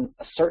upon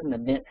a certain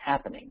event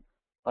happening,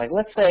 like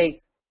let's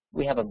say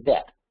we have a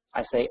bet.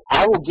 I say,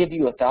 I will give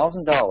you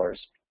 $1,000.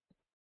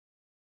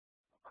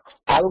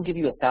 I will give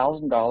you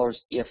 $1,000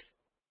 if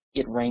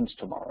it rains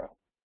tomorrow.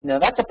 Now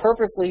that's a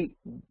perfectly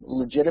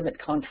legitimate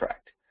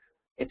contract.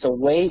 It's a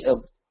way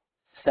of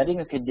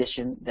setting a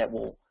condition that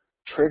will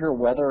trigger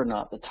whether or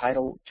not the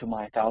title to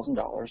my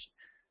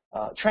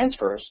 $1,000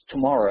 transfers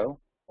tomorrow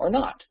or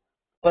not.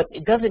 But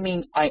it doesn't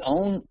mean I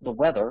own the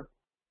weather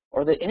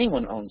or that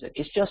anyone owns it.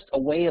 It's just a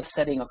way of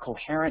setting a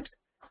coherent,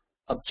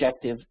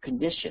 objective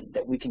condition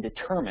that we can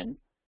determine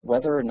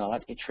whether or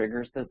not it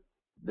triggers the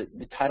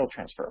title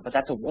transfer. But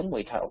that's a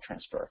one-way title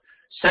transfer.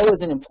 So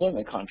is an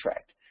employment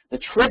contract. The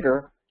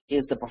trigger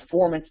is the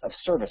performance of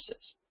services.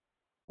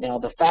 Now,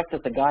 the fact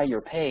that the guy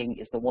you're paying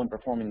is the one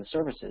performing the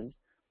services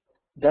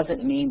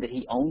doesn't mean that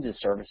he owns his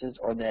services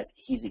or that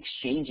he's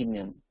exchanging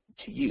them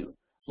to you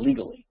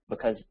legally,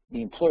 because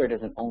the employer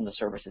doesn't own the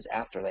services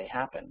after they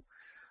happen.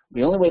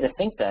 The only way to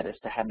think that is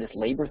to have this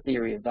labor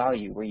theory of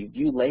value, where you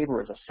view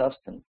labor as a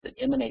substance that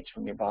emanates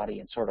from your body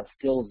and sort of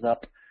fills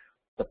up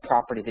the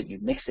property that you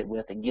mix it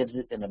with and gives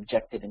it an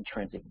objective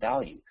intrinsic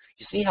value.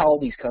 You see how all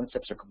these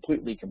concepts are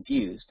completely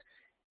confused,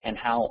 and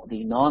how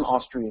the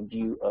non-Austrian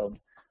view of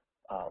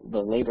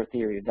the labor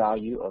theory of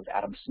value of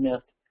Adam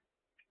Smith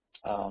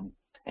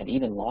and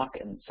even Locke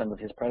and some of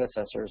his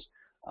predecessors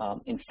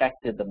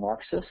infected the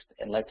Marxist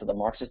and led to the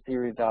Marxist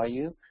theory of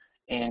value,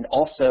 and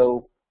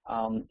also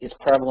is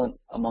prevalent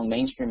among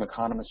mainstream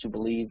economists who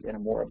believe in a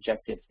more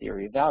objective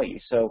theory of value.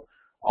 So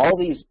all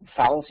these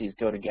fallacies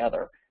go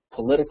together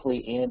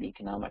politically and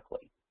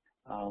economically.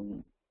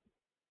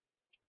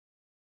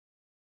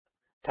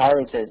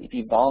 Tyron says, if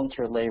you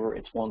volunteer labor,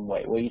 it's one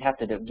way. Well, you'd have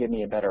to give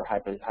me a better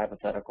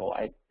hypothetical.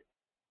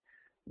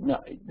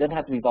 No, it doesn't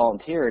have to be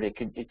volunteered. It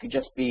could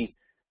just be,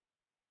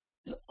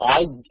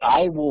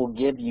 I will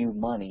give you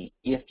money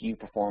if you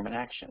perform an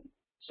action.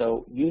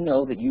 So you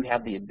know that you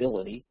have the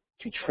ability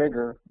to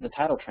trigger the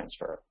title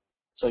transfer.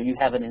 So you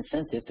have an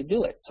incentive to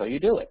do it. So you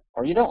do it,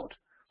 or you don't.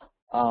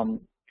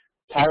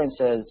 Tyron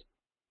says,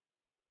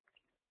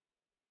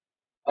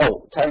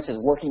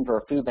 working for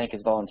a food bank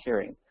is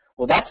volunteering.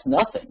 Well, that's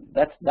nothing.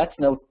 That's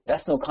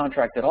no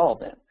contract at all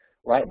then,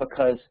 right?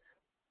 Because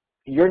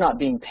you're not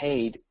being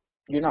paid,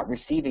 you're not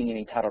receiving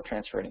any title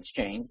transfer in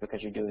exchange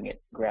because you're doing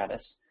it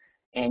gratis,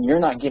 and you're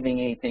not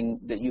giving anything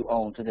that you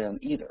own to them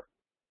either.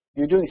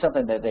 You're doing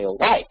something that they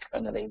like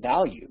and that they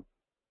value,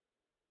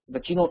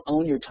 but you don't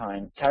own your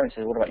time. Tyron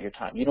says, what about your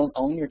time? You don't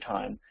own your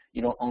time.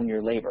 You don't own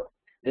your labor.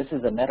 This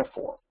is a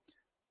metaphor.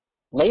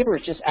 Labor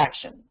is just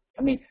action.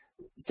 I mean,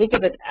 think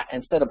of it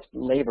instead of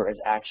labor as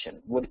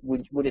action.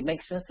 Would it make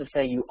sense to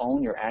say you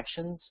own your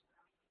actions?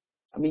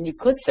 I mean, you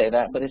could say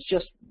that, but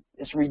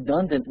it's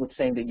redundant with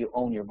saying that you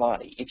own your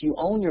body. If you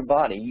own your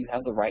body, you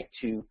have the right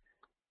to.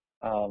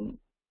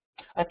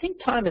 I think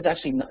time is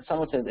actually not,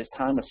 someone says is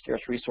time a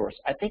scarce resource.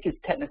 I think it's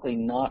technically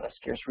not a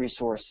scarce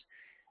resource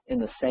in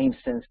the same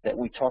sense that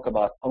we talk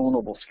about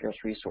ownable scarce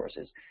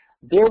resources.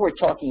 There we're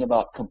talking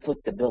about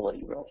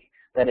conflictability, really.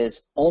 That is,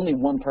 only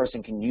one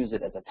person can use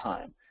it at a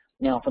time.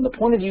 Now, from the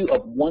point of view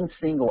of one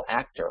single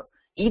actor,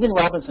 even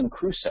Robinson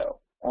Crusoe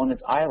on his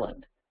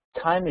island,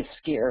 time is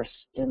scarce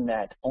in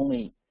that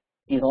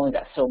he's only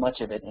got so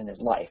much of it in his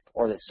life,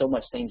 or that so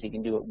much things he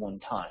can do at one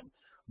time.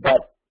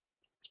 But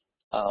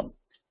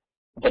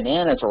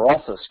bananas are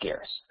also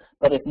scarce.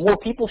 But if more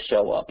people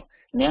show up,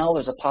 now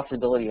there's a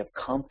possibility of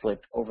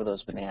conflict over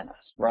those bananas,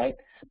 right?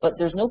 But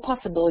there's no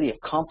possibility of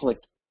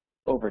conflict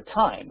over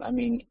time. I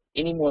mean,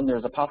 any more than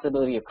there's a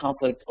possibility of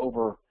conflict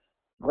over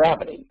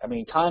gravity. I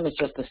mean, time is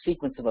just a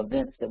sequence of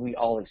events that we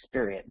all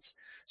experience.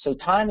 So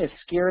time is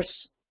scarce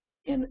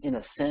in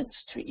a sense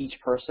to each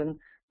person,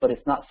 but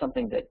it's not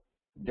something that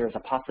there's a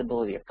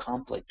possibility of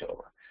conflict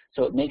over.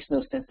 So it makes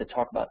no sense to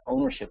talk about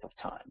ownership of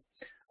time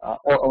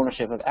or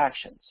ownership of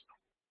actions,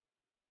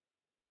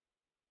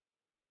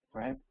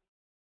 right?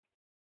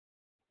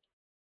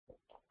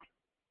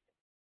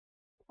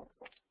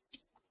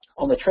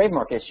 On the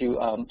trademark issue,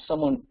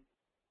 someone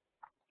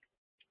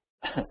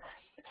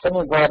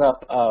brought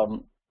up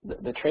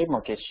the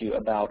trademark issue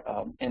about,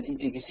 and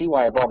you can see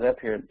why I brought it up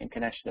here in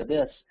connection to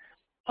this.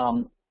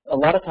 A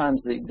lot of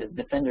times the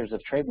defenders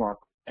of trademark,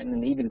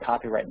 and even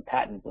copyright and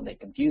patent, when they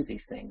confuse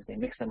these things, they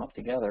mix them up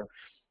together,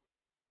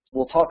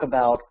 will talk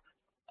about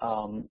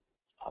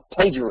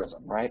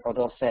plagiarism, right? Or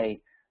they'll say,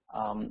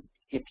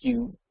 if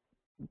you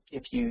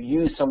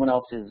use someone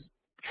else's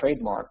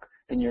trademark,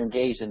 then you're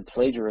engaged in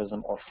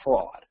plagiarism or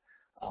fraud.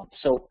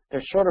 So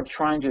they're sort of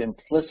trying to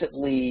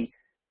implicitly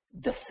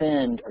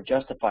defend or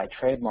justify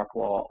trademark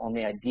law on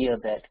the idea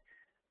that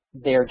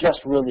they're just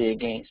really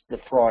against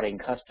defrauding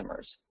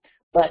customers.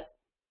 But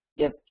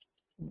if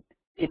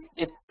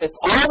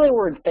all they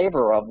were in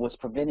favor of was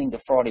preventing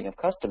defrauding of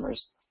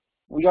customers,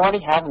 we already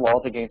have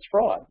laws against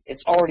fraud.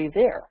 It's already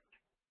there.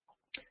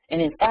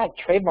 And in fact,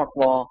 trademark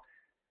law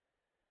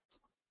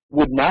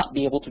would not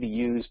be able to be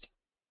used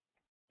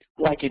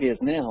like it is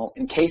now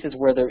in cases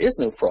where there is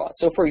no fraud.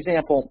 So for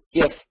example,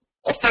 if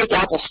a fake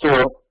Apple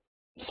store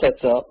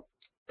sets up,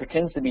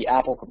 pretends to be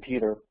Apple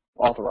computer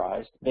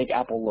authorized, big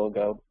Apple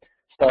logo,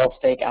 sells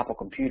fake Apple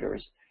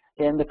computers,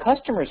 then the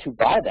customers who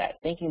buy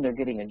that, thinking they're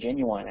getting a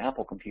genuine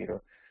Apple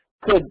computer,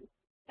 could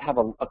have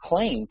a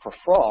claim for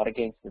fraud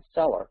against the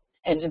seller.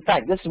 And in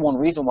fact, this is one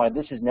reason why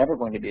this is never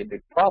going to be a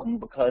big problem,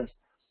 because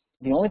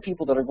the only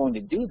people that are going to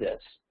do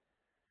this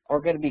are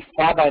going to be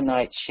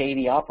fly-by-night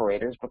shady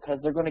operators, because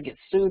they're going to get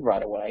sued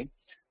right away.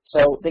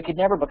 So they could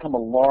never become a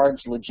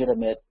large,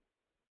 legitimate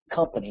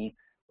company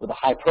with a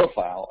high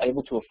profile,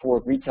 able to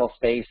afford retail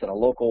space at a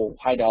local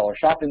high-dollar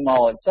shopping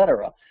mall,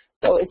 etc.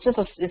 So it's just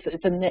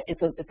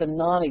it's a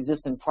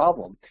non-existent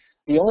problem.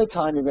 The only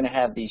time you're going to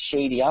have these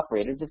shady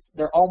operators is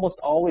they're almost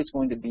always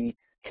going to be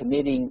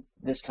committing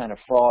this kind of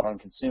fraud on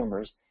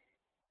consumers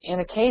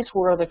in a case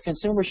where the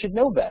consumer should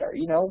know better.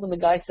 You know, when the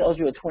guy sells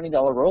you a $20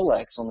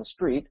 Rolex on the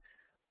street,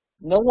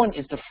 no one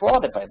is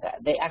defrauded by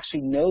that. They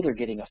actually know they're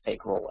getting a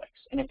fake Rolex.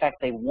 And in fact,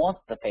 they want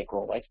the fake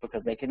Rolex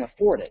because they can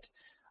afford it.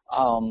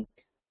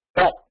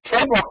 But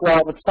trademark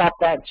law would stop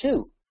that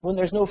too, when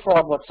there's no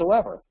fraud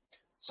whatsoever.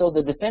 So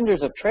the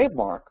defenders of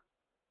trademark,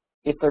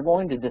 if they're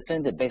going to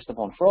defend it based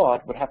upon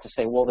fraud, would have to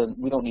say, well, then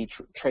we don't need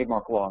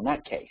trademark law in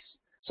that case.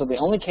 So the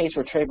only case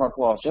where trademark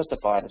law is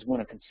justified is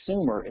when a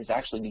consumer is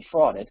actually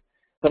defrauded.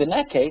 But in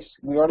that case,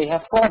 we already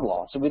have fraud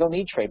law, so we don't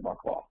need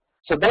trademark law.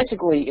 So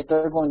basically, if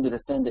they're going to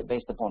defend it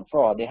based upon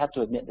fraud, they have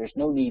to admit there's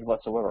no need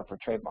whatsoever for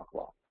trademark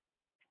law.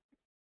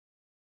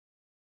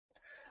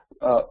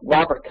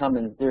 Robert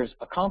Cummins, there's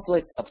a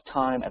conflict of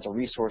time as a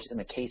resource in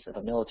the case of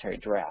a military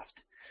draft.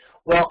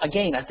 Well,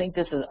 again, I think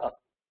this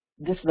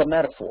is a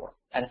metaphor.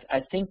 And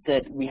I think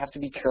that we have to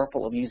be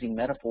careful of using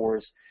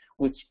metaphors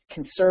which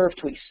can serve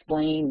to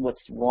explain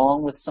what's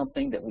wrong with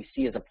something that we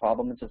see as a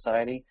problem in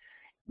society,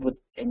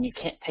 and you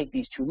can't take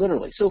these too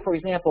literally. So, for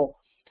example,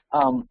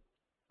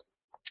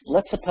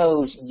 let's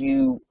suppose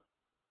you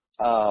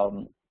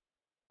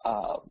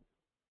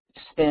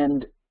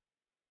spend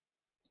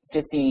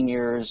 15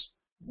 years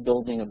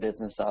building a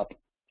business up,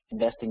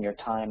 investing your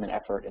time and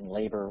effort and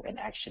labor and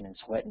action and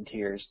sweat and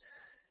tears,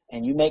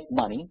 and you make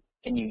money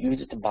and you use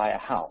it to buy a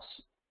house.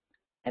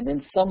 And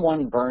then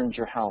someone burns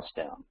your house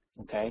down,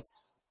 okay?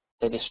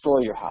 They destroy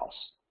your house,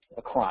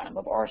 a crime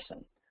of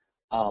arson.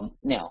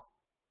 Now,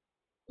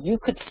 you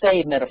could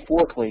say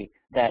metaphorically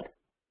that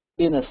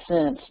in a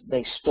sense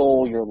they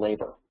stole your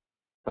labor,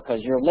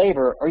 because your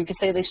labor, or you could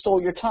say they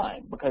stole your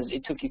time because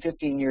it took you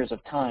 15 years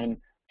of time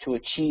to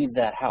achieve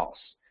that house.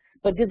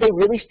 But did they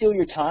really steal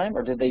your time,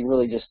 or did they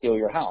really just steal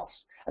your house?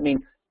 I mean,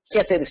 you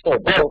can't say they stole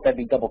both, that'd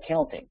be double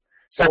counting.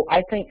 So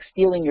I think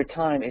stealing your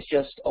time is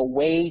just a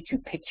way to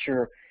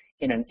picture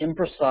in an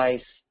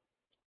imprecise,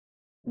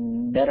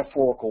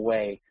 metaphorical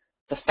way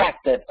the fact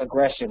that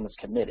aggression was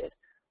committed.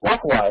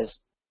 Likewise,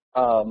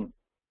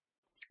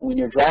 when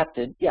you're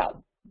drafted, yeah,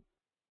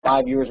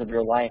 5 years of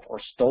your life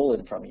are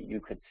stolen from you, you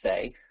could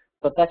say,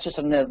 but that's just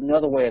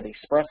another way of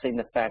expressing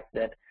the fact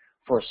that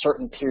for a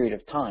certain period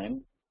of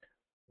time,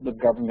 the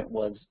government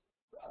was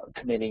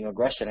committing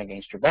aggression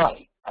against your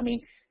body. I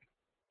mean,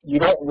 you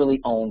don't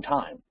really own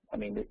time. I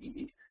mean,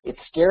 it's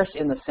scarce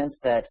in the sense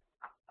that,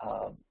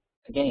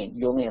 again,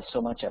 you only have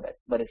so much of it,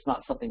 but it's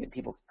not something that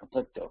people can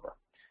conflict over.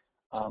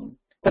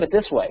 Put it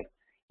this way,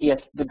 if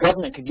the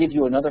government could give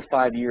you another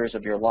 5 years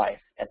of your life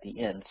at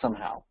the end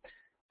somehow,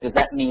 does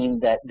that mean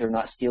that they're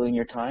not stealing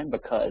your time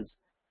because,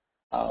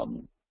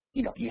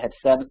 you know, you had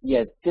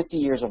 50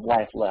 years of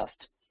life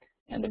left,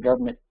 and the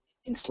government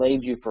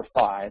enslaved you for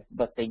 5,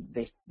 but they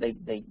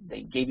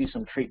gave you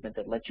some treatment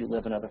that let you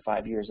live another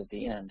 5 years at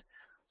the end.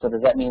 So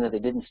does that mean that they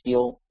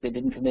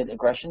didn't commit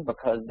aggression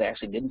because they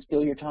actually didn't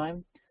steal your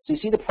time? So you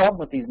see the problem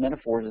with these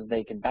metaphors is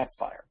they can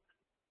backfire.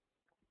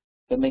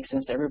 That makes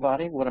sense to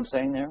everybody, what I'm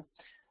saying there?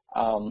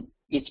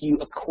 If you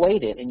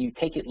equate it and you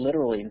take it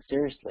literally and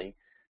seriously,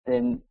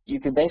 then you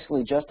can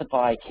basically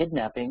justify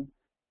kidnapping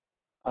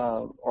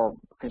or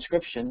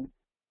conscription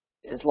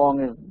as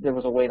long as there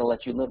was a way to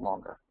let you live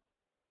longer.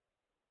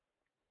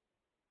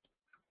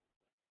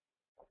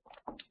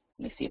 Let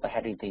me see if I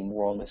had anything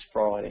more on this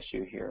fraud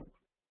issue here.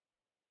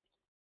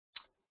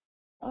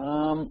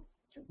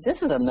 This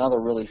is another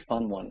really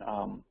fun one.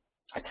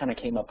 I kind of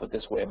came up with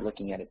this way of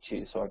looking at it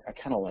too, so I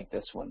kind of like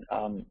this one.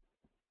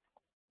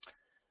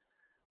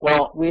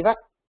 Well,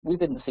 we've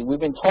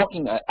been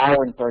talking an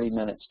hour and 30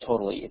 minutes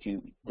totally if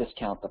you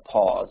discount the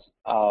pause.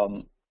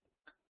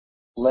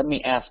 Let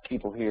me ask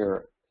people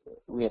here.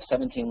 We have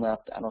 17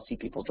 left. I don't see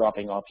people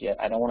dropping off yet.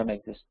 I don't want to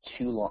make this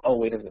too long. Oh,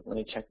 wait a minute. Let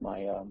me check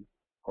my.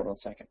 Hold on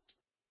a second.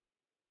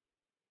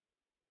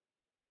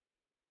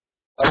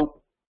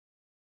 Oh,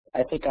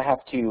 I think I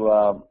have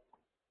to.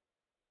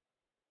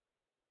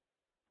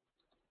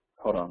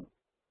 Hold on.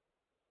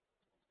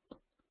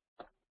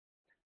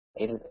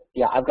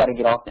 Yeah, I've got to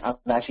get off. I'm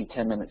actually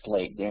 10 minutes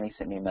late. Danny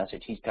sent me a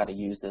message. He's got to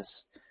use this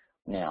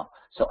now.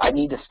 So I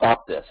need to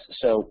stop this.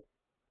 So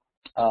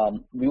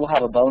we will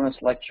have a bonus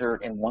lecture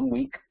in 1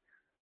 week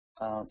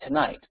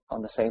tonight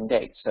on the same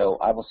date. So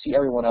I will see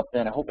everyone up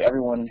then. I hope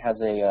everyone has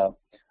a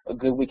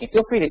good week. And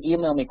feel free to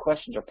email me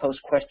questions or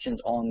post questions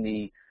on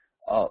the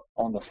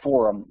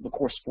forum, the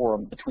course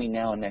forum, between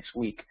now and next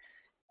week.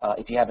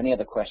 If you have any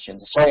other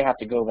questions. Sorry I have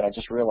to go, but I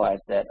just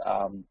realized that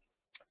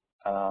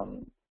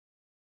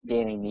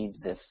Danny needs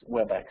this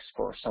WebEx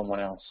for someone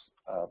else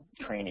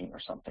training or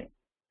something.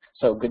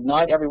 So good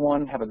night,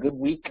 everyone. Have a good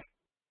week,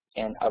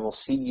 and I will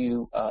see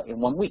you in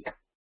 1 week.